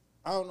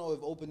 I don't know if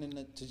opening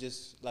it to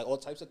just like all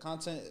types of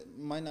content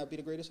might not be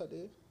the greatest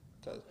idea.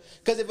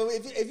 Cause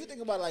if you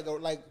think about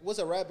like what's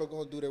a rapper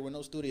gonna do there with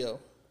no studio?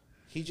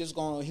 He gonna be just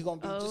chilling. He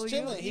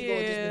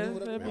gonna just be doing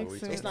whatever. that makes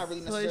sense. It's not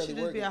really So it necessarily should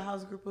just working. be a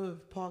house group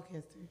of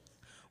podcasters.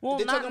 Well,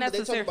 They not talking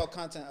necessarily. about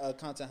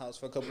content house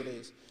for a couple of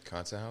days.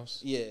 Content house?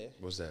 Yeah.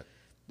 What's that?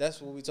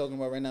 That's what we're talking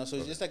about right now. So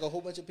it's just like a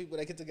whole bunch of people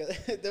that get together.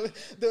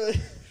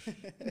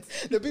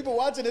 the people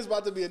watching this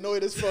about to be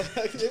annoyed as fuck.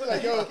 They be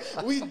like, yo,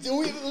 we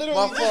literally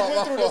My just fault,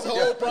 went through this my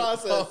whole fault.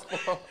 process.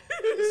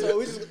 So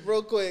we just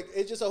real quick,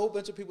 it's just a whole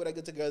bunch of people that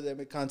get together and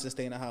make content,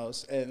 stay in the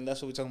house, and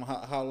that's what we're talking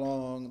about. How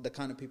long, the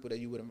kind of people that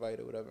you would invite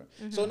or whatever.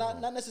 So not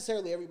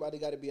necessarily everybody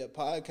got to be a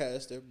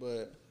podcaster,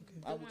 but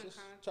I would just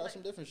try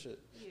some different shit.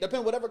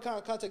 Depend whatever kind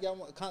of content y'all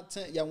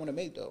want to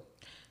make though.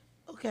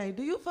 Okay,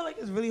 do you feel like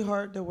it's really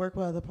hard to work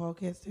with other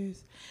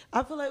podcasters?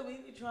 I feel like we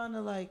be trying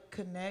to like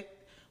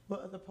connect with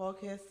other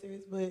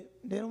podcasters, but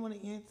they don't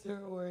want to answer.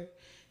 Or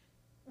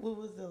what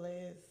was the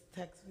last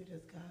text we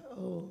just got?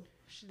 Oh,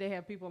 should they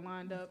have people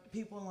lined up?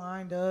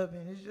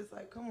 And it's just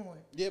like, come on.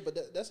 Yeah,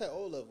 but that's at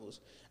all levels.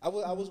 I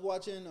was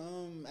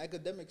watching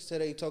academics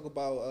today talk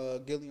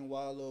about Gillian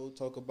Wallow,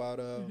 talk about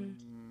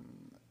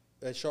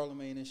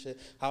Charlemagne and shit.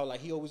 How like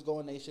he always go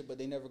on their shit, but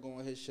they never go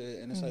on his shit.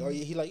 And it's like, oh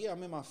yeah, he like, yeah,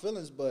 I'm in my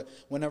feelings, but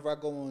whenever I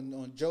go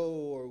on Joe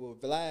or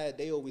with Vlad,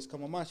 they always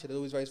come on my shit. It's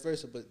always vice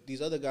versa. But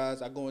these other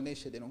guys, I go on their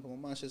shit, they don't come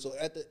on my shit. So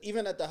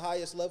even at the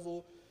highest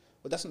level.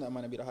 But that might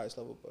not be the highest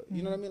level, but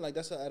you know what I mean? Like,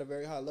 that's at a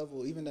very high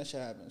level. Even that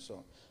shit happens.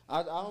 So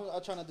I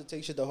try not to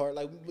take shit to heart.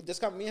 Like,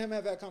 me and him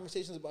have had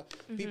conversations about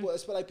people.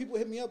 It's like people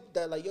hit me up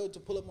that like, yo, to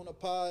pull up on a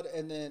pod,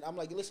 and then I'm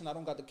like, listen, I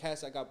don't got the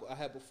cast I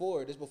had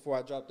before. This before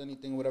I dropped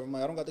anything, whatever. I'm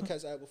like, I don't got the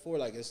cast I had before.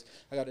 Like,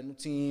 I got a new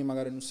team, I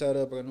got a new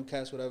setup, I got a new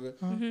cast, whatever.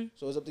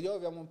 So it's up to y'all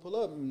if y'all want to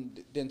pull up, and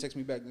then text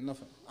me back. Then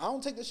nothing. I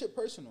don't take this shit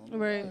personal.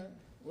 Right.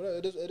 Whatever,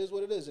 it is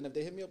what it is. And if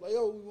they hit me up like,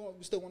 yo,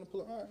 we still want to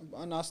pull up,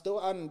 all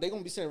right, they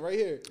gonna be sitting right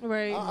here.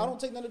 Right. I don't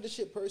take none of this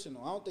shit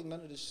personal. I don't think none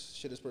of this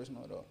shit is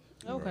personal at all.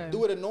 Okay.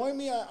 Do it annoy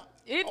me?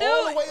 It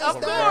all the way do.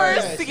 Of down.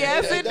 course.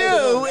 Yes, it do.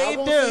 I It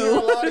won't see a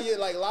lot do. of you,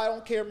 like, I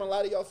don't care about a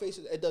lot of y'all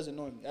faces. It does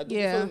annoy me. I do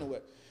feel in a way.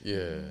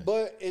 Yeah.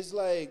 But it's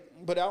like,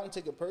 I don't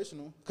take it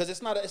personal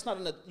because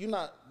you're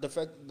not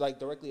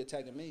directly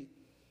attacking me.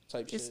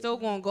 Type It's shit. still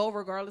gonna go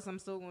regardless. I'm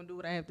still gonna do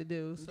what I have to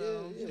do.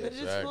 So Yeah. But it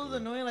just feels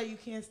annoying, like you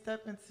can't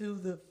step into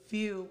the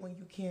field when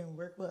you can't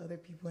work with other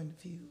people in the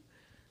field.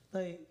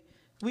 Like,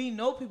 we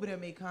know people that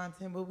make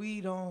content, but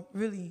we don't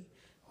really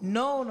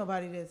know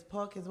nobody that's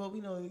podcasts. Well, we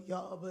know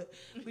y'all, but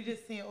we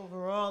just seeing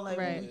overall, like,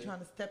 when we trying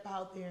to step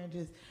out there and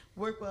just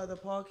work with other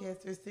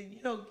podcasters to,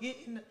 get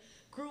in the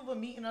groove of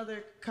meeting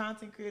other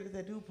content creators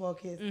that do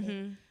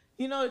podcasts.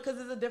 Because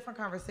it's a different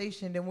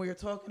conversation than when you're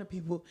talking to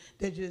people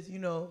that just,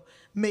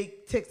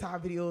 make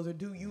TikTok videos or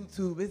do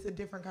YouTube. It's a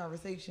different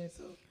conversation.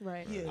 So,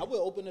 yeah. I would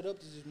open it up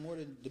to just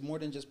more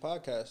than just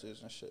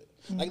podcasters and shit.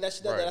 Like that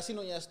shit that I seen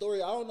on your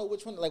story. I don't know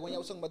which one. Like when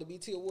y'all was talking about the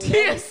BT Awards.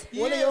 Yes, we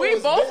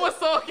both was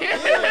talking.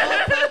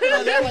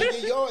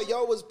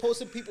 Y'all was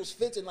posting people's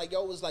fits and like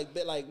y'all was like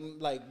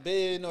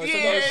Ben or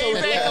some other show.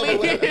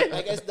 Exactly.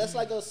 Like that's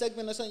like a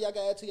segment or something y'all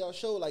got to add to y'all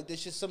show. Like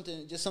this just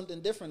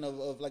something different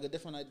of like a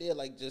different idea.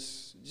 Like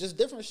just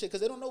different shit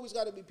because they don't always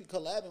got to be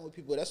collabing with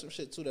people. That's some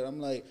shit too that I'm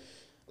like.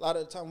 A lot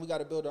of the time we got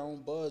to build our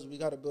own buzz. We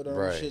got to build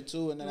our own shit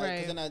too. And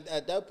then,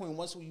 at that point,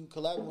 once you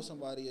collabing with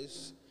somebody,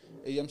 it's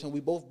you know what I'm saying, we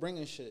both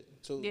bringing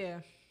shit too.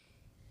 Yeah.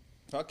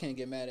 So I can't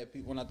get mad at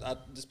people when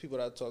just people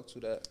that I talk to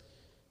that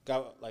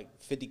got like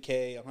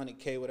 50K,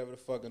 100K, whatever the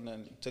fuck, and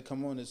then to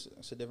come on it's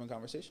a different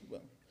conversation.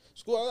 But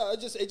school, it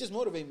just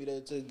motivates me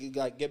to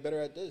get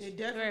better at this. It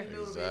definitely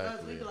motivates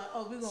us. We be like,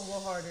 oh, we gonna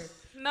work harder.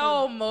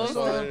 No, most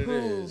of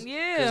them.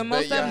 Yeah,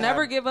 most of them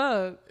never give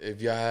up.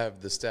 If y'all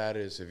have the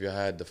status, if y'all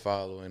had the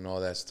following,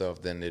 all that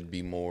stuff, then it'd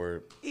be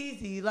more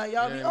easy. Like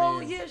y'all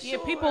be, yeah, sure. Yeah,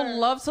 people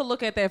love to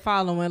look at that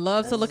following,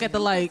 to look at the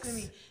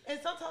likes. And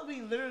sometimes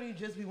we literally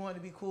just be wanting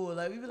to be cool.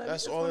 Like we be like,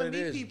 that's we just all want it to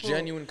meet is. people.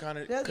 Genuine kind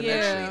of that's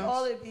connection.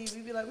 all it be.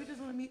 We be like, we just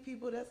want to meet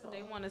people. That's all.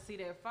 They want to see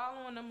that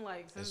following them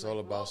likes. It's all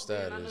about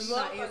status.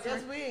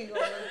 That's we ain't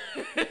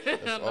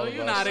I know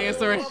you're not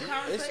answering.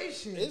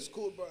 It's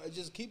cool, bro.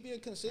 Just keep being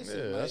consistent.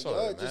 Yeah, like, that's all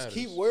that just matters.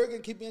 keep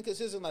working, keep being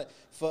consistent. Like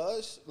for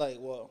us, like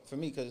for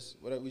me, because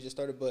we just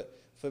started, but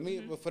for me,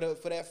 but for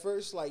that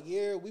first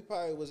year, we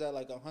probably was at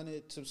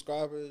 100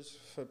 subscribers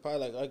for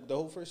probably like the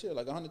whole first year,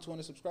 100,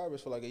 200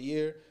 subscribers for a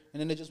year, and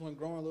then it just went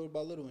growing little by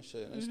little and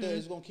shit. And still,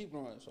 it's gonna keep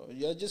growing. So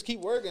yeah, just keep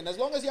working. As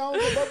long as y'all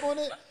don't give up on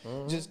it,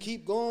 just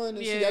keep going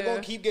and see. Y'all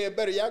gonna keep getting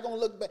better. Y'all gonna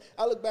look back.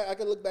 I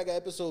can look back at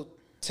episode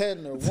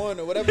 10 or 1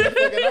 or whatever the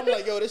fuck, and I'm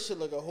like, yo, this shit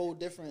look a whole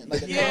different.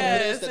 Like,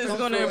 yes, it's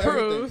gonna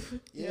improve.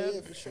 Yeah,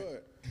 for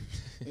sure.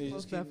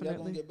 Just keep, y'all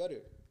gonna get better.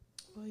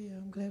 Oh yeah,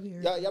 I'm glad we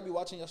heard. Y'all be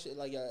watching y'all shit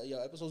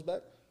y'all episodes back.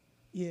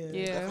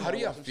 Yeah. How do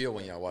y'all feel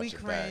when y'all watch it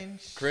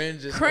cringe. back?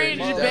 Cringe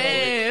is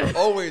bad.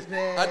 Always.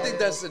 I think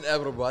that's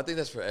inevitable. I think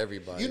that's for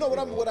everybody. You know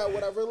what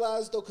I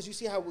realized though, because you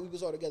see how we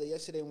was all together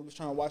yesterday when we was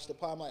trying to watch the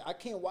pod. I'm like, I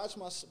can't watch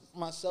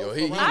myself. Yo,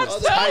 he I was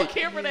still tight.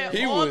 camera that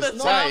He all was the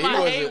tight. time. He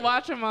I hate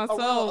watching around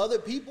myself. other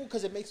people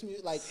because it makes me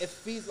it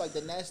feeds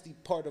the nasty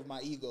part of my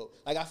ego.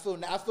 Like I feel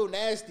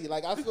nasty.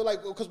 Like I feel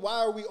like because why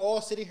are we all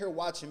sitting here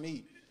watching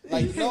me?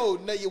 Like no,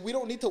 we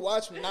don't need to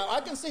watch me. Now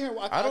I can sit here and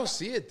watch. I don't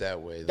see it that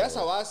way, though. That's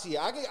how I see it.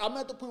 I'm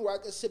at the point where I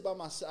can sit by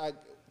myself.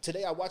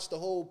 Today I watched the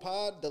whole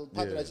pod, that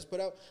I just put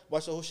out.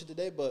 Watched the whole shit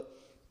today, but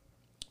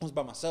I was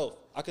by myself.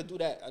 I could do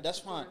that. That's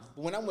fine.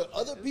 But when I'm with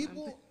other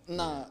people,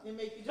 nah. It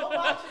make you don't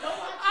watch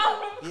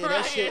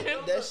it.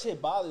 Yeah, that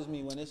shit bothers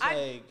me when it's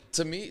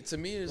To me,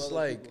 it's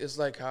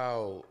like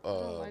how I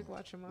don't like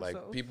watching myself.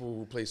 like people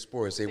who play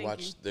sports, they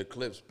watch their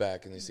clips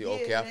back and they see,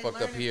 okay, Yeah, I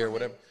fucked up here,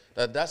 whatever.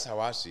 That's how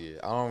I see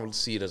it. I don't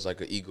see it as like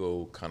an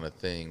ego kind of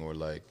thing or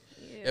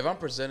if I'm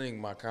presenting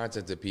my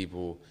content to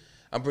people,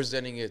 I'm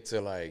presenting it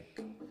to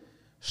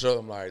show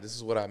them like, this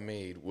is what I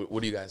made. What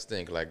do you guys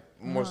think? Like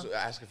more so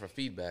asking for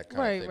feedback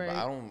kind of thing. But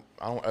I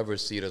don't ever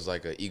see it as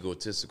like an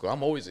egotistical.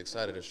 I'm always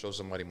excited to show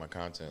somebody my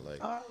content.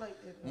 Like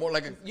more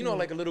like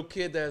like a little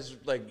kid that's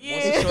like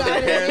wants to show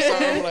their parents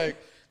something. Like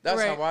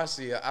that's how I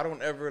see it. I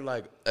don't ever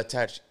like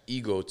attach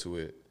ego to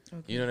it.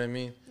 Okay. You know what I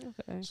mean?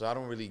 Okay. So I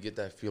don't really get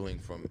that feeling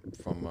from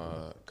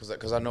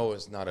because I know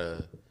it's not I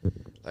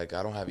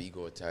don't have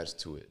ego attached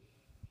to it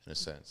in a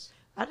sense.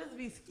 I just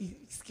be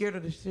scared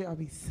of the shit I'll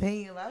be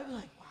saying. Like, I be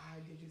like, why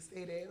did you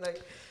say that?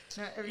 Like,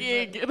 not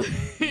every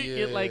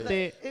get like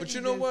that. But you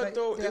know what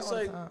though? It's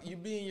like you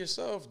being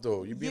yourself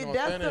though. You being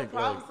authentic. That's the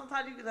problem.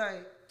 Sometimes you be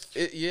like,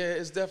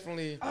 it's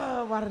definitely.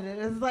 Oh, why did it?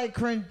 It's like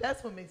cringe.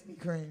 That's what makes me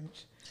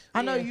cringe.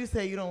 I know you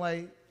say you don't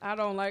like. I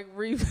don't like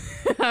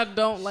I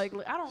don't like.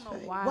 I don't know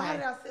why. Why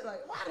did I say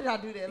like? Why did I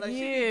do that? Like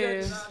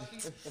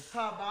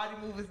her body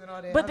movements and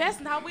all that. But that's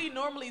not how we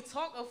normally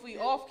talk if we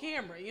off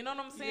camera. You know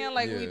what I'm saying?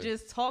 Like we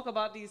just talk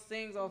about these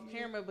things off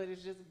camera, but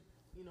it's just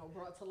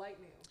brought to light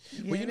now.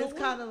 Yeah, well, it's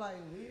kind of like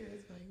weird.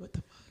 It's like what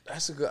the fuck?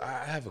 That's a good.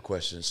 I have a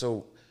question.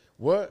 So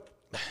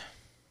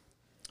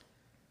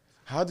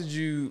How did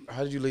you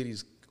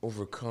ladies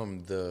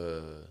overcome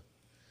that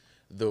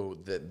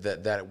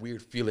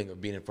weird feeling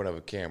of being in front of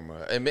a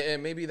camera, and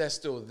maybe that's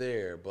still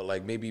there, but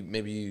like maybe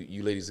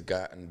you ladies have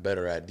gotten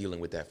better at dealing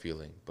with that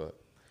feeling. But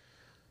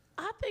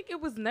I think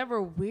it was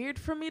never weird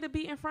for me to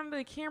be in front of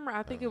the camera.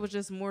 I think it was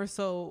just more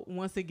so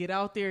once it get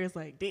out there, it's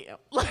like damn,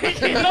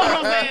 like you know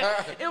what I'm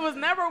saying. It was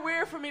never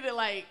weird for me to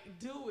like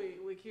do it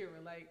with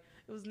Kira, like.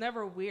 It was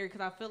never weird because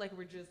I feel like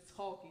we're just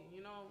talking,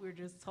 we're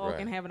just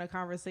talking, having a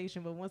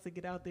conversation. But once it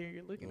get out there,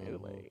 you're looking at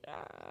it like,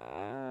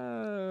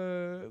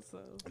 so.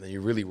 And then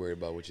you're really worried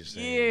about what you're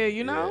saying. Yeah,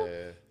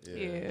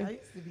 Yeah. I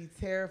used to be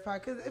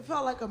terrified because it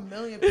felt like a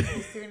million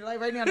people staring. Like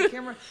right now, the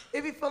camera,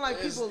 it be feeling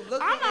like people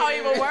looking. I'm not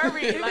even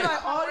worried.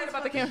 Like all these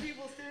about the camera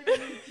people staring at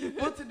me,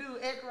 what to do,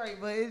 act right.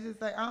 But it's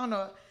just like I don't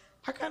know.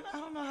 I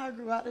don't know how I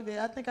grew out of it.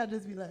 I think I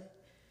just be like,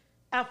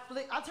 I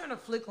turn a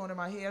flick on in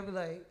my head. I be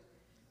like.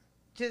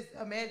 Just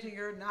imagine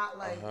you're not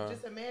like,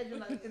 just imagine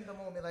like in the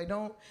moment. Like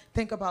don't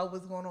think about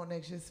what's going on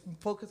next. Just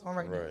focus on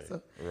right now.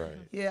 So,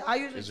 yeah, I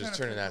usually just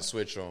turning that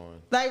switch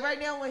on. Like right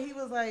now when he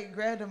was like,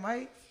 grab the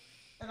mic,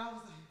 and I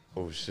was like,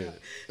 oh shit.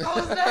 I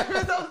was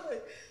nervous. I was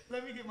like,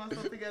 let me get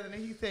myself together. And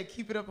then he said,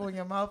 keep it up on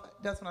your mouth.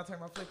 That's when I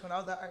turned my flick on. I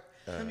was like,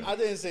 all right. I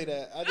didn't say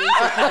that. I didn't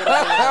say keep it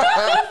up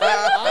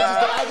on your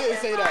mouth. I didn't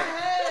say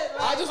that.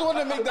 I just wanted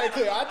to make that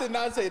clear. I did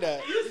not say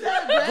that. You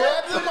said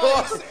grab the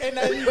mics and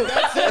then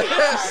that's it.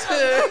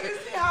 You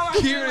see how I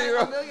say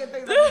like a million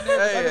things.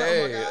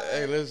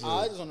 Hey, listen.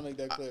 I just want to make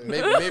that clear.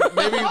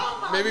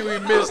 Maybe we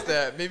missed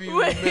that. Maybe we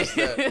missed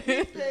that.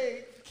 He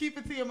said, keep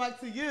it to your mic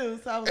to you.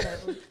 So I was like,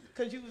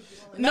 because you was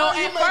going. No,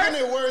 you're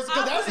making it worse.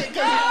 Because that's it.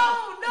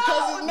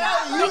 Because now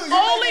you. The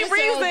only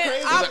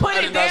reason I put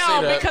it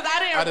down because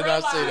I did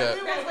not say that.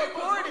 He was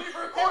recording.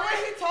 And when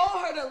he told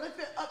her to lift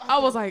it up, I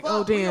was like,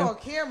 oh damn. On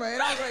camera,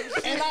 and I was like,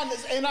 shit.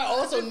 and I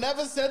also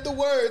never said the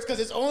words because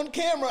it's on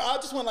camera. I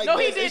just went like, no,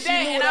 he did that,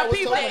 and I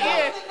peeped it.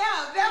 Yeah,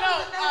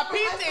 I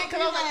peeped it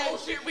because I was like, oh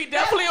shit, we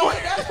definitely on.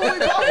 That's what we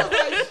both was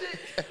like, shit.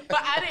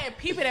 But I didn't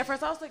peep it at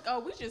first. I was like, oh,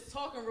 we just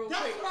talking real quick.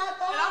 That's what I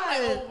thought. And I'm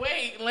like, oh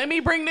wait, let me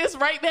bring this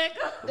right back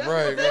up.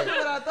 That's exactly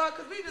what I thought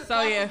because we just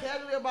talking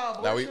casually about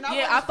abortion.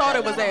 I thought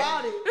it was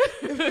that.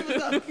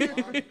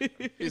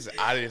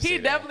 He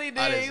definitely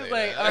did. He was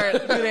like, all right,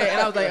 do that,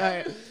 and I was like, all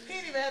right. He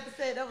didn't even have to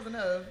say it. That was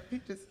enough.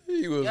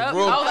 He was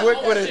real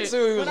quick with it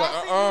too. He was like,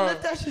 I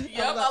lifted it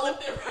right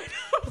up.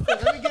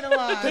 Let me get in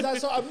line.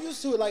 Because I'm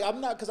used to it. Like I'm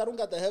not, because I don't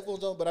got the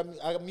headphones on, but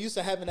I'm used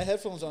to having the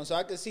headphones on, so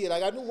I can see it.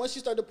 Like I knew once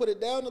you started to put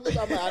it down a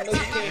little, I'm like, I know you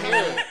can't hear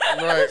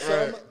it.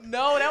 Right.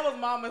 No, that was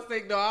my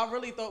mistake though. I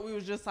really thought we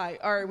was just like,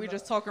 all right, we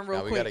just talking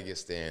real quick. We gotta get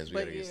stands. We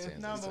gotta get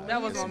stands. No,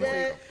 that was my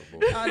mistake.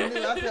 I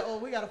knew. I said, oh,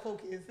 we gotta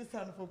focus. It's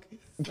time to focus.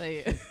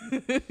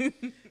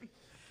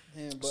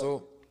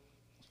 So,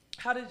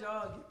 how did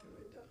y'all get through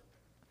it though?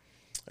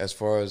 As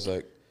far as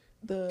like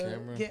the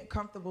camera? Get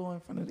comfortable in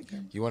front of the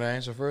camera. You want to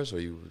answer first, or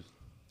you?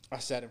 I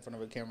sat in front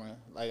of a camera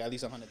like at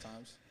least 100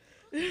 times.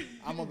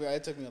 I'm gonna be right.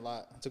 It took me a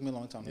lot. It took me a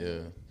long time. Yeah.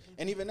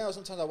 And even now,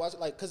 sometimes I watch it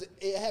like, cause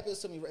it happens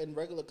to me in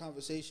regular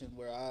conversation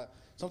where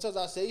sometimes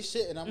I say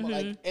shit and I'm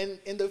like, and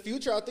in the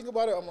future I think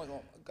about it, I'm like,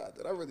 oh my God,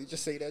 did I really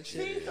just say that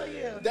shit?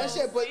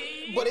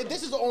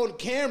 This is on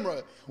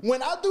camera.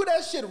 When I do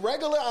that shit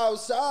regular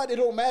outside, it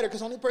don't matter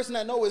because only person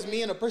I know is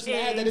me and the person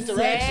that had that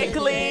interaction.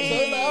 Exactly. So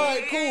it's like, all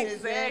right, cool.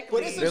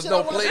 Exactly. But There's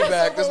no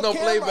playback. There's no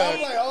playback.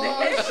 I'm like,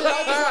 oh shit.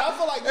 I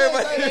feel like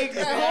this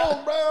at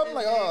home, bro. I'm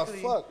like, oh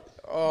fuck.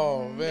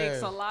 Oh man.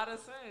 Makes a lot of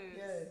sense.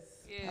 Yes.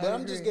 Yeah. But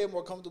I'm just getting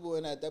more comfortable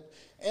in that depth.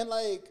 And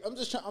like I'm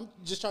just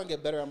trying to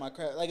get better at my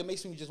craft. Like it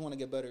makes me just want to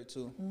get better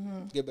too.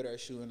 Get better at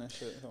shooting that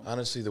shit.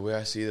 Honestly, the way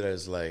I see it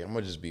is like I'm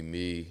gonna just be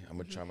me. I'm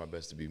gonna try my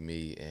best to be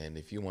me. And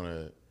if you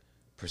wanna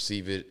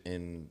perceive it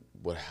in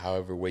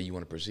however way you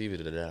want to perceive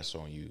it, then that's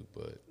on you.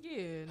 But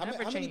how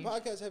many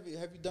podcasts have you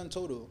done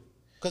total?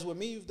 Because with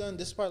me, you've done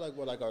this is probably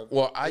our.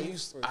 Well, I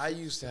used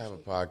to have a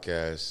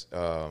podcast.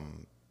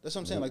 That's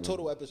what I'm saying, like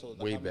total episodes.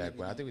 Way back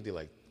when I think we did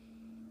like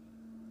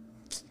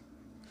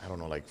I don't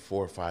know, like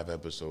 4 or 5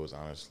 episodes,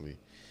 honestly.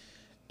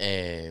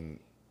 And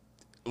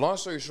long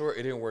story short,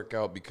 it didn't work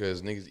out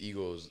because niggas'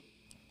 egos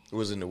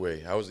was in the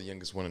way. I was the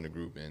youngest one in the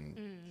group, and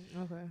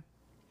Okay.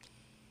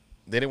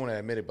 they didn't want to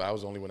admit it, but I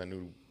was the only one that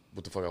knew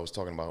what the fuck I was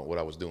talking about, what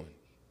I was doing.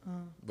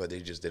 But they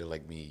just didn't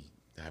like me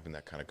having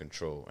that kind of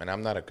control. And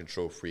I'm not a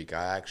control freak.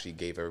 I actually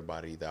gave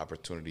everybody the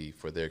opportunity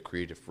for their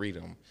creative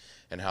freedom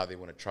and how they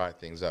want to try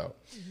things out.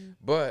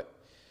 But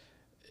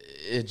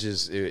it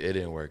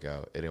didn't work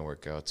out. It didn't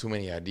work out. Too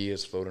many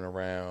ideas floating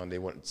around. They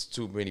want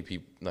too many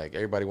people. Like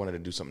everybody wanted to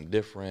do something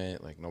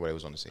different. Like nobody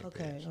was on the same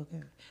page.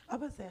 Okay. I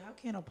was about to say, how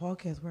can a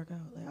podcast work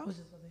out? Like I was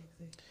just about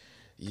to say,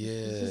 Yeah.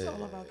 it's just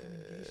all about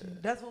communication.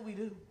 That's what we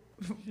do.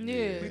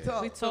 Yeah. We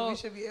talk. So we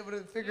should be able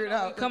to figure it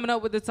out. Coming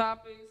up with the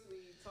topics, we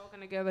talking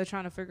together,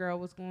 trying to figure out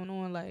what's going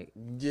on. Like,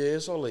 Yeah,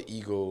 it's all an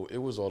ego. It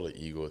was all an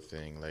ego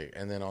thing. Like,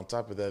 and then on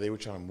top of that, they were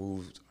trying to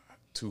move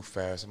too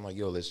fast. I'm like,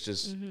 yo, let's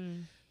just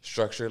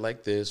structure it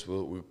like this.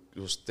 We'll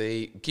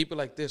keep it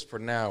like this for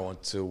now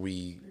until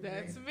we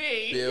that's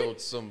me.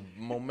 build some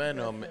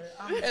momentum,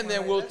 and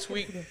then we'll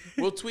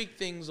tweak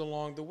things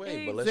along the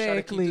way. But let's try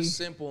to keep Exactly. it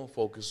simple and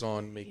focus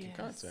on making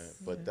content.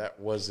 But that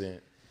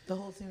wasn't. The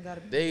whole team got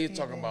to be. They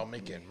talking about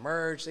making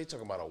merch. They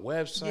talking about a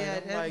website. Yeah,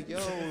 I'm like, yo,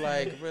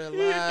 like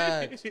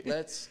relax.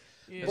 Let's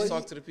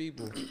talk to the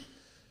people.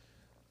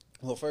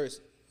 Well,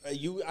 first, I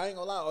ain't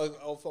gonna lie.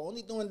 For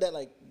only doing that,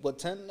 like,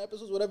 10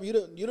 episodes, whatever, you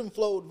didn't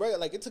flowed right.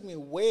 Like, it took me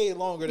way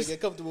longer to get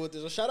comfortable with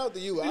this. So shout out to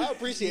you. I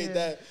appreciate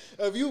that.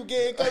 If you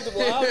getting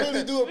comfortable, I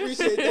really do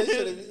appreciate that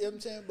shit. You know what I'm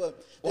saying?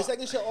 But the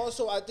second shit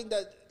also, I think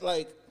that,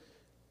 like,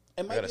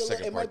 it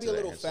might be a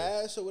little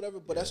fast or whatever,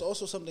 but that's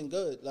also something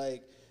good.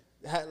 Like,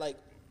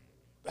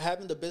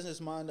 having the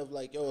business mind of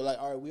like, yo, like,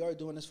 all right, we are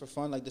doing this for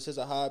fun. Like, this is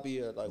a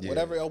hobby or like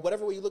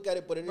whatever way you look at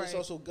it. But it is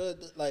also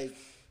good, like,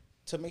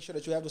 to make sure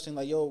that you have this thing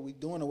like, yo, we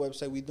doing a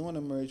website, we doing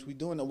a merch, we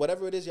doing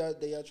whatever it is y'all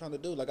trying to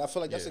do. Like, I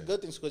feel like that's a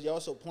good thing because y'all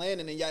also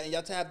planning and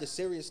y'all to have the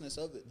seriousness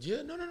of it.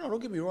 Yeah, no,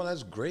 don't get me wrong,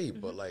 that's great,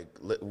 but like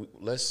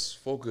let's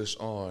focus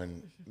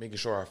on making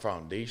sure our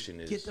foundation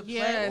is Get the strong.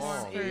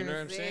 platform. You know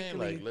what I'm saying?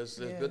 Like let's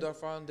build our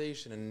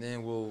foundation and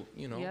then we'll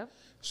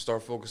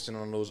start focusing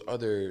on those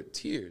other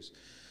tiers.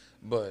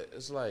 But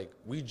it's like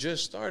we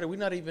just started. We're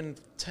not even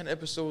 10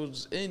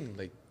 episodes in.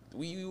 Like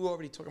we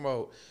already talking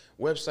about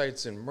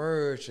websites and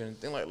merch and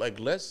things like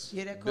let's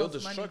build the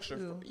structure.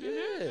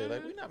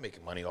 Like we're not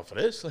making money off of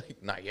this.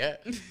 Like not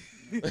yet.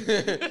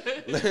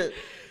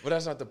 But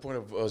that's not the point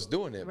of us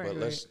doing it. But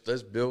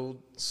let's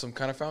build some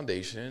kind of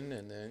foundation,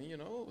 and then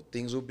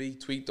things will be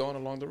tweaked on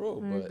along the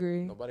road. But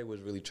nobody was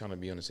really trying to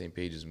be on the same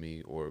page as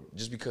me, or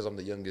just because I'm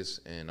the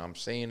youngest and I'm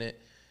saying it.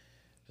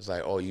 It's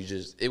like,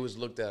 it was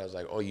looked at as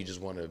like, you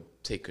just want to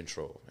take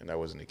control. And that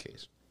wasn't the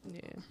case.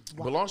 yeah.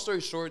 But long story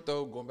short,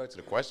 though, going back to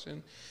the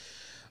question,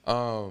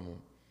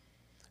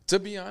 to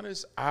be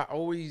honest, I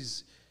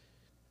always,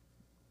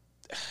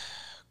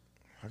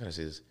 how can I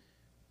say this?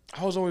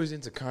 I was always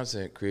into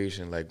content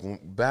creation. Like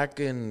back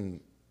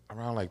in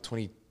around like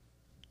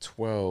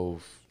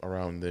 2012,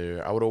 around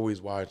there, I would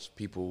always watch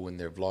people in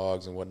their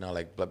vlogs and whatnot,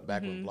 like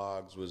back when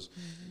vlogs was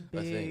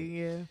a thing.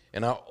 Yeah.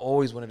 And I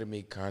always wanted to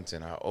make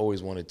content. I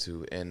always wanted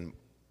to. And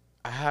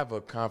I have a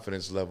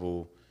confidence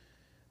level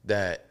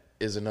that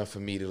is enough for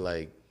me to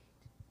like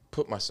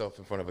put myself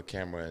in front of a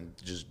camera and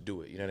just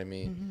do it. You know what I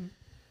mean?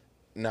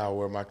 Now,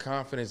 where my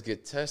confidence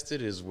get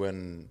tested is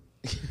when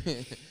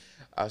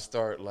I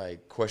start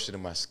like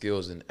questioning my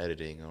skills in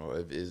editing,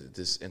 or is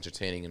this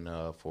entertaining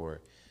enough, or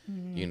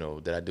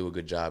did I do a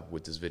good job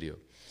with this video?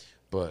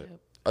 But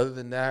other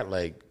than that,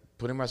 like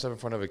putting myself in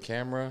front of a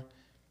camera,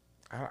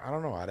 I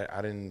don't know. I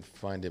didn't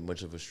find it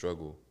much of a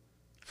struggle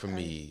for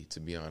me,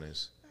 to be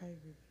honest. I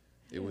agree.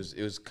 It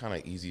was kind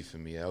of easy for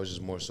me. I was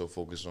just more so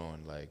focused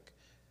on like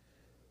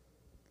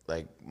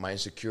my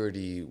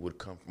insecurity would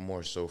come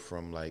more so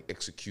from like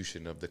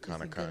execution of the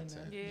kind of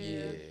content.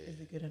 Is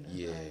it good enough?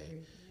 Yeah. I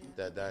agree.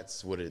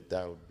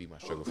 That would be my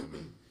struggle for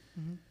me.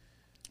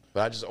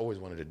 But I just always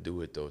wanted to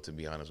do it though, to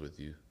be honest with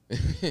you.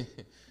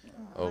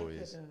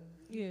 Always.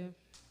 Yeah.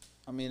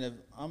 I mean, if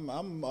I'm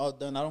all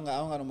done. I don't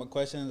got no more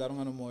questions. I don't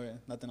got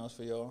nothing else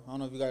for y'all. I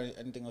don't know if you got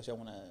anything else y'all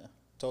want to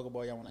talk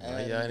about. Y'all want to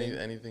add?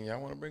 Anything y'all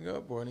want to bring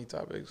up, or any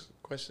topics,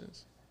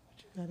 questions?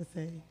 What you gotta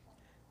say?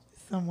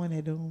 Someone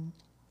at home.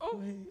 Oh,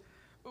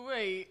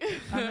 wait.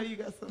 I know you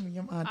got something in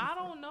your mind. I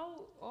don't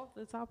know off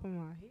the top of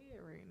my head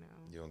right now.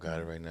 You don't got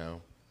it right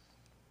now.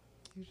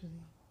 Usually.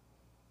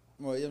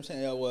 Well, you know what I'm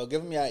saying? Yeah, well,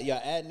 give them your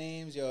ad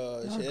names, shout Oh,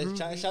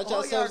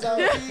 yourselves out.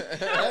 It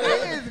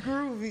is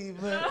groovy,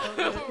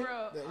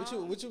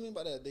 but What you mean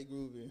by that? They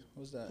groovy.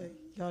 What's that? like,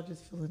 y'all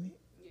just feeling it.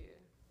 Yeah.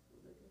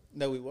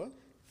 That we what?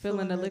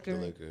 Feeling the liquor.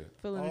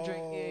 Feeling the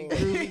drink. Yeah,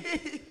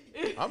 groovy.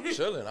 I'm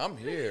chilling. I'm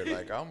here.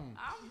 Like I'm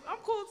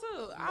cool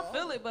too. I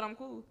feel it, but I'm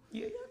cool.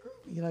 Yeah, y'all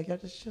groovy. Like y'all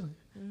just chilling.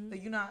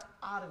 Like you're not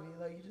out of it.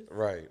 Like you just.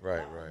 right.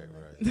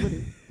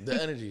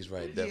 The energy's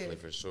right, definitely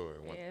for sure.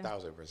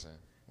 1,000%.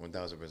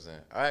 1,000%.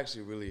 I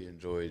actually really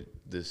enjoyed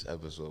this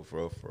episode,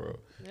 for real.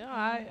 Yeah,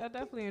 I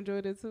definitely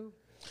enjoyed it too.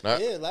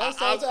 Yeah, last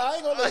time I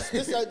ain't gonna let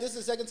this is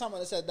the second time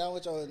I sat down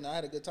with y'all and I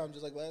had a good time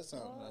just like last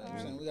time.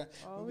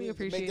 We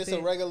appreciate make this that.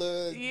 a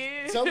regular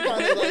some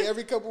kind of like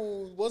every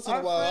couple once in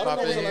a while. I don't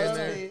know what's the last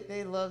time.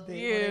 They loved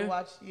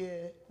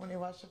it when they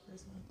watched the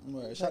first one.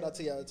 Right. Shout out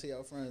to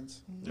y'all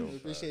friends. We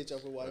appreciate y'all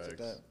for watching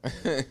that.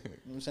 You know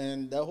what I'm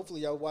saying? That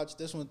hopefully y'all watch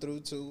this one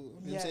through too. You know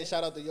what I'm saying?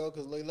 Shout out to y'all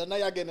because now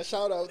y'all getting a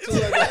shout out too.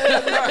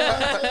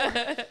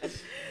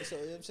 So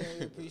you know what I'm saying?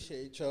 We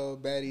appreciate y'all,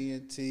 Batty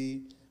and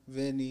T,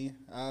 Vinny,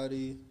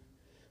 Audi,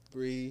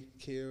 Bree,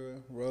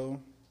 Kira, Ro.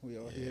 We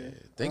all here.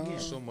 Thank you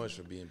so much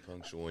for being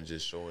punctual and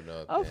just showing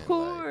up. Of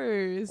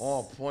course. Like,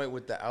 on point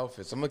with the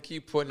outfits. I'm gonna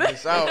keep putting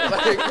this out.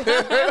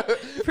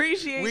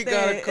 Appreciate we that.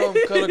 gotta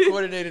come color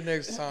coordinated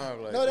next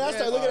time. Like, no, then I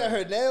started looking at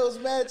her nails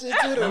matching too.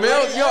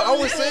 I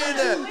was saying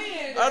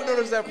that. I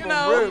noticed that from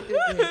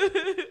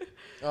rip.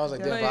 I was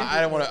like, damn,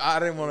 but I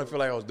didn't want to feel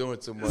like I was doing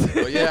too much.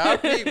 But yeah, I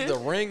peeped the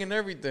ring and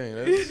everything.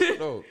 That's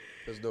dope.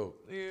 That's dope.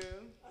 I Yeah.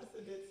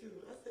 said that too.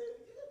 I said,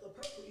 you got the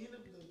purple and the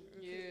blue.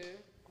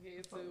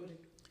 Yeah, too.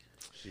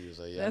 She was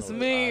like, That's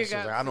me.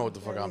 I know what the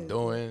fuck I'm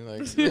doing.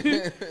 Like,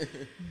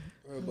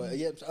 but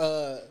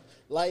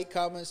like,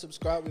 comment,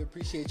 subscribe. We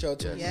appreciate y'all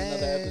tuning in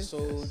another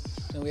episode.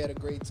 And we had a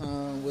great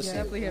time. We're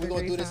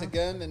gonna do this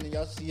again, and then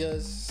y'all see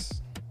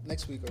us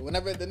next week or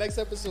whenever the next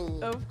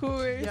episode. Of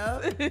course.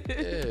 Yep.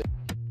 yeah.